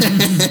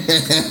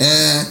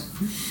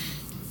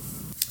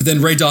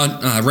 Then Ray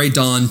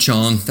Dawn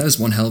Chong, that is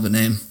one hell of a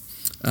name,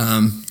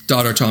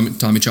 daughter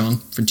Tommy Chong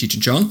from Cheech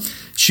and Chong,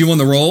 she won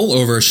the role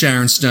over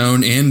Sharon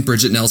Stone and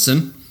Bridget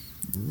Nelson,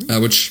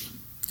 which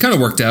kind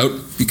of worked out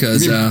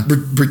because...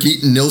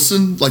 Brigitte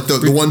Nielsen? Like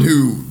the one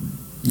who...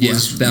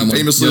 was that one.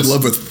 Famously in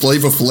love with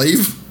Flava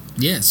Flav?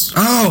 Yes.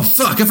 Oh,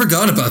 fuck, I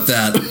forgot about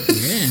that.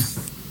 Yeah.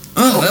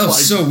 Oh, that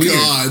was so weird.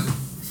 God.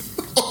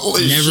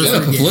 Holy Never shit.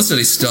 What a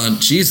publicity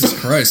stunt. Jesus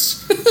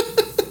Christ.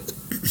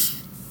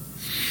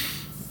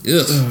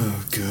 Ugh.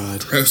 Oh,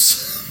 God.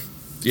 Gross.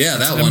 Yeah,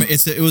 that one.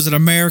 It was an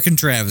American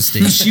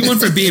travesty. She went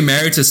from being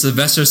married to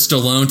Sylvester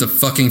Stallone to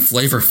fucking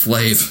Flavor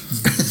Flav.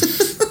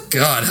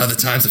 God, how the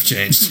times have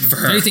changed for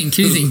her. How do you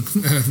think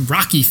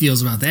Rocky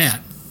feels about that?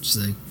 She's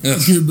like, Ugh.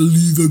 I can't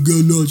believe I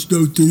got launched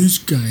out to this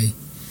guy.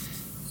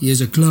 He has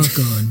a clock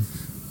on.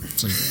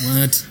 It's like,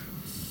 what?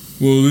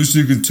 Well, at least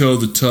you can tell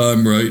the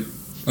time, right?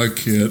 I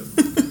can't.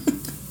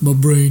 My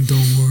brain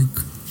don't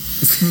work.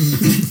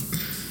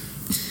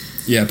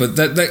 Yeah, but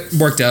that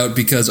worked out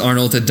because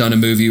Arnold had done a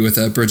movie with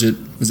Bridget,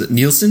 was it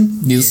Nielsen?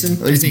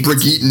 Nielsen? I think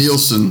Brigitte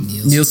Nielsen.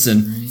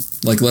 Nielsen. Right?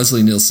 Like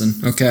Leslie Nielsen.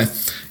 Okay.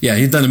 Yeah,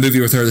 he'd done a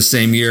movie with her the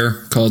same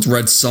year called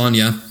Red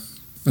Sonja,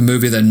 a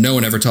movie that no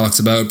one ever talks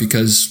about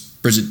because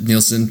Bridget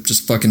Nielsen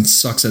just fucking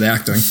sucks at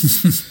acting.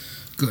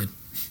 Good.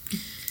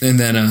 And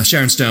then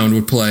Sharon Stone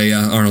would play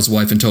Arnold's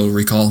wife in Total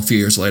Recall a few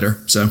years later.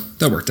 So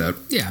that worked out.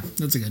 Yeah,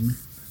 that's a good one.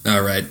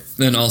 All right.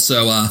 Then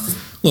also,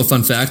 little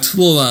fun fact,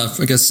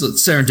 I guess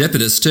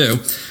serendipitous too.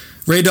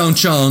 Ray Dong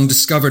Chong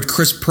discovered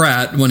Chris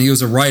Pratt when he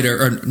was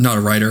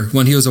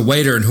when he was a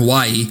waiter in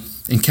Hawaii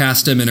and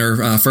cast him in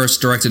her first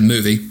directed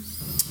movie.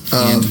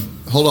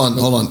 Hold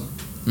on.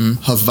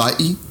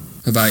 Hawaii?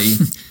 Hawaii.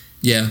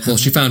 Yeah, well,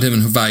 she found him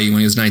in Hawaii when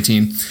he was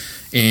 19.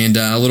 And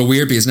a little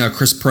weird because now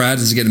Chris Pratt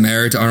is getting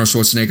married to Arnold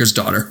Schwarzenegger's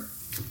daughter.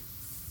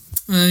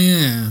 Oh,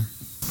 yeah.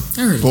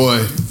 I heard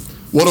Boy,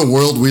 what a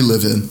world we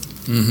live in.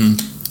 Mm-hmm.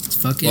 it's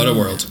fucking What a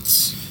world.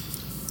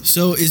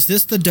 So is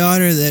this the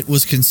daughter that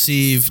was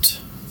conceived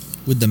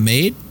with the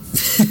maid?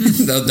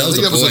 that I was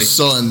think a that was boy. a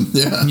son.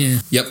 Yeah. Yeah.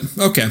 Yep.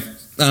 Okay.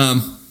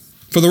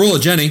 For the role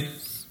of Jenny,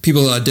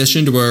 people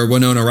auditioned were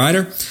Winona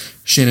Ryder,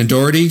 Shannon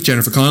Doherty,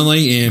 Jennifer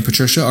Connelly, and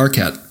Patricia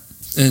Arquette.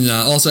 And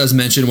also, as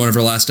mentioned in one of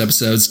our last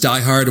episodes, Die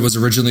Hard was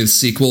originally the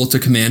sequel to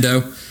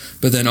Commando,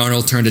 but then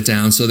Arnold turned it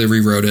down, so they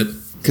rewrote it.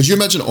 Could you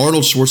imagine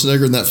Arnold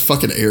Schwarzenegger in that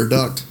fucking air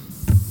duct?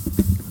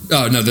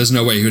 Oh, no, there's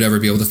no way he would ever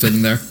be able to fit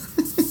in there.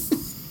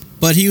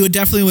 But he would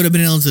have been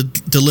able to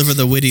deliver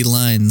the witty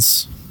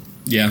lines.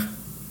 Yeah.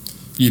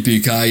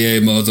 Yippee-ki-yay,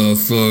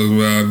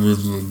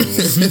 motherfucker.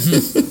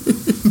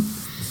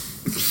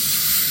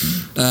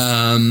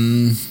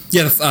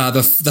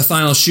 The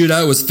final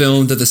shootout was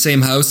filmed at the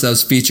same house that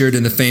was featured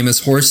in the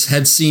famous horse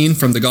head scene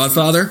from The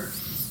Godfather.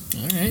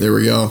 All right. There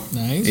we go.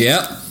 Nice.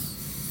 Yep.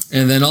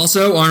 And then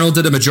also, Arnold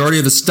did a majority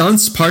of his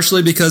stunts,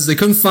 partially because they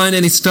couldn't find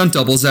any stunt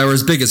doubles that were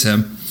as big as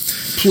him.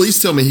 Please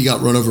tell me he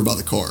got run over by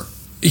the car.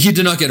 He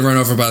did not get run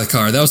over by the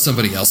car. That was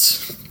somebody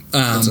else.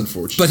 That's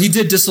unfortunate. But he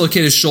did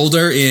dislocate his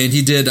shoulder, and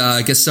he did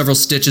get several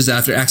stitches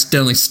after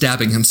accidentally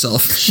stabbing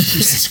himself.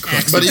 Jesus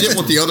Christ. But he didn't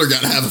want the other guy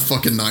to have a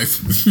fucking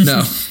knife.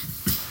 No.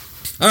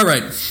 All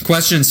right.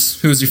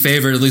 Questions. Who was your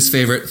favorite or least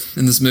favorite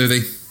in this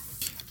movie?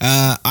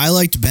 I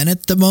liked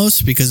Bennett the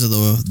most because of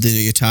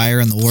the attire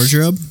and the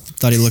wardrobe.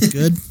 Thought he looked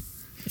good.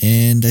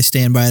 And I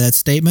stand by that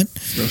statement.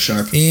 Real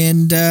sharp.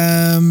 And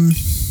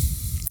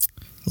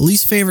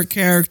least favorite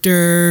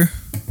character,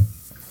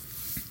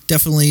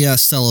 definitely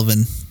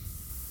Sullivan.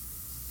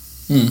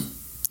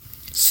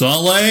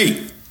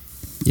 Sully!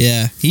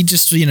 Yeah, he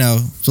just, was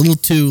a little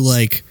too,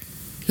 Hit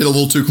a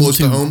little too close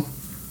to home.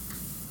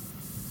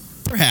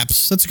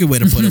 Perhaps. That's a good way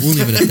to put it. We'll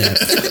leave it at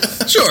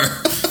that. Sure.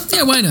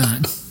 Yeah, why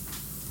not?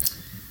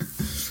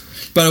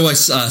 By the way,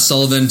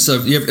 Sullivan,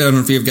 so I don't know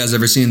if you guys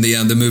ever seen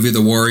the movie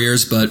The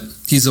Warriors, but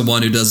he's the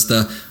one who does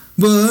the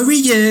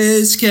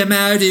Warriors come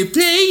out to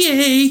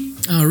play.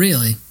 Oh,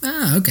 really?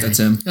 Ah, okay. That's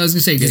him. I was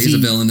gonna say Yeah, because he's a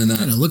villain in that.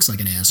 Kind of looks like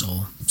an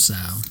asshole. So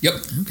Yep.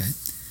 okay.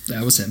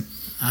 That was him.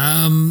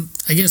 I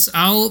guess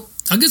I'll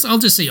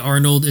just say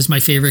Arnold is my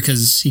favorite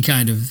because he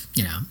kind of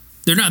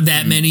there are not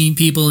that many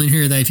people in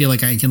here that I feel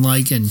like I can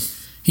like, and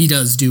he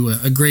does do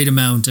a great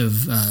amount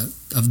of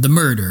the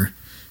murder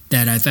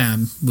that I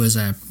found was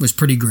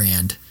pretty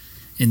grand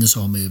in this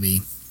whole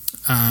movie.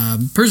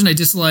 Person I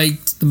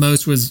disliked the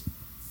most was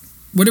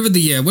whatever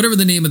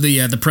the name of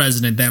the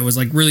president that was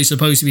like really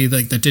supposed to be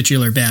like the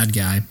titular bad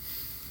guy,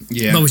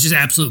 Yeah. but was just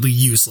absolutely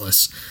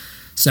useless.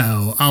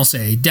 So I'll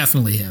say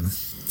definitely him.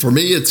 For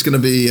me, it's going to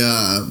be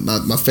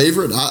my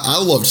favorite.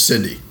 I loved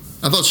Cindy.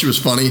 I thought she was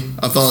funny.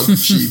 I thought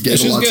she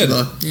gave a lot to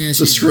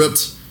the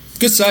script.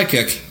 Good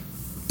sidekick.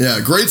 Yeah,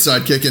 great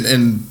sidekick,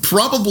 and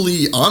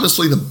probably,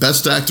 honestly, the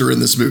best actor in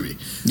this movie.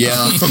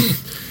 Yeah.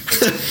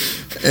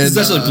 And, it's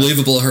actually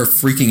believable, her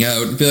freaking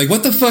out and be like,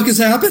 what the fuck is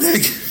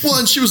happening? Well,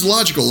 and she was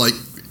logical, like,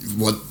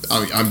 what?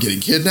 I'm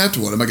getting kidnapped.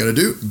 What am I going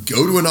to do?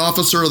 Go to an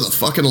officer of the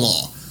fucking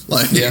law.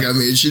 Like, yeah. I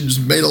mean, she just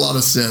made a lot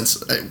of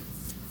sense.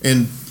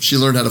 And she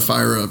learned how to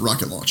fire a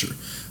rocket launcher.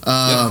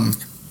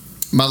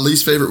 My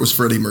least favorite was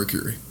Freddie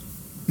Mercury.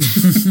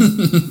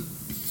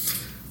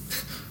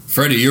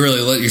 Freddie, you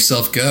really let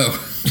yourself go.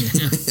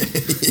 Yeah.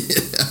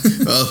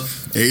 Well,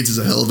 AIDS is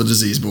a hell of a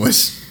disease,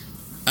 boys.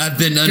 I've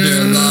been under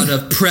a lot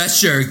of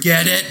pressure.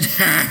 Get it?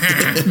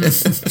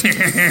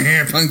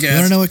 Punk ass. You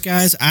want to know what,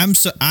 guys? I'm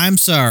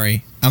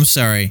sorry. I'm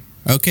sorry.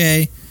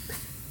 Okay,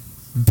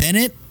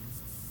 Bennett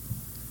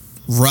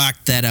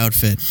rocked that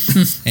outfit,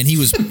 and he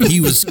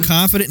was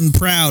confident and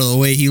proud of the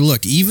way he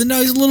looked, even though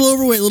he's a little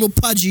overweight, a little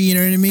pudgy. You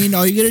know what I mean?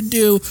 All you gotta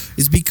do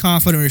is be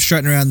confident when you're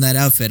strutting around in that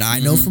outfit. I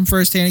know from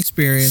firsthand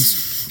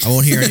experience. I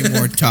won't hear any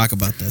more talk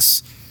about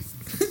this.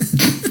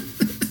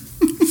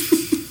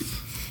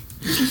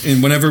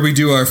 And whenever we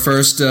do our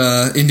first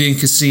Indian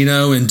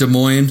casino in Des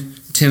Moines,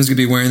 Tim's gonna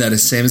be wearing that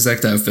same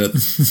exact outfit.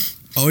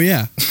 Oh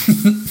yeah,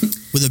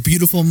 with a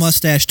beautiful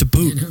mustache to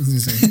boot.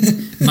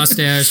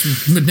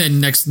 Mustache, but then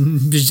next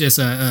there's just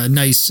a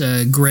nice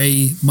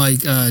gray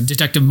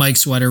Detective Mike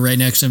sweater right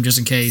next to him, just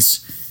in case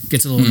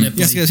gets a little nipply.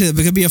 Yes, there's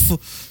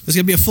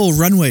gonna be a full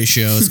runway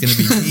show. It's gonna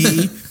be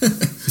me.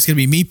 It's gonna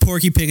be me,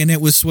 Porky Pig, and it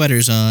with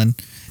sweaters on,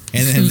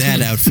 and then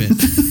that outfit.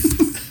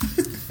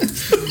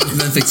 And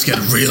then things get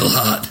real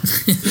hot.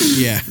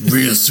 Yeah,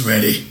 real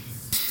sweaty.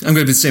 I'm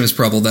gonna be the same as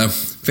Preble though.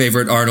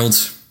 Favorite Arnold.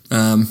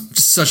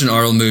 Just such an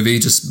Arnold movie.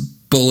 Just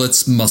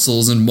bullets,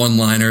 muscles, and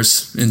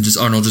one-liners, and just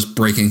Arnold just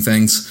breaking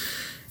things.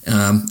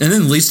 And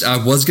then least I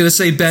was gonna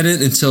say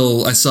Bennett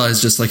until I saw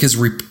his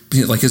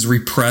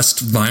repressed,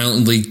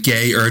 violently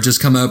gay urges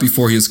come out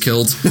before he was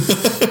killed.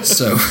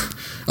 So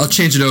I'll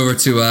change it over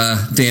to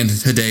Dan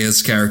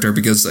Hidea's character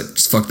because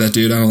just fuck that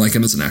dude. I don't like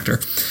him as an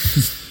actor.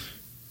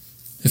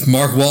 If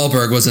Mark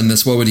Wahlberg was in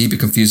this, what would he be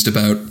confused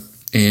about?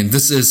 And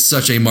this is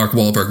such a Mark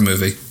Wahlberg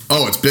movie.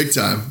 Oh, it's big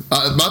time.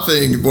 My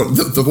thing,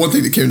 the one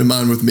thing that came to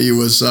mind with me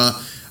was I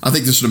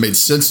think this would have made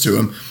sense to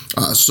him.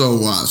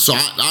 So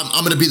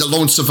I'm going to be the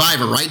lone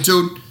survivor, right,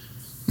 dude? I'm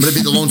going to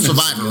be the lone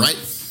survivor, right?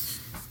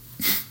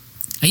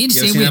 I understand.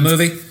 You ever seen that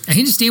movie? I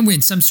understand we're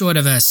in some sort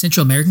of a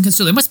Central American country.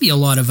 So there must be a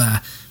lot of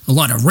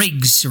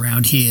rigs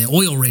around here,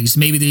 oil rigs.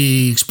 Maybe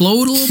they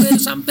explode a little bit or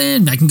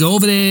something. I can go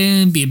over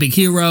there and be a big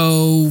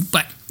hero,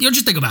 but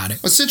just think about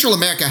it. Well, Central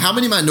America, how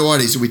many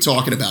minorities are we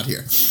talking about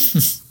here?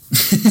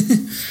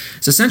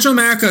 So Central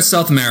America or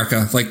South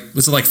America?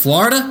 Was it like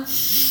Florida?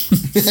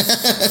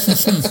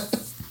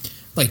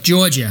 Like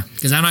Georgia,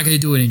 because I'm not going to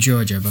do it in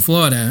Georgia, but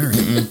Florida, all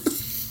right.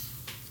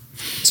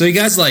 So you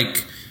guys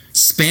like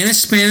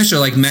Spanish or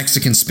like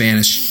Mexican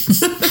Spanish?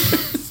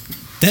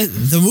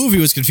 The movie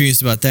was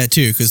confused about that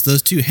too, because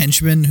those two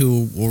henchmen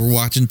who were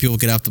watching people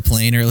get off the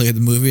plane earlier in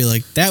the movie,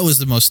 like that was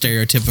the most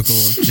stereotypical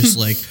of just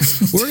like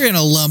we're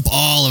gonna lump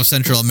all of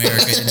Central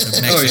America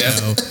into Mexico. Oh,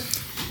 yeah.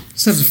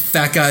 Just have a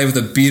fat guy with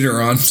a beater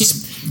on,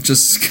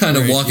 just kind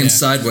of walking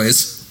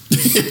sideways.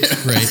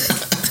 Right.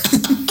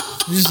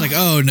 It's just like,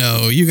 oh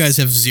no, you guys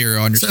have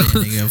zero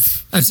understanding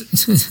of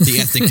the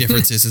ethnic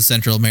differences in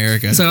Central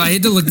America. So I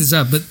had to look this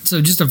up, but so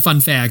just a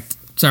fun fact.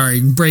 Sorry,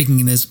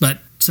 breaking this, but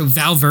so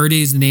Val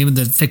Verde is the name of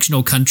the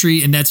fictional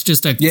country, and that's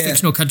just a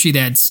fictional country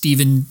that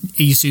Steven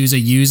E. Souza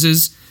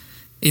uses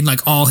in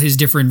like all his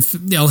different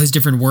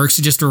works,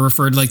 just to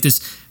refer to like this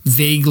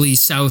vaguely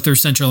South or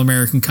Central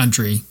American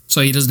country,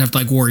 so he doesn't have to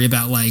like worry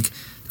about like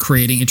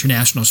creating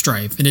international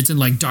strife. And it's in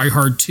like Die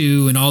Hard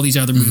 2 and all these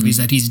other movies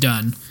that he's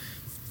done.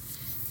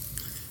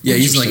 Yeah,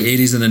 he's in like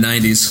 80s and the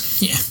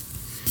 90s. Yeah.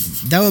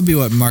 That would be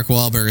what Mark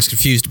Wahlberg is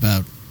confused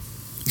about.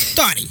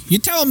 Donnie, you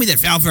telling me that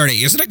Val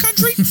Verde isn't a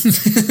country?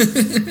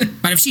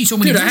 But I've seen so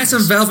many. Dude, I had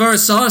some Val Verde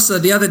sauce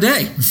the other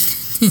day.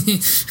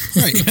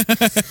 Right.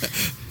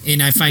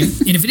 And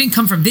if it didn't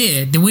come from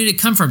there, then where did it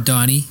come from,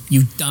 Donnie?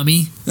 You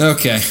dummy.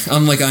 Okay,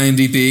 unlike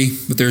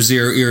IMDb with their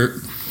zero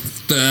ear.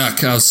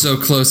 Ugh, I was so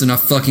close and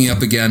not fucking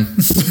up again.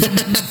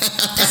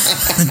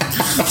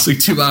 It's like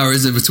 2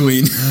 hours in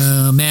between.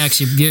 Max,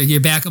 you're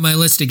back on my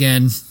list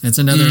again. That's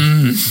another.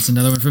 That's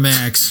another one for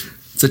Max.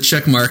 It's a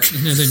check mark.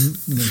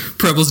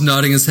 Preble's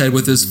nodding his head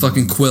with his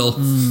fucking quill.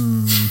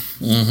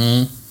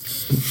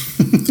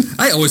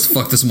 I always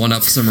fuck this one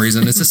up for some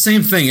reason. It's the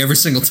same thing every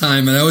single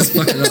time, and I always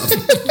fuck it up.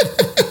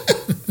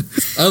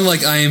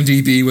 Unlike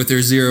IMDb with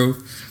their zero.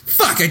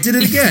 Fuck, I did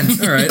it again.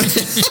 All right.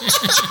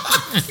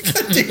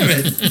 God damn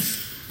it.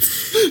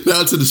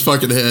 Now it's in his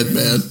fucking head,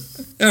 man.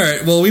 All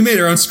right, well, we made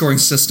our own scoring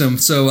system.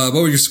 So what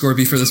would your score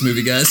be for this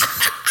movie, guys?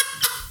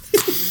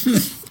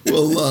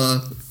 Well,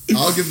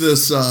 I'll give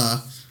this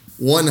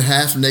one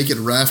half-naked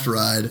raft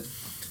ride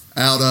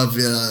out of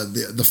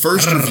the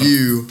first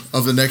review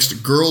of the next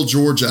Girl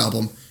George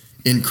album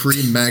in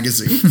Cream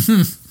magazine.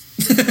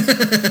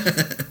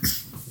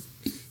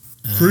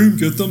 Cream,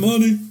 get the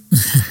money.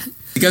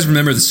 You guys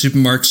remember the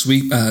Supermarket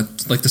Sweep,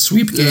 like the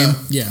sweep game?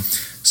 Yeah.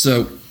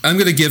 So I'm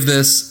going to give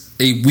this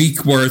a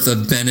week worth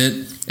of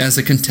Bennett as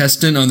a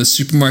contestant on the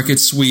Supermarket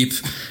Sweep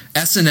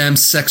S&M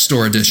Sex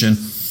Store Edition.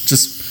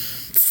 Just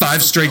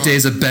 5 straight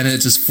days of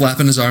Bennett just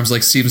flapping his arms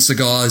like Steven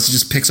Seagal as he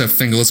just picks out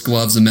fingerless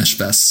gloves and mesh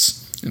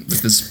vests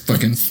with his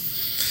fucking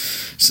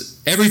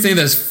everything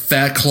that his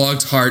fat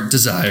clogged heart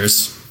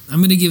desires. I'm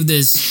going to give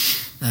this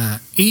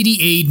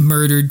 88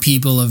 murdered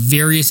people of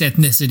various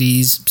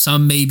ethnicities.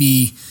 Some may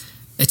be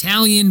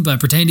Italian but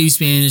pretend to be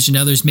Spanish, and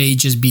others may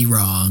just be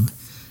wrong.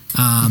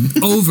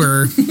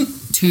 Over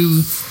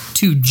two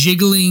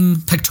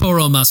jiggling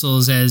pectoral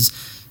muscles as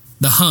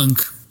the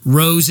hunk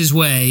rose his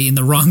way in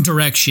the wrong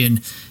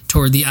direction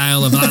toward the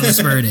Isle of Islas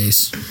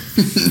Verdes.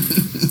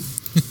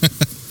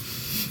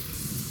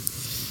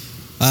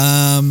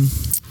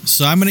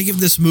 So I'm going to give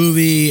this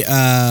movie 1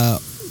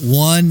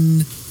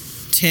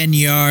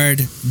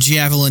 10-yard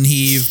javelin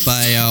heave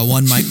by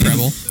one Mike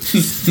Preble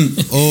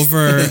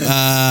over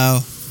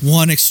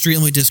one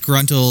extremely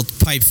disgruntled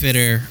pipe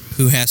fitter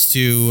who has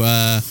to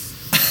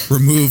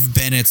remove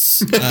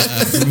Bennett's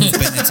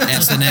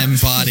S&M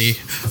body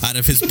out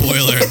of his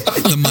boiler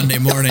the Monday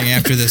morning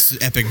after this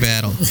epic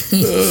battle.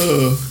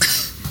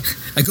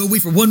 I go away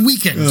for 1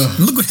 weekend. And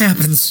look what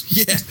happens.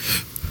 Yeah.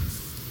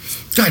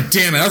 God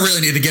damn it, I really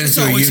need to get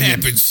into a always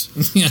union. happens.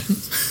 Yeah.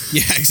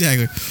 Yeah,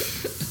 exactly.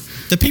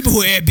 The people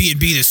who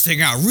Airbnb this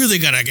thing out really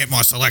gotta get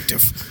more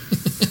selective.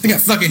 I got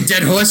fucking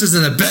dead horses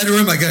in the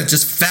bedroom. I got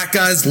just fat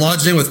guys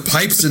lodged in with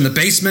pipes in the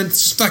basement.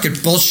 It's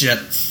fucking bullshit.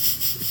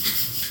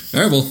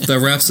 All right, well, that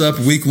wraps up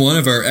week 1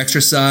 of our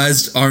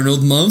exercised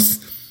Arnold month.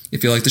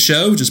 If you like the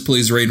show, just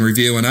please rate and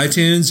review on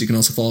iTunes. You can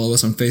also follow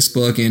us on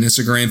Facebook and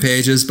Instagram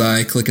pages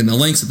by clicking the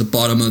links at the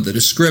bottom of the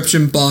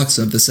description box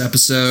of this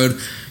episode.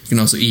 You can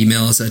also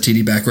email us at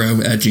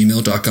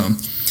tdbackrow@gmail.com.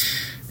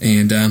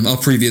 And I'll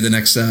preview the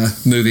next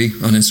movie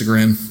on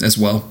Instagram as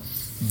well.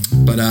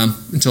 But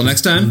until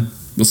next time,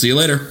 we'll see you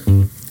later.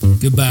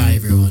 Goodbye,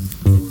 everyone.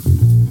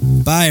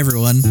 Bye,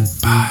 everyone.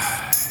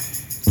 Bye.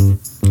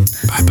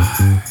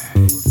 Bye-bye.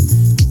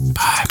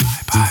 Bye,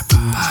 bye, bye,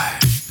 bye.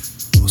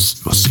 We'll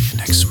see you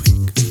next week.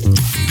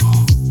 Love you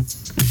all.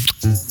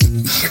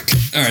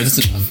 All right, that's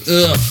enough.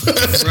 Ugh,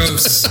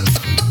 gross.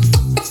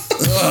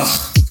 Ugh.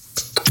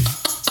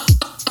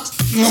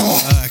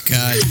 Oh,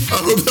 God.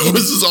 I don't know.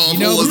 This is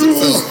awful. As it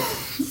felt.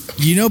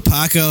 You know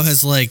Paco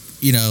has, like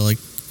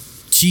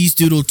cheese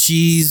doodle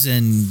cheese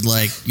and,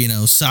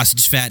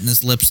 sausage fat in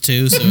his lips,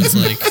 too. So it's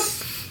like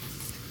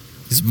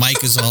his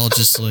mic is all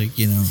just,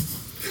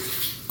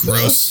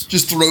 gross.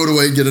 Just throw it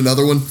away and get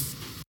another one.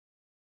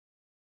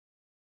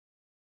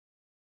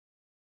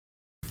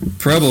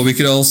 Preble, we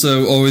could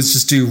also always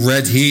just do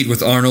Red Heat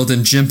with Arnold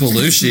and Jim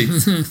Belushi.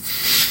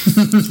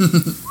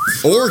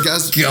 Or,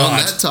 guys, God. on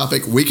that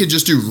topic, we could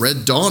just do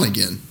Red Dawn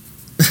again.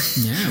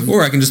 Yeah.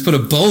 Or I can just put a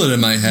bullet in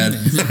my head.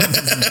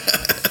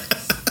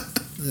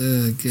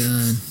 Oh,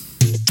 God.